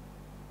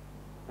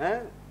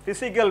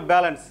 ஃபிசிக்கல்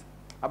பேலன்ஸ்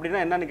அப்படின்னா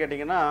என்னன்னு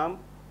கேட்டிங்கன்னா,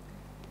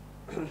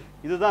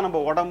 இதுதான் நம்ம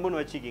உடம்புன்னு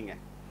வச்சுக்கிங்க.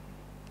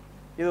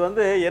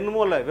 இது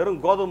என்னமோ இல்லை,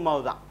 வெறும் கோதுமை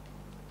மாவு தான்.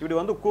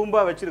 இப்படி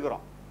கூம்பாக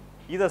வச்சுருக்கிறோம்.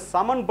 இதை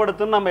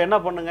சமன்படுத்துன்னு நம்ம என்ன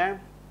பண்ணுங்க,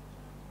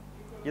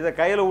 இதை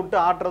கையில் விட்டு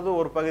ஆட்டுறது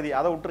ஒரு பகுதி,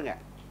 அதை விட்டுருங்க.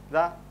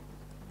 இதா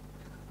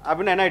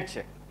அப்படின்னு என்ன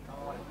ஆயிடுச்சு?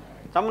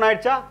 சமன்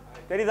ஆயிடுச்சா?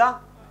 தெரியுதா?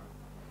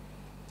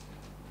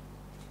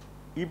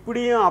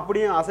 இப்படியும்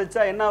அப்படியும்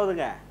அசைச்சா என்ன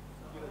ஆகுதுங்க?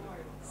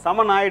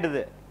 சமன்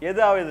ஆயிடுது.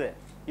 எது ஆகுது?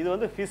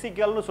 இது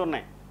ஃபிசிக்கல்னு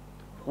சொன்னேன்.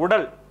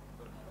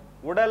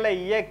 உடலை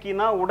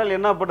இயக்கினா உடல்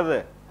என்ன பண்ணுது?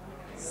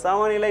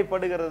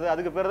 சமநிலைப்படுகிறது.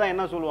 அதுக்கு பேர் தான்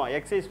என்ன சொல்லுவோம்?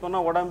 எக்ஸசைஸ்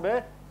பண்ணால் உடம்பு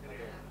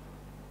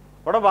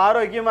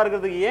ஆரோக்கியமாக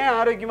இருக்கிறதுக்கு. ஏன்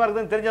ஆரோக்கியமாக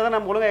இருக்குதுன்னு தெரிஞ்சால் தான்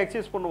நம்ம ஒழுங்காக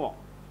எக்ஸசைஸ் பண்ணுவோம்.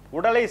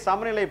 உடலை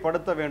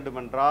சமநிலைப்படுத்த வேண்டும்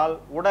என்றால்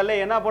உடலை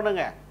என்ன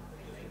பண்ணுங்க?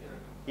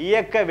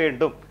 இயக்க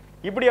வேண்டும்.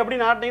 இப்படி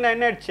அப்படின்னு ஆட்டினீங்கன்னா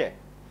என்ன ஆயிடுச்சு?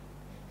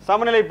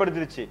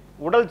 சமநிலைப்படுத்திடுச்சு.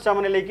 உடல்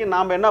சமநிலைக்கு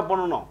நாம் என்ன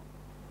பண்ணணும்?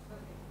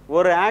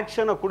 ஒரு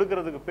ஆக்ஷனை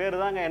கொடுக்கறதுக்கு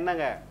பேர் தாங்க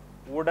என்னங்க?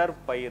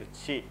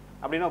 உடற்பயிற்சி.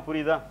 அப்படின்னா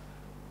புரியுதா?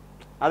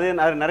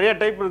 அது நிறைய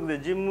டைப் இருக்குது.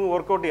 ஜிம்மு,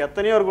 ஒர்க் அவுட்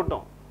எத்தனையோ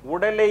இருக்கட்டும்.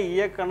 உடலை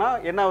இயக்கினா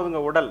என்ன ஆகுதுங்க?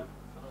 உடல்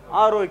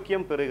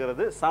ஆரோக்கியம்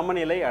பெறுகிறது,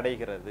 சமநிலை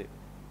அடைகிறது.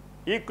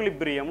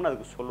 ஈக்குலிபிரியம்னு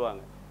அதுக்கு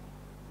சொல்லுவாங்க.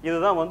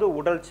 இதுதான்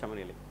உடல்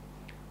சமநிலை.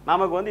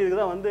 நமக்கு இதுக்கு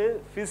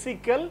தான்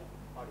ஃபிசிக்கல்.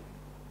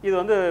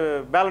 இது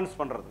பேலன்ஸ்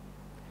பண்ணுறது.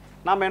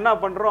 நாம் என்ன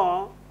பண்ணுறோம்?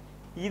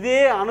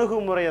 இதே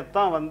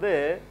அணுகுமுறையைத்தான்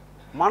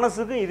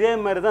மனசுக்கு இதே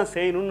மாதிரி தான்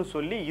செய்யணும்னு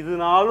சொல்லி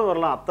இதனாலும்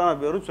வரலாம் அத்தனை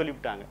பேரும்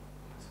சொல்லிவிட்டாங்க.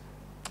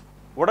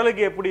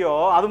 உடலுக்கு எப்படியோ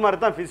அது மாதிரி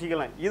தான்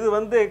ஃபிசிக்கலாக.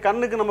 இது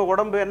கண்ணுக்கு நம்ம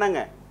உடம்பு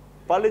என்னங்க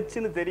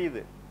பளிச்சுன்னு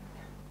தெரியுது.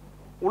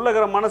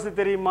 உள்ளகிற மனசு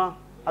தெரியுமா?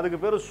 அதுக்கு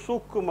பேர்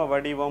சூக்கும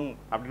வடிவம்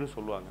அப்படின்னு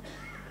சொல்லுவாங்க.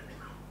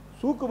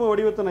 சூக்கும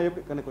வடிவத்தை நான்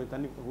எப்படி கொஞ்சம்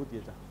தண்ணி ஊற்றி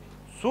வச்சா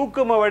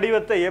சூக்கும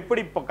வடிவத்தை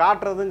எப்படி இப்போ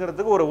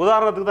காட்டுறதுங்கிறதுக்கு ஒரு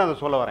உதாரணத்துக்கு தான் அதை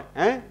சொல்ல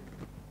வரேன்.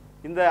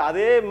 இந்த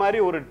அதே மாதிரி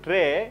ஒரு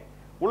ட்ரே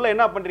உள்ள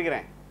என்ன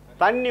பண்ணிருக்கிறேன்?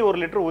 தண்ணி 1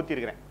 லிட்டர்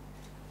ஊற்றிருக்கிறேன்.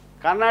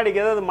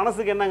 கண்ணாடிக்கு ஏதாவது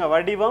மனசுக்கு என்னங்க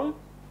வடிவம்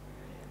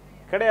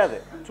கிடையாது.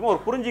 சும்மா ஒரு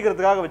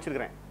புரிஞ்சிக்கிறதுக்காக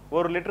வச்சிருக்கிறேன்.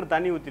 1 லிட்டர்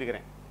தண்ணி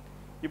ஊற்றிருக்கிறேன்.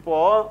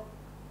 இப்போது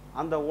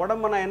அந்த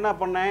உடம்பை நான் என்ன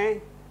பண்ணேன்?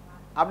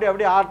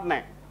 அப்படி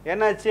ஆட்டினேன்.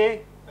 என்னாச்சு?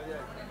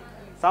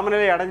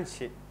 சமநிலை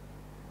அடைஞ்சிச்சு.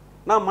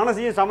 நான்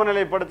மனசையும்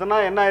சமநிலைப்படுத்தினா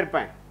என்ன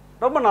இருப்பேன்?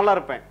 ரொம்ப நல்லா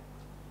இருப்பேன்.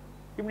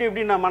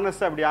 இப்படி நான்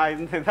மனசு அப்படி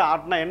இந்த இதை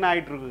ஆட்டினா என்ன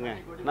ஆகிட்டு இருக்குங்க?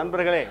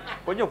 நண்பர்களே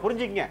கொஞ்சம்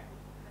புரிஞ்சுக்கங்க.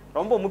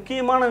 ரொம்ப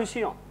முக்கியமான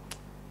விஷயம்.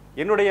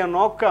 என்னுடைய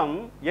நோக்கம்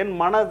என்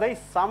மனதை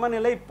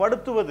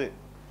சமநிலைப்படுத்துவது.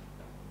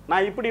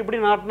 நான் இப்படி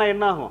ஆட்டினா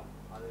என்ன ஆகும்?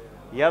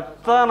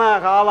 எத்தனை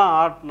காலம்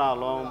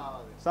ஆட்டினாலும்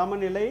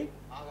சமநிலை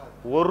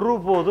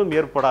ஒருபோதும்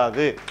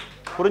ஏற்படாது.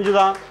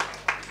 புரிஞ்சுதா?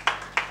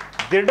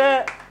 திட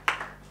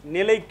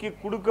நிலைக்கு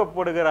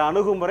கொடுக்கப்படுகிற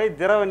அணுகுமுறை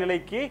திரவ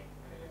நிலைக்கு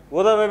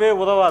உதவவே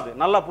உதவாது.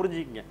 நல்லா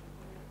புரிஞ்சுக்கிங்க.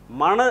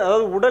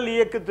 அதாவது உடல்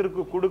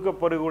இயக்கத்திற்கு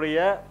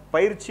கொடுக்கப்படுகிற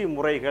பயிற்சி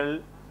முறைகள்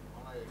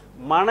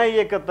மன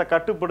இயக்கத்தை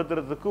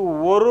கட்டுப்படுத்துறதுக்கு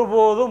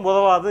ஒருபோதும்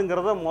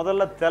உதவாதுங்கிறத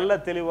முதல்ல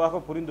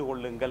தெளிவாக புரிந்து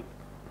கொள்ளுங்கள்.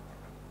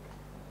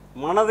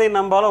 மனதை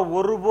நம்மளால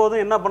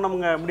ஒருபோதும் என்ன பண்ண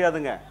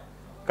முடியாதுங்க?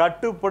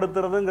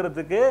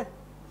 கட்டுப்படுத்துறதுங்கிறதுக்கு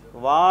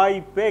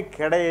வாய்ப்பே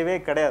கிடையவே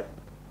கிடையாது.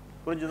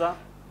 புரிஞ்சுதா?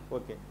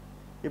 ஓகே.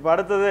 இப்போ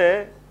அடுத்தது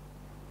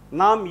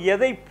நாம்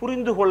எதை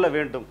புரிந்து கொள்ள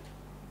வேண்டும்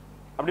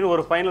அப்படின்னு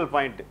ஒரு ஃபைனல்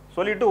பாயிண்ட்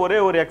சொல்லிட்டு ஒரே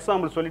ஒரு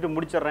எக்ஸாம்பிள் சொல்லிட்டு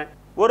முடிச்சிடுறேன்.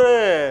 ஒரு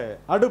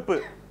அடுப்பு,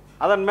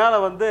 அதன் மேலே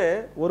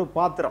ஒரு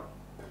பாத்திரம்,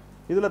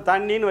 இதில்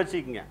தண்ணின்னு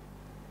வச்சுக்கோங்க.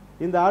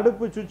 இந்த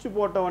அடுப்பு சுவிட்சு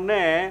போட்ட உடனே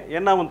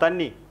என்ன ஆகும்?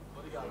 தண்ணி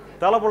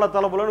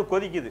தலப்புலன்னு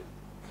கொதிக்குது.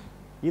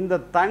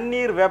 இந்த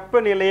தண்ணீர்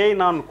வெப்பநிலையை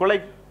நான்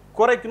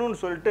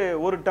குறைக்கணும்னு சொல்லிட்டு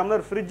 1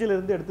 டம்ளர் ஃப்ரிட்ஜில்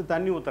இருந்து எடுத்து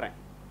தண்ணி ஊற்றுறேன்.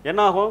 என்ன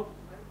ஆகும்?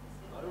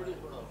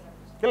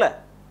 இல்லை,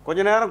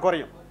 கொஞ்ச நேரம்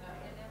குறையும்.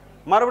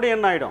 மறுபடியும்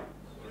என்ன ஆகிடும்?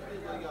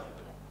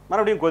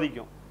 மறுபடியும்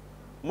கொதிக்கும்.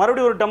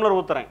 மறுபடியும் 1 டம்ளர்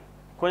ஊற்றுறேன்.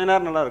 கொஞ்ச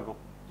நேரம் நல்லா இருக்கும்.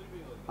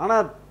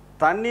 ஆனால்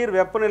தண்ணீர்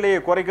வெப்பநிலையை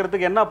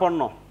குறைக்கிறதுக்கு என்ன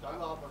பண்ணணும்?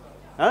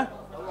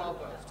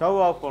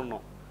 ஸ்டவ் ஆஃப்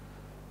பண்ணணும்.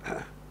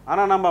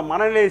 ஆனால் நம்ம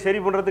மனநிலையை சரி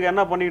பண்ணுறதுக்கு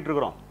என்ன பண்ணிக்கிட்டு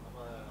இருக்கிறோம்?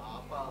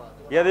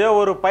 எதையோ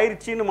ஒரு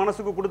பயிற்சின்னு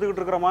மனசுக்கு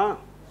கொடுத்துக்கிட்டு இருக்கிறோமா?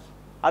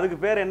 அதுக்கு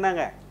பேர்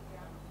என்னங்க?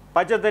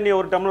 பச்சை தண்ணி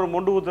 1 டம்ளர்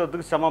மொண்டு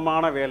ஊற்றுறதுக்கு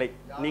சமமான வேலை.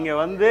 நீங்கள்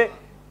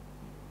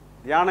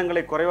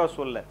தியானங்களை குறைவாக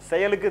சொல்ல,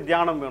 செயலுக்கு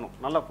தியானம் வேணும்.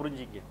 நல்லா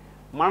புரிஞ்சிக்க.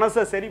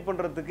 மனசை சரி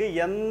பண்ணுறதுக்கு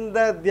எந்த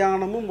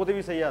தியானமும்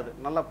உதவி செய்யாது.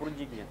 நல்லா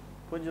புரிஞ்சிக்க.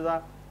 புரிஞ்சுதா?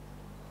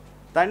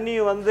 தண்ணி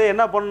வந்து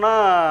என்ன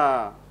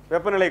பண்ணால்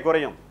வெப்பநிலை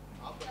குறையும்?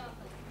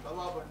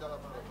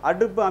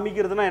 அடுப்பு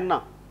அமைக்கிறதுனா என்ன?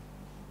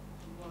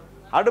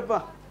 அடுப்பா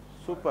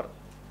சூப்பர்.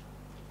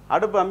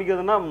 அடுப்பு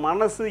அமைக்கிறதுனா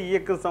மனசு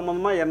இயக்க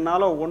சம்மந்தமாக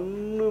என்னால்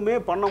ஒன்றுமே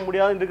பண்ண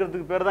முடியாதுன்னு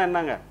இருக்கிறதுக்கு பேர் தான்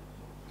என்னங்க?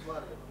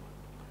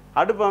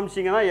 அடுப்பு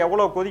அமைச்சிங்கன்னா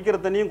எவ்வளோ கொதிக்கிற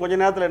தண்ணியும் கொஞ்ச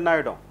நேரத்தில் என்ன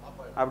ஆகிடும்?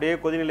 அப்படியே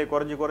கொதிநிலை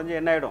குறைஞ்சி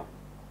என்ன ஆகிடும்?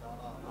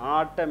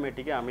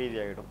 ஆட்டோமேட்டிக்காக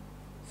அமைதியாகிடும்.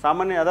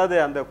 அதாவது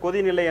அந்த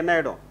கொதிநிலை என்ன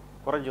ஆகிடும்?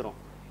 குறைஞ்சிரும்.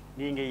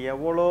 நீங்கள்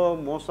எவ்வளோ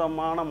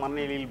மோசமான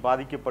மனநிலையில்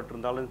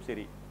பாதிக்கப்பட்டிருந்தாலும்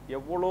சரி,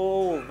 எவ்வளோ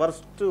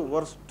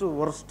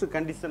ஒர்ஸ்ட்டு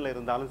கண்டிஷனில்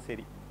இருந்தாலும்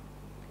சரி,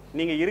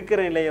 நீங்கள் இருக்கிற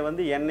நிலையை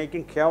வந்து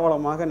என்றைக்கும்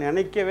கேவலமாக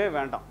நினைக்கவே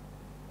வேண்டாம்.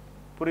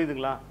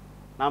 புரியுதுங்களா?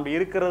 நாம்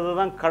இருக்கிறது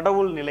தான்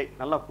கடவுள் நிலை.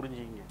 நல்லா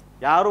புரிஞ்சுக்கிங்க.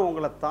 யாரும்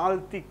உங்களை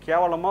தாழ்த்தி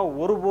கேவலமாக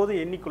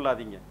ஒருபோதும்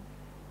எண்ணிக்கொள்ளாதீங்க.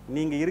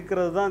 நீங்கள்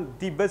இருக்கிறது தான்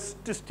தி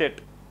பெஸ்ட் ஸ்டேட்.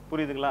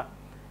 புரியுதுங்களா?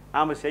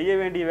 நாம் செய்ய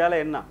வேண்டிய வேலை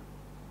என்ன?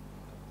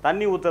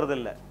 தண்ணி ஊற்றுறது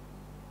இல்லை,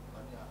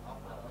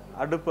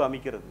 அடுப்பு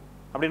அமைக்கிறது.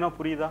 அப்படின்னா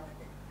புரியுதா?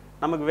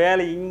 நமக்கு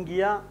வேலை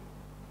இங்கேயா?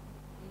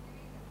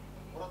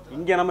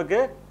 இங்கே நமக்கு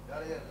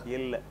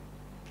இல்லை.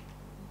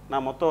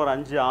 நான் மொத்தம் ஒரு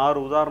 5-6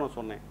 உதாரணம்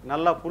சொன்னேன்.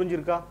 நல்லா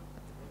புரிஞ்சிருக்கா?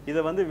 இதை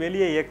வந்து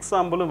வெளியே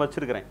எக்ஸாம்பிளும்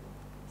வச்சுருக்கிறேன்.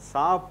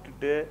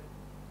 சாப்பிட்டுட்டு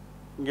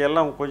இங்கே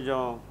எல்லாம்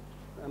கொஞ்சம்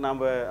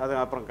நம்ம அதை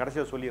அப்புறம்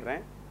கடைசியாக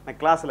சொல்லிடுறேன். நான்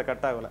கிளாஸில்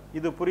கட் ஆகலை.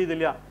 இது புரியுது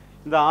இல்லையா?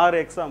 இந்த 6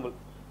 எக்ஸாம்பிள்.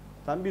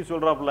 தம்பி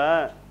சொல்கிறாப்புல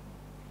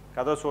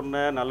கதை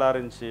சொன்னேன், நல்லா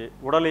இருந்துச்சு.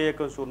 உடல்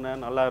இயக்கம்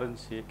சொன்னேன், நல்லா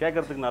இருந்துச்சு.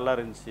 கேட்குறதுக்கு நல்லா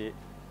இருந்துச்சு.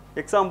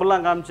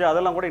 எக்ஸாம்பிள்லாம் காமிச்சு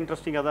அதெல்லாம் கூட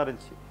இன்ட்ரெஸ்டிங்காக தான்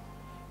இருந்துச்சு.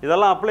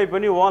 இதெல்லாம் அப்ளை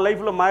பண்ணி உன்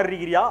லைஃப்பில்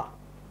மாறிக்கிறியா?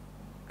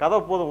 கதை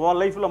போதும், உன்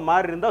லைஃப்பில்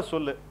மாறி இருந்தால்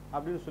சொல்லு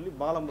அப்படின்னு சொல்லி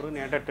பாலமுருகன்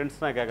என்கிட்ட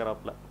டென்ஷனாக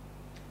கேட்குறாப்புல.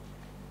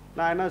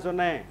 நான் என்ன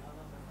சொன்னேன்?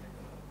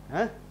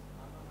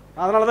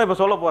 அதனால தான் இப்போ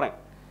சொல்ல போகிறேன்.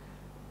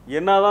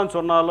 என்ன தான்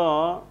சொன்னாலும்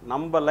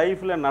நம்ம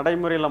லைஃப்பில்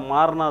நடைமுறையில்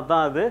மாறினா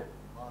தான் அது.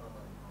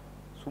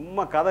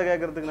 சும்மா கதை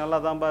கேட்குறதுக்கு நல்லா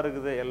தான்ப்பா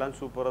இருக்குது, எல்லாம்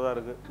சூப்பராக தான்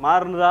இருக்குது.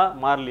 மாறுனதா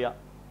மாறலையா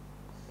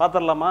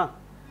பார்த்துடலாமா?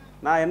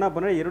 நான் என்ன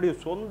பண்ணேன், என்னுடைய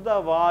சொந்த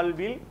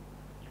வாழ்வில்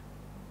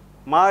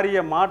மாறிய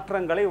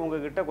மாற்றங்களை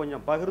உங்ககிட்ட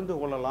கொஞ்சம் பகிர்ந்து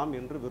கொள்ளலாம்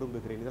என்று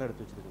விரும்புகிறேன். இதெல்லாம்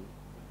எடுத்து வச்சுருக்கேன்.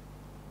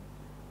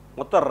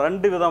 மொத்தம்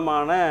 2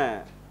 விதமான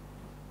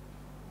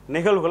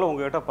நிகழ்வுகளை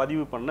உங்ககிட்ட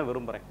பதிவு பண்ண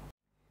விரும்புகிறேன்.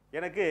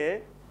 எனக்கு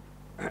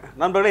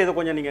நண்பர்களே, இதை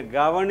கொஞ்சம் நீங்கள்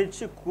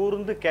கவனித்து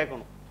கூர்ந்து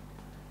கேட்கணும்.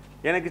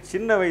 எனக்கு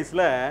சின்ன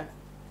வயசில்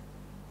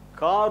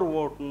கார்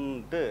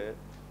ஓட்டுன்ட்டு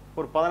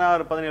ஒரு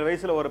 16-17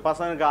 வயசில் ஒரு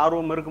பசங்களுக்கு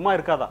ஆர்வம் இருக்குமா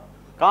இருக்காதா?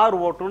 கார்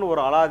ஓட்டணுன்னு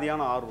ஒரு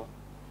அலாதியான ஆர்வம்.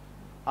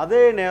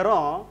 அதே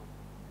நேரம்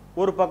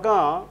ஒரு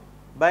பக்கம்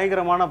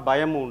பயங்கரமான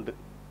பயமும் உண்டு.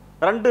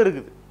 2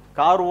 இருக்குது.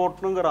 கார்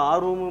ஓட்டணுங்கிற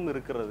ஆர்வமும்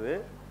இருக்கிறது.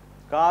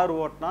 கார்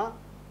ஓட்டினா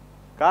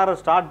காரை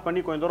ஸ்டார்ட் பண்ணி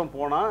கொஞ்சம் தூரம்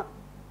போனால்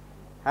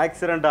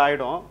ஆக்சிடெண்ட்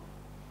ஆகிடும்.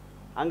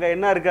 அங்கே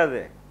என்ன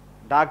இருக்காது?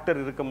 டாக்டர்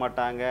இருக்க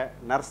மாட்டாங்க,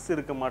 நர்ஸ்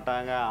இருக்க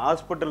மாட்டாங்க,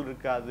 ஹாஸ்பிட்டல்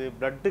இருக்காது,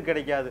 பிளட்டு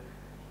கிடைக்காது.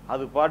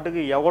 அது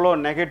பாட்டுக்கு எவ்வளோ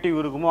நெகட்டிவ்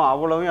இருக்குமோ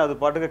அவ்வளோவும் அது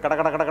பாட்டுக்கு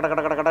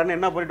கடன்னு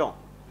என்ன பண்ணிட்டோம்?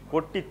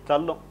 கொட்டி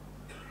தள்ளும்.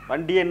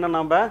 வண்டியை இன்னும்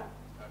நம்ம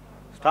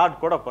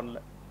ஸ்டார்ட் கூட பண்ணல.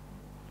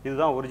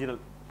 இதுதான்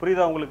ஒரிஜினல்.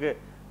 புரியுதா உங்களுக்கு?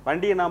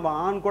 வண்டியை நம்ம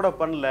ஆன் கூட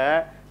பண்ணல.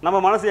 நம்ம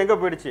மனசு எங்கே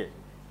போயிடுச்சு?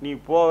 நீ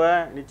போவ,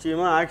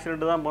 நிச்சயமாக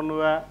ஆக்சிடெண்ட்டு தான்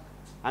பண்ணுவ.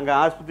 அங்கே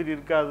ஆஸ்பத்திரி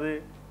இருக்காது,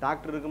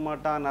 டாக்டர் இருக்க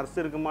மாட்டான், நர்ஸ்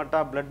இருக்க மாட்டா,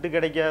 பிளட்டு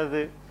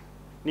கிடைக்காது.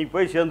 நீ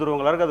போய்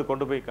சேர்ந்துருவங்களாருக்கு அது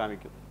கொண்டு போய்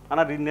காமிக்கும்.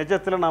 ஆனால்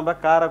நிஜத்தில் நம்ம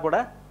காரை கூட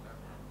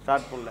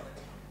ஸ்டார்ட் பண்ணல.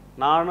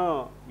 நானும்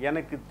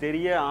எனக்கு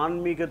தெரிய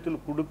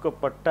ஆன்மீகத்தில்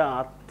கொடுக்கப்பட்ட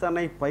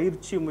அத்தனை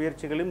பயிற்சி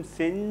முயற்சிகளையும்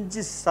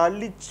செஞ்சு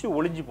சலிச்சு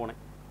ஒளிஞ்சு போனேன்.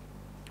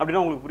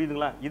 அப்படின்னா உங்களுக்கு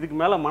புரியுதுங்களா? இதுக்கு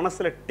மேலே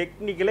மனசில்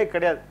டெக்னிக்கலே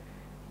கிடையாது.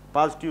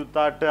 பாசிட்டிவ்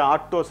தாட்டு,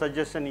 ஆட்டோ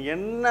சஜஷன்,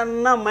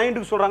 என்னென்ன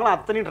மைண்டுக்கு சொல்கிறாங்களோ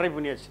அத்தனையும் ட்ரை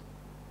பண்ணியாச்சு.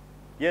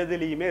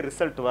 எதுலேயுமே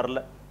ரிசல்ட்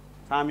வரல.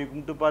 சாமி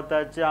கும்பிட்டு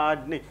பார்த்தாச்சு,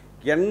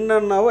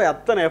 என்னென்னவோ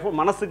அத்தனை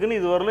மனசுக்குன்னு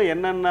இது வரல.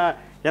 என்னென்ன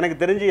எனக்கு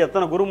தெரிஞ்சு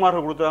எத்தனை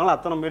குருமார்கள் கொடுத்தாங்களோ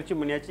அத்தனை முயற்சி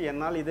பண்ணியாச்சு.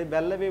 என்னால் இதை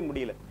வெல்லவே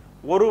முடியல.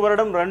 1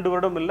 வருடம் 2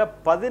 வருடம் இல்லை,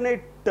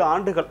 18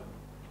 ஆண்டுகள்.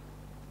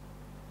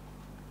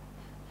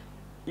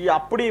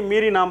 அப்படி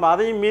மீறி நாம்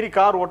அதையும் மீறி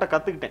கார் ஓட்ட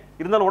கற்றுக்கிட்டேன்.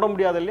 இருந்தாலும் ஓட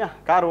முடியாது இல்லையா?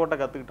 கார் ஓட்ட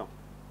கற்றுக்கிட்டோம்.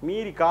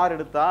 மீறி கார்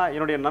எடுத்தால்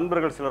என்னுடைய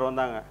நண்பர்கள் சிலர்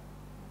வந்தாங்க.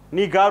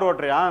 நீ கார்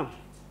ஓட்டுறியா?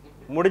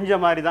 முடிஞ்ச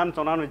மாதிரி தான்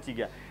சொன்னான்னு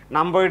வச்சுக்க,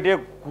 நம்மகிட்டே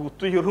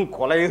குத்துயிரும்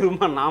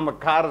கொலையுருமா நாம்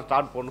காரை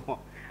ஸ்டார்ட்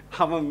பண்ணுவோம்.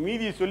 அவன்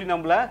மீதி சொல்லி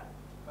நம்மளை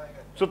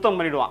சுத்தம்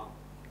பண்ணிடுவான்.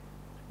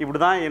 இப்படி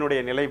தான் என்னுடைய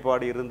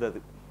நிலைப்பாடு இருந்தது.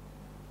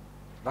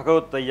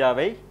 பகவத்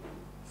ஐயாவை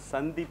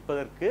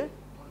சந்திப்பதற்கு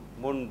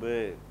முன்பு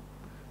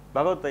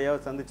பகவத் ஐயாவை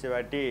சந்தித்த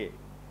வாட்டி,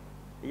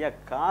 ஐயா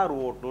கார்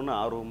ஓட்டணுன்னு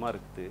ஆர்வமாக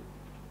இருக்குது,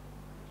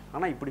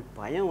 ஆனால் இப்படி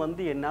பயம்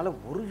வந்து என்னால்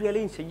ஒரு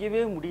வேலையும்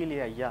செய்யவே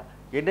முடியலையா ஐயா,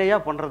 என்னையா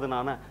பண்ணுறது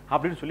நான்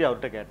அப்படின்னு சொல்லி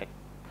அவர்கிட்ட கேட்டேன்.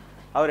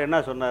 அவர் என்ன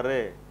சொன்னார்?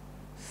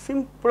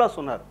 சிம்பிளாக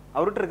சொன்னார்.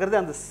 அவர்கிட்ட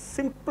இருக்கிறது அந்த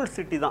சிம்பிள்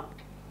சிட்டி தான்.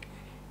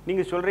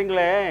 நீங்கள்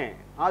சொல்கிறீங்களே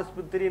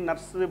ஆஸ்பத்திரி,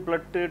 நர்ஸு,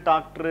 பிளட்டு,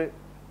 டாக்டரு,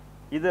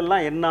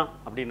 இதெல்லாம் என்ன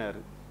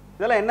அப்படின்னாரு.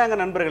 இதெல்லாம் என்னங்க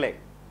நண்பர்களே?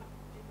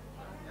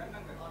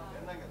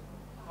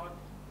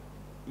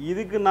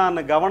 இதுக்கு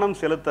நான் கவனம்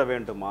செலுத்த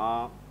வேண்டுமா,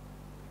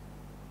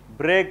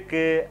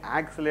 பிரேக்கு,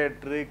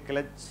 ஆக்சிலேட்ரு,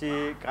 கிளச்சு,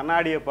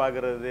 கண்ணாடியை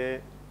பார்க்குறது,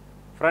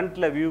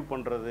 ஃப்ரண்ட்டில் வியூ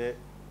பண்ணுறது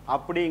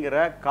அப்படிங்கிற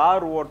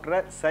கார் ஓட்டுற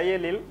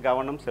செயலில்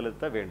கவனம்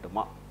செலுத்த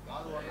வேண்டுமா?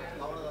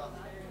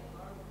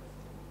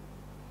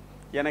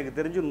 எனக்கு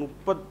தெரிஞ்சு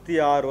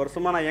 36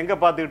 வருஷமாக நான் எங்கே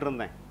பார்த்துக்கிட்டு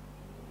இருந்தேன்?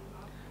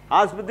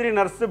 ஆஸ்பத்திரி,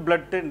 நர்ஸு,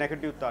 பிளட்டு,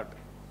 நெகட்டிவ் தாட்.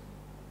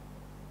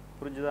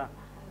 புரிஞ்சுதா?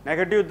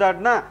 நெகட்டிவ்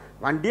தாட்னா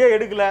வண்டியே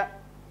எடுக்கலை,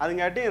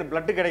 அதுங்காட்டி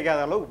பிளட்டு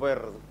கிடைக்காத அளவுக்கு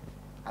போயிடுறது.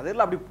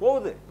 அதெல்லாம் அப்படி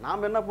போகுது.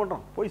 நாம் என்ன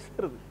பண்ணுறோம்? போய்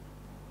சேருது.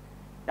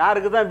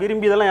 யாருக்கு தான்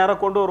விரும்பி இதெல்லாம் யாரோ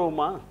கொண்டு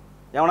வருவோமா?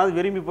 எவனாவது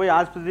விரும்பி போய்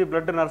ஆஸ்பத்திரி,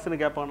 பிளட்டு,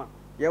 நர்ஸுன்னு கேட்பானா?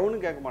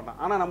 எவனும் கேட்க மாட்டான்.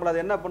 ஆனால் நம்மளை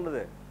அது என்ன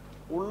பண்ணுது?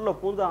 உள்ளே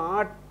பூந்து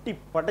ஆட்டி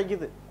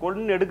படைக்குது,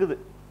 கொண்டு எடுக்குது.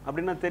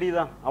 அப்படின்னா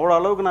தெரியுதா? அவ்வளோ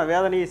அளவுக்கு நான்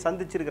வேதனையை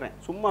சந்திச்சிருக்கிறேன்,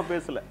 சும்மா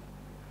பேசலை.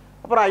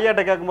 அப்புறம்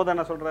ஐயாட்ட கேட்கும்போது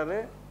என்ன சொல்கிறாரு?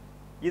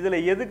 இதில்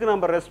எதுக்கு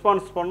நம்ம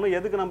ரெஸ்பான்ஸ் பண்ணணும்,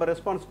 எதுக்கு நம்ம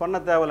ரெஸ்பான்ஸ் பண்ண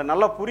தேவையில்லை.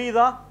 நல்லா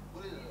புரியுதா?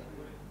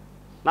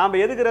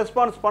 நாம் எதுக்கு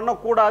ரெஸ்பான்ஸ்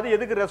பண்ணக்கூடாது,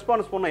 எதுக்கு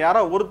ரெஸ்பான்ஸ் பண்ணணும்?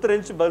 யாரோ ஒருத்தர்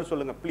இருந்துச்சு பதில்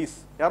சொல்லுங்கள் ப்ளீஸ்.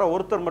 யாரோ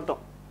ஒருத்தர்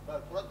மட்டும்.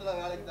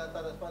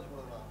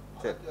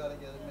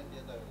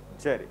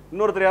 சரி,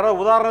 இன்னொருத்தர் யாரோ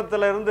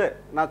உதாரணத்தில் இருந்து,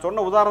 நான்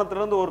சொன்ன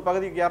உதாரணத்திலேருந்து ஒரு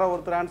பகுதிக்கு யாரோ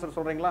ஒருத்தர் ஆன்சர்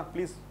சொல்கிறீங்களா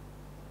ப்ளீஸ்?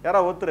 யாரோ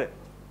ஒருத்தர்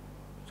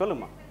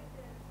சொல்லுமா.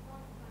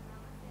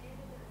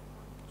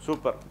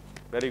 Super,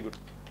 very good.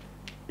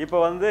 இப்போ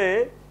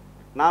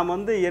நாம்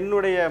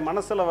என்னுடைய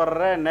மனசில்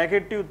வர்ற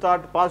நெகட்டிவ்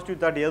தாட்,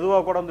 பாசிட்டிவ் தாட்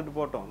எதுவாக கூட வந்துட்டு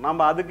போட்டோம்.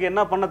 நம்ம அதுக்கு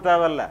என்ன பண்ண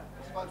தேவையில்லை,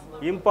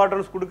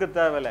 இம்பார்ட்டன்ஸ் கொடுக்க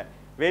தேவையில்லை.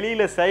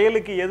 வெளியில்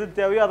செயலுக்கு எது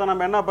தேவையோ அதை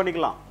நம்ம என்ன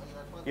பண்ணிக்கலாம்,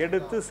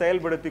 எடுத்து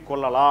செயல்படுத்தி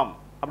கொள்ளலாம்.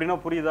 அப்படின்னா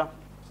புரியுதா?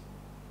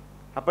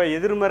 அப்போ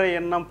எதிர்மறை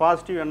எண்ணம்,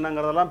 பாசிட்டிவ்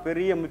எண்ணங்கிறதெல்லாம்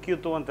பெரிய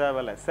முக்கியத்துவம்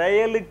தேவையில்லை.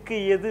 செயலுக்கு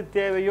எது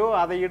தேவையோ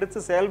அதை எடுத்து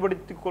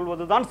செயல்படுத்தி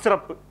கொள்வது தான்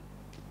சிறப்பு.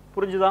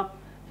 புரிஞ்சுதா?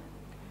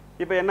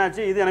 இப்போ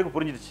என்னாச்சு? இது எனக்கு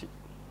புரிஞ்சிடுச்சு.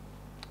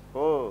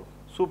 ஓ,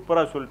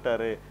 சூப்பராக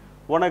சொல்லிட்டாரு.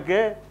 உனக்கு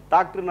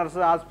டாக்டர், நர்ஸு,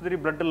 ஆஸ்பத்திரி,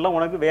 பிளட்டெல்லாம்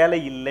உனக்கு வேலை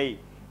இல்லை.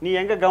 நீ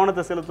எங்கே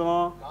கவனத்தை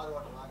செலுத்தணும்?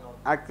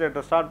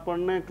 ஆக்சிலேட்டர் ஸ்டார்ட்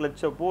பண்ணு,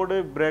 கிளச்சை போடு,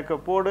 பிரேக்கை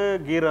போடு,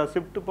 கீரை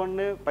ஷிஃப்ட்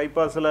பண்ணு,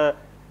 பைபாஸில்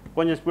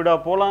கொஞ்சம் ஸ்பீடாக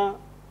போகலாம்,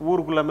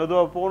 ஊருக்குள்ளே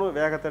மெதுவாக போகணும்,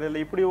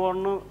 வேகத்தடையில் இப்படி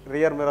ஓடணும்,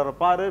 ரியர் மிரரை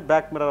பாரு,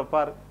 பேக் மிரரை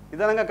பாரு.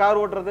 இதானங்க கார்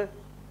ஓட்டுறது.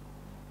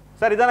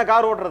 சார் இதானே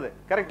கார் ஓட்டுறது,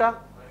 கரெக்டா?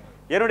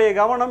 என்னுடைய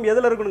கவனம்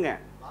எதில் இருக்கணுங்க?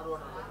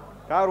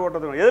 கார்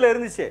ஓட்டுறது எதில்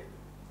இருந்துச்சு?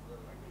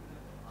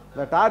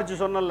 இந்த டார்ச்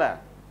சொன்னல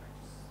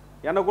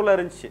எனக்குள்ளே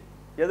இருந்துச்சு.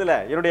 எதில்?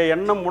 என்னுடைய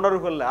எண்ணம்,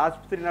 உணர்வுகளில்.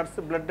 ஆஸ்பத்திரி, நர்ஸு,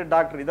 பிளட்டு,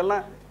 டாக்டர்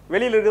இதெல்லாம்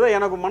வெளியில் இருக்குதா,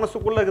 எனக்கு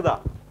மனசுக்குள்ளே இருக்குதா?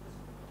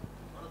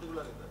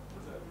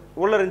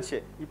 உள்ளே இருந்துச்சு.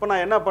 இப்போ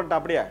நான் என்ன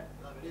பண்ணிட்டேன்?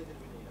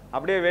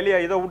 அப்படியே வெளியே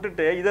இதை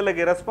விட்டுட்டு இதில்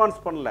ரெஸ்பான்ஸ்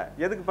பண்ணல.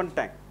 எதுக்கு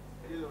பண்ணிட்டேன்?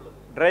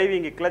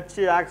 டிரைவிங்கு,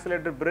 கிளச்சு,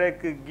 ஆக்சிலேட்டர்,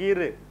 பிரேக்கு,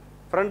 கீரு,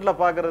 ஃப்ரண்ட்டில்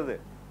பார்க்குறது,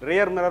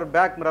 ரியர் மிரர்,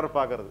 பேக் மிரர்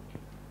பார்க்குறது,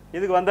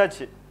 இதுக்கு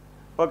வந்தாச்சு.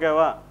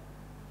 ஓகேவா?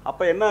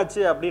 அப்போ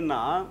என்னாச்சு அப்படின்னா,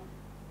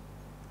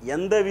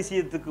 எந்த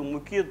விஷயத்துக்கு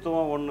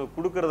முக்கியத்துவம் ஒன்று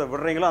கொடுக்கறத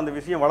விடுறீங்களோ அந்த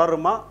விஷயம்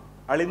வளருமா,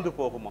 அழிந்து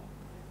போகுமா?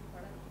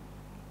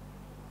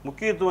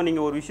 முக்கியத்துவம்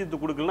நீங்கள் ஒரு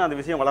விஷயத்துக்கு கொடுக்கலன்னா அந்த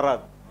விஷயம்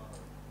வளராது.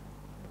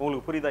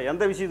 உங்களுக்கு புரியுதா?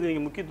 எந்த விஷயத்துக்கு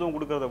நீங்கள் முக்கியத்துவம்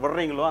கொடுக்கறத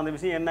விடுறீங்களோ அந்த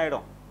விஷயம் என்ன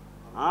ஆகிடும்?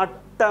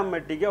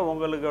 ஆட்டோமேட்டிக்காக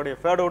உங்களுடைய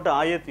ஃபேட் அவுட்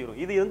ஆயே தீரும்.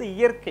 இது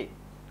இயற்கை.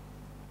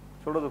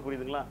 சொல்கிறது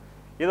புரியுதுங்களா?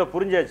 இதை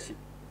புரிஞ்சாச்சு.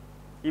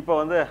 இப்போ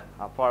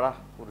அப்பாடா,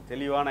 ஒரு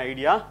தெளிவான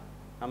ஐடியா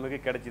நமக்கு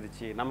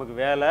கிடைச்சிருச்சு. நமக்கு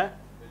வேலை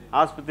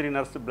ஆஸ்பத்திரி,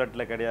 நர்ஸு,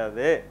 பிளட்டில்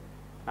கிடையாது,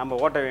 நம்ம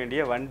ஓட்ட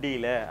வேண்டிய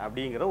வண்டியில்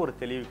அப்படிங்கிற ஒரு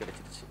தெளிவு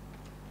கிடைச்சிருச்சு.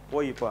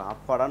 போய் இப்போ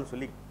அப்பாடான்னு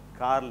சொல்லி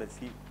காரில்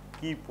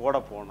கீ போட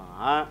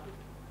போனால்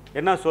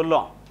என்ன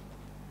சொல்லும்?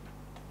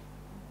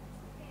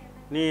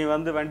 நீ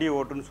வண்டியை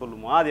ஓட்டுன்னு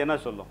சொல்லுமா? அது என்ன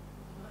சொல்லும்?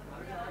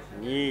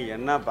 நீ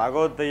என்ன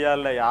பகவத்தையா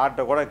இல்லை,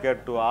 யார்கிட்ட கூட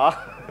கேட்டுவா.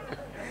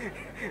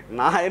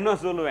 நான் என்ன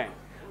சொல்லுவேன்?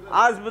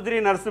 ஆஸ்பத்திரி,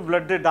 நர்ஸு,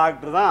 பிளட்டு,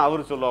 டாக்டர் தான்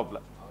அவர் சொல்லுவாப்புல.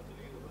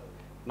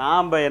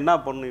 நாம் என்ன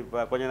பண்ணணும்?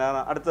 இப்போ கொஞ்ச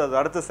நேரம்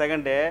அடுத்த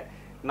செகண்டே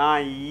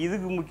நான்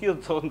இதுக்கு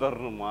முக்கியத்துவம்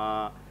தரணுமா,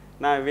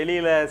 நான்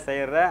வெளியில்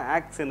செய்கிற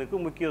ஆக்ஷனுக்கு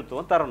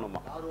முக்கியத்துவம்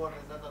தரணுமா?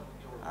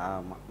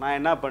 ஆமாம். நான்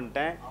என்ன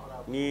பண்ணிட்டேன்?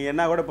 நீ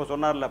என்ன கூட இப்போ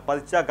சொன்னார்ல,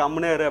 பதிச்சா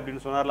கம்முனே இரு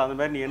அப்படின்னு சொன்னார்ல, அந்த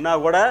மாதிரி நீ என்ன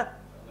கூட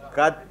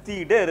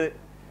கத்திக்கிட்டே இரு.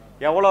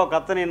 எவ்வளோ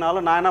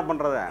கத்தனினாலும் நான் என்ன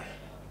பண்ணுறேன்?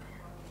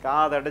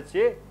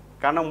 காதடைச்சி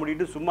கண்ணை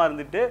மூடிட்டு சும்மா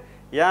இருந்துட்டு,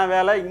 என்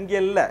வேலை இங்கே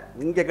இல்லை,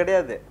 இங்கே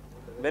கிடையாது,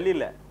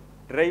 வெளியில்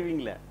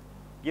டிரைவிங்கில்,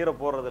 கீரை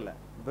போடுறதில்ல,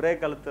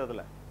 பிரேக்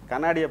அழுத்துறதில்ல,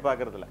 கண்ணாடியை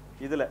பார்க்குறதில்ல,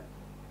 இதில்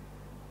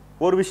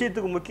ஒரு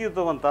விஷயத்துக்கு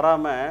முக்கியத்துவம்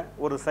தராமல்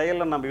ஒரு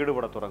செயலில் நம்ம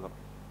ஈடுபட தொடங்குறோம்.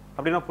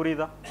 அப்படின்னா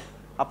புரியுதா?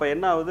 அப்போ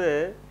என்ன ஆகுது?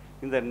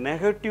 இந்த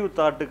நெகட்டிவ்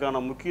தாட்டுக்கான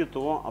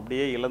முக்கியத்துவம்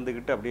அப்படியே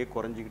இழந்துக்கிட்டு அப்படியே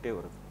குறைஞ்சிக்கிட்டே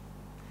வருது.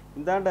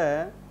 இந்தாண்ட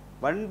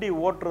வண்டி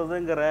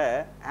ஓட்டுறதுங்கிற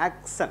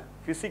ஆக்ஷன்,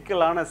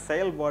 ஃபிசிக்கலான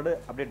செயல்பாடு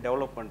அப்படியே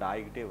டெவலப்மெண்ட்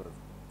ஆகிக்கிட்டே வருது.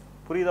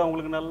 புரியுதா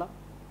உங்களுக்கு? நல்லா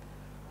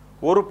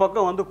ஒரு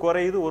பக்கம்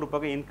குறையுது, ஒரு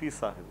பக்கம்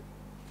இன்க்ரீஸ் ஆகுது.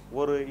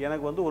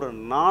 எனக்கு ஒரு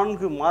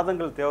 4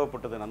 மாதங்கள்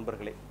தேவைப்பட்டது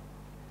நண்பர்களே.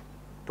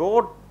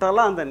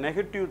 டோட்டலாக அந்த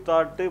நெகட்டிவ்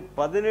தாட்டு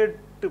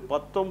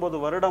 18-19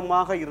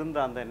 வருடமாக இருந்த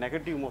அந்த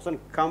நெகட்டிவ் மோஷன்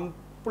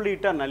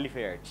கம்ப்ளீட்டாக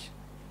நல்லிஃபை ஆயிடுச்சு.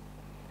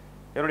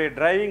 என்னுடைய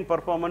டிரைவிங்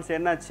பர்ஃபார்மன்ஸ்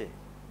என்னாச்சு?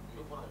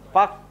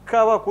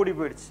 பக்காவாக கூடி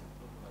போயிடுச்சு.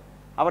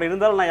 அப்புறம்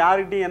இருந்தாலும் நான்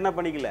யார்கிட்டையும் என்ன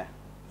பண்ணிக்கல,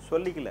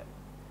 சொல்லிக்கல.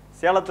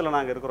 சேலத்தில்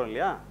நாங்கள் இருக்கிறோம்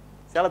இல்லையா,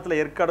 சேலத்தில்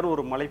ஏற்காடுன்னு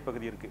ஒரு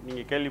மலைப்பகுதி இருக்குது,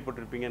 நீங்கள்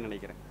கேள்விப்பட்டிருப்பீங்கன்னு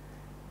நினைக்கிறேன்.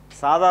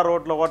 சாதா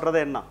ரோட்டில்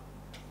ஓட்டுறதே என்ன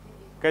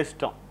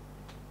கஷ்டம்.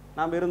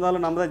 நம்ம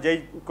இருந்தாலும் நம்ம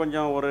தான்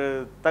கொஞ்சம் ஒரு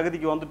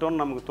தகுதிக்கு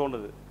வந்துட்டோம்னு நமக்கு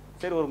தோணுது.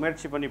 சரி ஒரு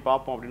முயற்சி பண்ணி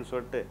பார்ப்போம் அப்படின்னு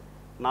சொல்லிட்டு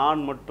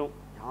நான் மட்டும்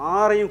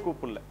யாரையும்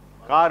கூப்பிடல,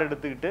 கார்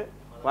எடுத்துக்கிட்டு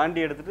வண்டி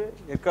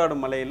எடுத்துகிட்டு ஏற்காடு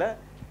மலையில்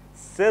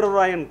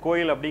சேர்வராயன்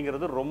கோயில்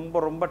அப்படிங்கிறது ரொம்ப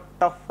ரொம்ப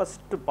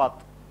டஃபஸ்ட்டு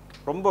பாத்.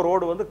 ரொம்ப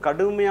ரோடு வந்து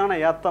கடுமையான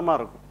ஏத்தமாக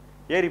இருக்கும்.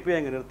 ஏறி போய்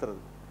அங்கே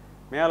நிறுத்துறது.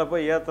 மேலே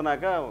போய்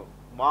ஏற்றினாக்கா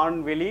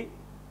வான்வெளி,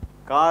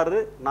 காரு,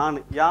 நான்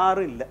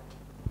யாரும் இல்லை.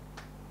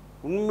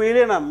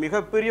 உண்மையிலே நான்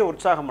மிகப்பெரிய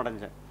உற்சாகம்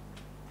அடைஞ்சேன்.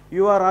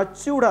 யூ ஆர்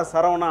அச்சீவ்டா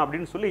சரவணா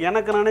அப்படின்னு சொல்லி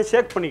எனக்கு நானே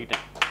ஷேக்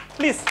பண்ணிக்கிட்டேன்.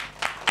 ப்ளீஸ்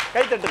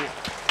கை தட்டுங்க.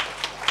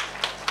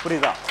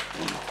 புரியுதா?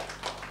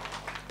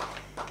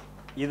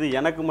 இது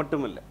எனக்கு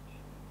மட்டும் இல்லை.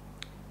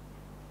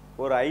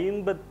 ஒரு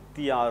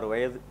 56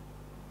 வயது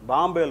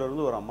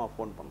பாம்பேலேருந்து ஒரு அம்மா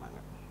ஃபோன் பண்ணாங்க.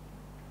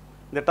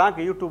 இந்த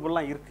டாக்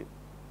யூடியூப்லாம் இருக்குது.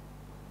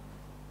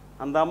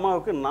 அந்த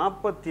அம்மாவுக்கு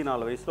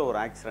 44 வயசில் ஒரு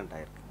ஆக்சிடெண்ட்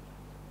ஆகிருக்கு.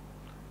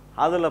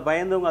 அதில்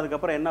பயந்தவங்க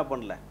அதுக்கப்புறம் என்ன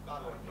பண்ணல,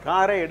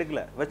 காரே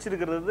எடுக்கலை.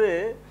 வச்சுருக்கிறது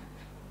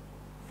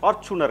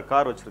ஃபார்ச்சுனர்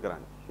கார்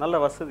வச்சுருக்குறாங்க, நல்ல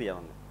வசதி.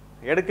 அவங்க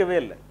எடுக்கவே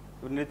இல்லை,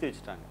 நிறுத்தி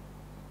வச்சுட்டாங்க.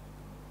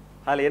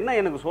 அதில் என்ன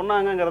எனக்கு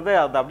சொன்னாங்கங்கிறத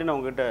அது அப்படின்னு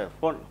அவங்ககிட்ட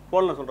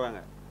ஃபோனில் சொல்கிறாங்க.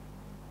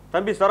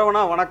 தம்பி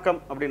சரவணா வணக்கம்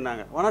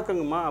அப்படின்னாங்க.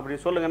 வணக்கங்கம்மா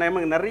அப்படின்னு சொல்லுங்கள்.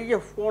 நமக்கு நிறைய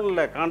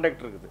ஃபோனில்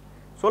கான்டாக்ட் இருக்குது,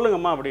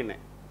 சொல்லுங்கம்மா அப்படின்னு.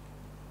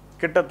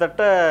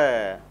 கிட்டத்தட்ட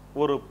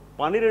ஒரு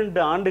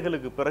 12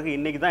 ஆண்டுகளுக்கு பிறகு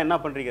இன்றைக்கி தான் என்ன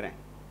பண்ணிருக்கிறேன்,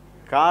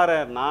 காரை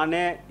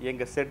நானே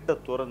எங்கள் செட்டை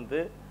திறந்து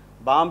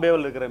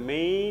பாம்பேவில் இருக்கிற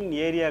மெயின்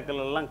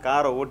ஏரியாக்களெல்லாம்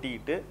காரை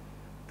ஓட்டிக்கிட்டு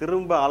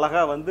திரும்ப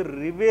அழகாக வந்து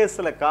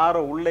ரிவேஸில்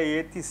காரை உள்ளே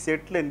ஏற்றி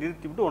செட்டில்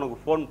நிறுத்திவிட்டு உனக்கு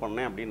ஃபோன்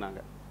பண்ணேன்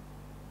அப்படின்னாங்க.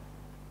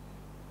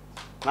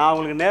 நான்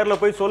அவங்களுக்கு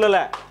நேரில் போய்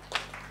சொல்லலை,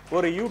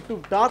 ஒரு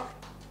யூடியூப் டாக்.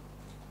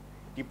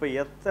 இப்போ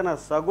எத்தனை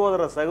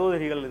சகோதர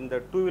சகோதரிகள் இந்த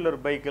 2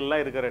 வீலர்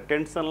பைக்கெல்லாம் இருக்கிற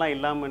டென்ஷன்லாம்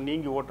இல்லாமல்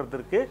நீங்கி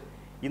ஓட்டுறதுக்கு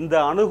இந்த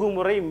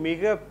அணுகுமுறை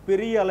மிக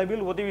பெரிய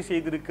அளவில் உதவி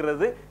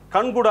செய்திருக்கிறது.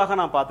 கண்கூடாக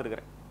நான்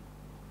பார்த்துருக்கிறேன்.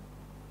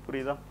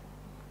 புரியுதா?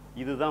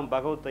 இதுதான்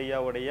பகவத்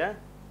ஐயாவுடைய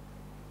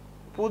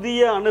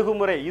புதிய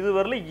அணுகுமுறை.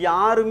 இதுவரையில்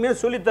யாருமே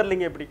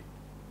சொல்லித்தரலைங்க. எப்படி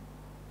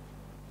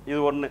இது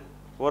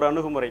ஒரு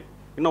அணுகுமுறை.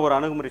 இன்னும் ஒரு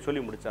அணுகுமுறை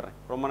சொல்லி முடிச்சிட்றேன்,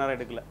 ரொம்ப நேரம்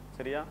எடுக்கல.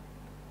 சரியா?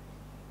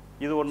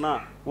 இது ஒன்றா,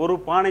 ஒரு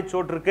பானை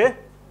சோற்றுக்கு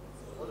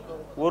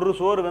ஒரு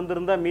சோறு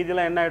வெந்திருந்தா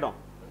மீதியெல்லாம் என்ன ஆகிடும்,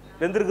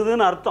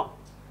 வெந்திருக்குதுன்னு அர்த்தம்.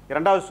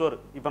 2வது சோறு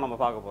இப்போ நம்ம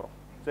பார்க்க போகிறோம்.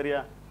 சரியா?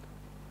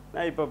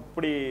 நான் இப்போ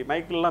இப்படி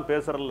மைக்கிலலாம்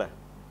பேசுகிறல்ல,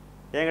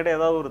 என்கிட்ட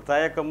ஏதாவது ஒரு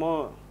தயக்கமோ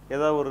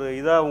ஏதாவது ஒரு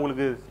இதாக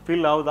உங்களுக்கு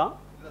ஃபீல் ஆகுதா?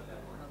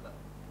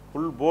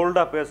 ஃபுல்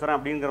போல்டாக பேசுகிறேன்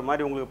அப்படிங்கிற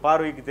மாதிரி உங்களுக்கு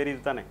பார்வைக்கு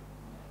தெரியுது தானே?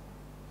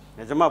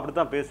 நிஜமாக அப்படி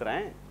தான்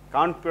பேசுகிறேன்,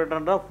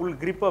 கான்ஃபிடென்ட்டாக ஃபுல்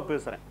கிரிப்பாக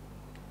பேசுகிறேன்.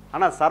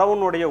 ஆனால்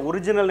சரவணுடைய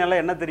ஒரிஜினல் நிலை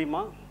என்ன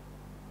தெரியுமா?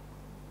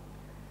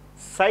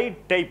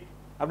 சைட் டைப்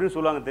அப்படின்னு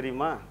சொல்லுவாங்க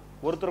தெரியுமா?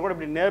 ஒருத்தர் கூட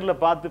இப்படி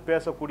நேரில் பார்த்து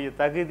பேசக்கூடிய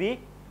தகுதி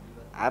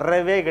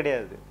அறவே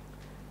கிடையாது.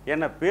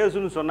 என்ன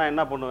பேசுன்னு சொன்னால்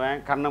என்ன பண்ணுவேன்,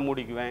 கண்ணை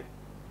மூடிக்குவேன்,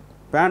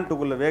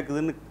 பேண்ட்டுக்குள்ளே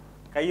வேக்குதுன்னு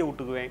கையை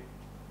விட்டுக்குவேன்.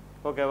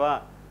 ஓகேவா?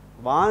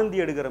 வாந்தி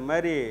எடுக்கிற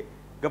மாதிரி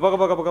கப்ப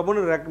கப்ப கப்ப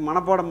கப்புன்னு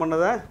மனப்பாடம்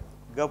பண்ணதை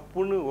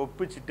கப்புன்னு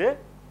ஒப்பிச்சுட்டு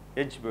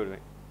எஞ்சி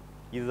போயிடுவேன்.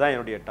 இதுதான்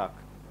என்னுடைய டாக்.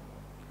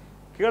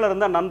 கீழே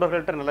இருந்தால்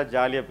நண்பர்கள்ட்ட நல்லா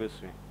ஜாலியாக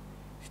பேசுவேன்.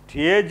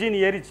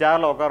 ஸ்டேஜின்னு ஏறி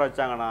சேரில் உட்கார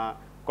வச்சாங்கன்னா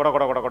கொட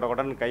கொட கொட கொட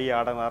கொடன்னு கை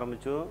ஆட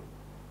ஆரம்பிச்சிடும்,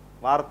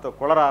 வார்த்தை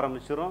குளர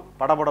ஆரம்பிச்சிடும்,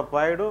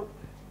 படபடப்பாயிடும்,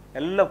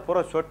 எல்லாம்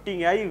பூரா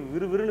சொட்டிங் ஆகி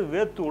விறுவிறுன்னு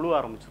வேத்து உழுவ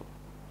ஆரம்பிச்சிடும்.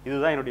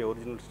 இதுதான் என்னுடைய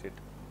ஒரிஜினல்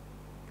ஸ்டேட்.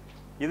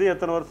 இது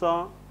எத்தனை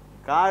வருஷம்?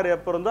 கார்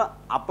எப்போ இருந்தோ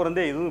அப்போ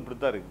இருந்தே இதுவும் இப்படி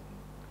தான் இருக்குது.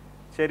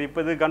 சரி, இப்போ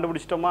இது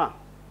கண்டுபிடிச்சிட்டோமா?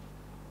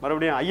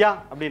 மறுபடியும் ஐயா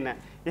அப்படின்னேன்.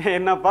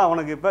 என்னப்பா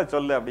உனக்கு இப்போ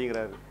சொல்லு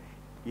அப்படிங்கிறாரு.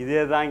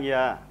 இதே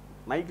தாங்கய்யா,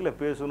 மைக்கில்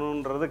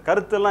பேசணுன்றது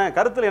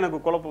கருத்தில் எனக்கு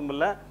குழப்பம்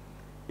இல்லை,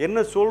 என்ன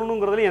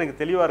சொல்லணுங்கிறதுலையும்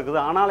எனக்கு தெளிவாக இருக்குது.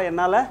 ஆனால்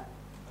என்னால்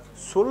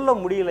சொல்ல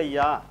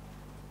முடியலையா,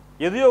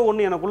 எதையோ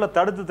ஒன்று எனக்குள்ளே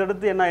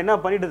தடுத்து என்ன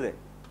பண்ணிடுது,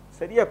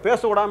 சரியாக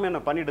பேச விடாமல்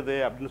என்ன பண்ணிடுது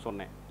அப்படின்னு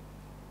சொன்னேன்.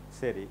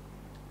 சரி,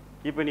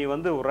 இப்போ நீ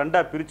வந்து ஒரு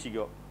 2ஆக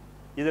பிரிச்சிக்கோ.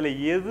 இதில்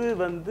எது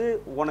வந்து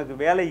உனக்கு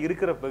வேலை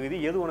இருக்கிற பகுதி,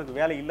 எது உனக்கு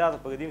வேலை இல்லாத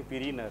பகுதியும்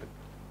பிரியினாரு.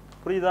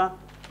 புரியுதா?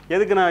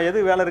 எது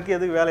வேலை இருக்குது,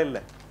 எதுக்கு வேலை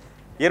இல்லை.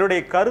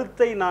 என்னுடைய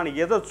கருத்தை நான்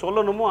எதை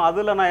சொல்லணுமோ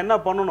அதில் நான் என்ன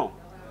பண்ணணும்,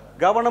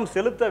 கவனம்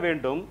செலுத்த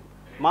வேண்டும்.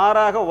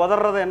 மாறாக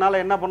உதறதை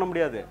என்னால் என்ன பண்ண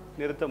முடியாது,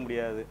 நிறுத்த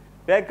முடியாது.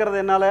 பேக்கிறத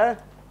என்னால்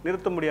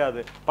நிறுத்த முடியாது.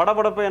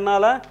 படபடப்பை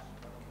என்னால்,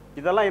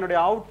 இதெல்லாம் என்னுடைய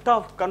அவுட்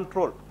ஆஃப்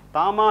கண்ட்ரோல்,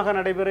 தாமாக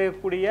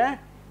நடைபெறக்கூடிய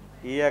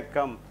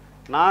இயக்கம்.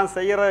 நான்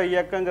செய்கிற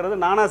இயக்கங்கிறது,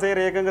 நானாக செய்கிற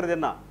இயக்கங்கிறது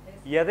என்ன,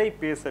 எதை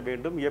பேச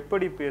வேண்டும்,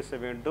 எப்படி பேச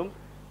வேண்டும்,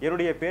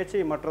 என்னுடைய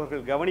பேச்சை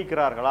மற்றவர்கள்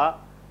கவனிக்கிறார்களா,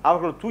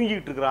 அவர்கள்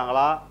தூங்கிக்கிட்டு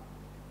இருக்கிறாங்களா,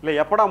 இல்லை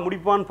எப்படா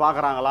முடிப்பான்னு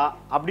பார்க்குறாங்களா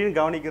அப்படின்னு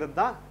கவனிக்கிறது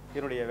தான்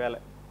என்னுடைய வேலை.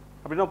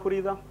 அப்படின்னா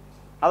புரியுதா?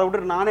 அதை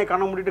விட்டு நானே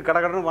கண்ணை மூடிட்டு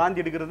கடன்னு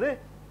வாந்தி எடுக்கிறது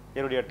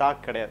என்னுடைய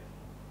டாக் கிடையாது.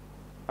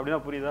 அப்படின்னா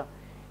புரியுதா?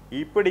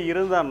 இப்படி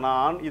இருந்தால்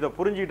நான் இதை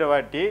புரிஞ்சுக்கிட்ட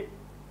வாட்டி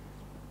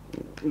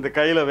இந்த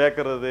கையில்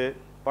வேக்கிறது,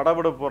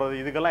 படபட போகிறது,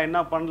 இதுக்கெல்லாம் என்ன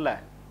பண்ணல,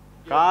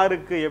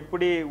 காருக்கு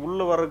எப்படி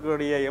உள்ளே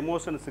வரக்கூடிய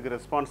எமோஷன்ஸுக்கு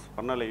ரெஸ்பான்ஸ்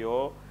பண்ணலையோ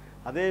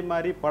அதே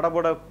மாதிரி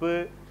படபடப்பு,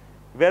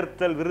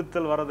 வேர்த்தல்,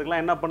 விருத்தல்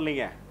வர்றதுக்கெல்லாம் என்ன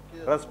பண்ணலீங்க,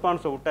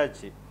 ரெஸ்பான்ஸை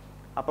விட்டாச்சு.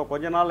 அப்போ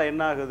கொஞ்ச நாளில்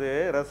என்ன ஆகுது,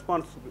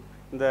 ரெஸ்பான்ஸ்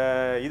இந்த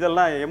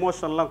இதெல்லாம்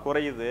எமோஷன்லாம்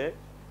குறையுது,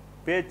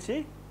 பேச்சு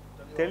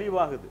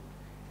தெளிவாகுது.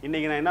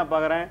 இன்றைக்கி நான் என்ன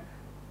பார்க்குறேன்,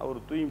 அவர்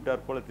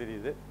தூங்கிட்டார் போல்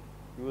தெரியுது,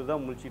 இவர்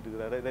தான் முழிச்சிட்டு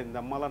இருக்கிறாரு, இதை இந்த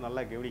அம்மாலாம்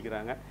நல்லா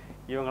கவனிக்கிறாங்க,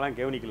 இவங்கெல்லாம்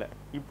கவனிக்கல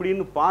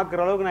இப்படின்னு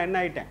பார்க்குற அளவுக்கு நான் என்ன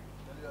ஆகிட்டேன்,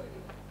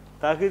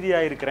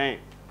 தகுதியாக இருக்கிறேன்.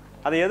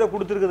 அதை எதை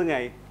கொடுத்துருக்குதுங்க,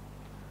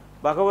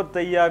 பகவத்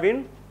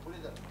ஐயாவின்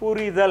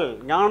புரிதல்,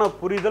 ஞான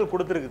புரிதல்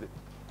கொடுத்துருக்குது.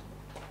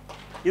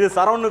 இது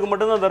சரவணனுக்கு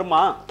மட்டும்தான்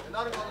தருமா?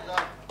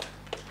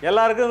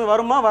 எல்லாருக்கும் இது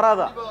வருமா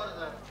வராதா?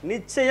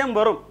 நிச்சயம்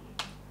வரும்.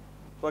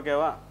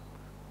 ஓகேவா?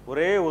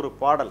 ஒரே ஒரு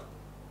பாடல்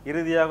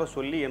இறுதியாக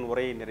சொல்லி என்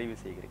உரையை நிறைவு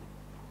செய்கிறேன்.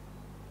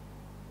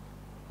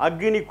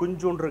 அக்னி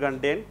குஞ்சொன்று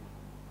கண்டேன்,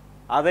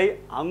 அதை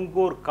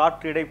அங்கோர்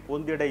காற்றிடை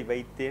பொந்திடை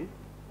வைத்தேன்,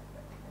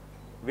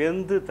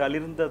 வெந்து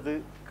தளிர்ந்தது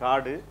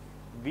காடு,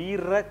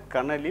 வீர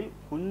கனலில்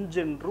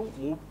குஞ்சென்றும்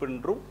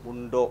மூப்பென்றும்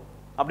உண்டோ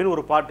அப்படின்னு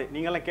ஒரு பாட்டு.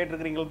 நீங்கள்லாம்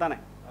கேட்டிருக்கிறீங்கள் தானே?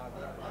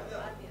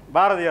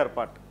 பாரதியார்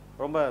பாட்டு.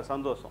 ரொம்ப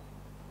சந்தோஷம்.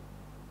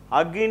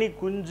 அக்னி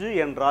குஞ்சு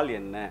என்றால்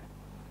என்ன?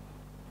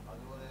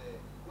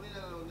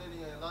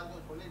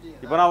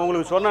 இப்போ நான்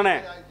உங்களுக்கு சொன்னேனே,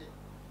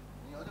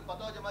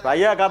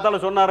 ஐயா காத்தால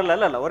சொன்னார்ல,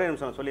 இல்லை ஒரே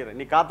நிமிஷம் சொல்லிடுறேன்.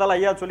 நீ காத்தால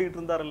ஐயா சொல்லிக்கிட்டு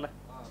இருந்தார்ல,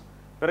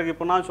 பிறகு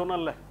இப்போ நான்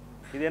சொன்னேன்ல,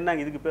 இது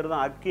என்னங்க, இதுக்கு பேர்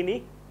தான் அக்னி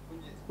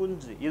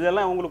குஞ்சு.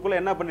 இதெல்லாம் உங்களுக்குள்ள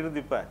என்ன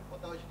பண்ணிருந்து இப்போ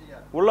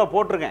உள்ள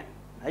போட்டிருக்கேன்.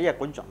 ஐயா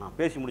கொஞ்சம் நான்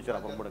பேசி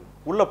முடிச்சிடறேன், அப்புறம் போடுங்க.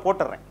 உள்ள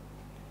போட்டுறேன்.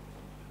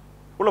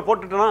 உள்ள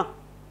போட்டுட்டேன்னா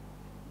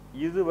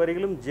இது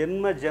வரையிலும்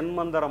ஜென்ம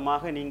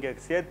ஜென்மந்தரமாக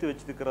நீங்கள் சேர்த்து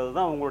வச்சுருக்கிறது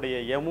தான் உங்களுடைய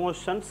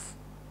எமோஷன்ஸ்,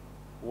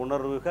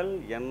 உணர்வுகள்,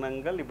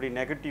 எண்ணங்கள், இப்படி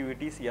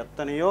நெகட்டிவிட்டிஸ்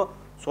எத்தனையோ.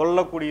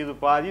 சொல்லக்கூடியது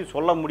பாதி,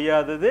 சொல்ல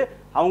முடியாதது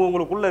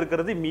அவங்கவுங்களுக்குள்ளே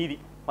இருக்கிறது மீதி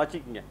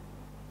வச்சுக்கிங்க.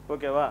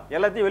 ஓகேவா?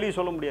 எல்லாத்தையும் வெளியே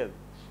சொல்ல முடியாது.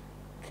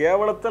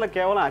 கேவலத்தில்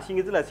கேவலம்,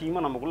 அசிங்கத்தில்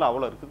அசிங்கமாக நமக்குள்ளே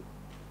அவ்வளோ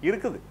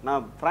இருக்குது.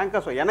 நான்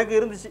ஃப்ராங்காக எனக்கு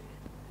இருந்துச்சு,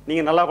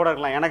 நீங்கள் நல்லா கூட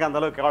இருக்கலாம், எனக்கு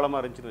அந்தளவுக்கு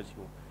கேவலமாக இருந்துச்சுன்னு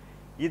வச்சுக்குவோம்.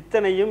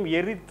 இத்தனையும்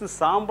எரித்து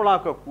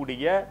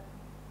சாம்பலாக்கக்கூடிய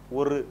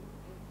ஒரு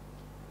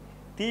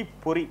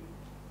தீப்பொறி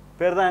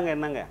பேர் தாங்க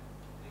என்னங்க,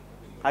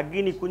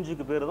 அக்னி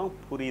குஞ்சுக்கு பேர் தான்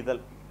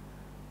புரிதல்.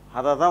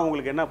 அதை தான்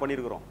உங்களுக்கு என்ன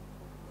பண்ணியிருக்கிறோம்,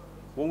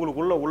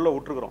 உங்களுக்குள்ளே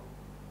விட்டுருக்குறோம்.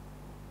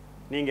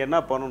 நீங்கள் என்ன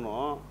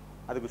பண்ணணும்,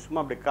 அதுக்கு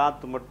சும்மா அப்படி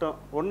காற்று மட்டும்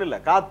ஒன்றும் இல்லை.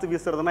 காற்று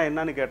வீசுறதுனா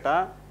என்னன்னு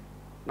கேட்டால்,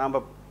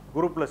 நம்ம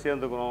குரூப்பில்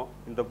சேர்ந்துக்கணும்,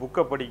 இந்த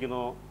புக்கை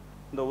படிக்கணும்,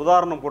 இந்த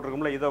உதாரணம்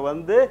போட்டிருக்கோம்ல, இதை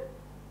வந்து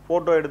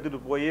ஃபோட்டோ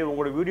எடுத்துகிட்டு போய்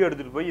உங்களோட வீடியோ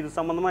எடுத்துகிட்டு போய் இது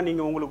சம்மந்தமாக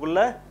நீங்கள்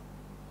உங்களுக்குள்ளே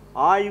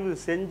ஆய்வு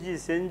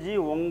செஞ்சு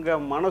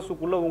உங்கள்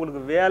மனசுக்குள்ளே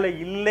உங்களுக்கு வேலை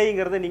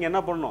இல்லைங்கிறத நீங்கள்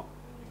என்ன பண்ணணும்,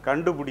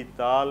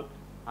 கண்டுபிடித்தால்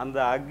அந்த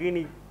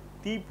அக்னி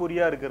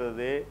தீப்பொறியாக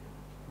இருக்கிறது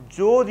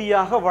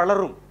ஜோதியாக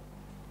வளரும்.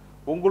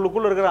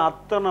 உங்களுக்குள்ள இருக்கிற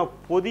அத்தனை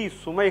பொதி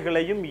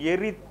சுமைகளையும்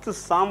எரித்து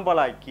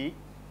சாம்பலாக்கி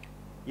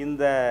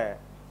இந்த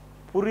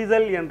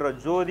புரிதல் என்ற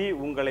ஜோதி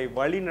உங்களை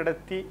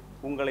வழிநடத்தி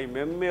உங்களை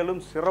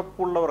மென்மேலும்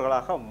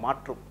சிறப்புள்ளவர்களாக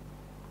மாற்றும்.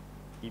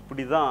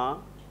 இப்படி தான்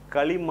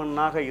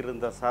களிமண்ணாக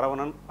இருந்த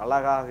சரவணன்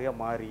அழகாக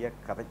மாறிய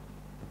கதை.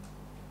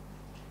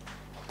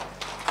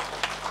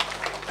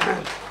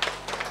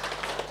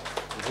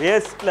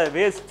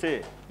 வேஸ்ட்டு,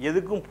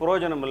 எதுக்கும்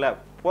புரோஜனம் இல்லை,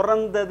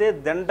 பிறந்ததே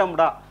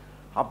தண்டம்டா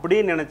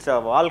அப்படின்னு நினச்ச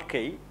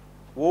வாழ்க்கை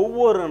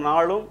ஒவ்வொரு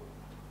நாளும்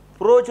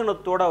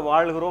புரோஜனத்தோடு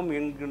வாழ்கிறோம்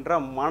என்கின்ற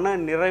மன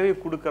நிறைவை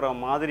கொடுக்குற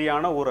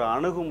மாதிரியான ஒரு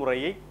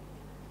அணுகுமுறையை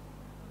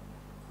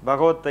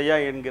பகவத் ஐயா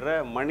என்கிற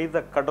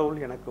மனித கடவுள்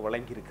எனக்கு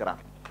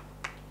வழங்கியிருக்கிறார்.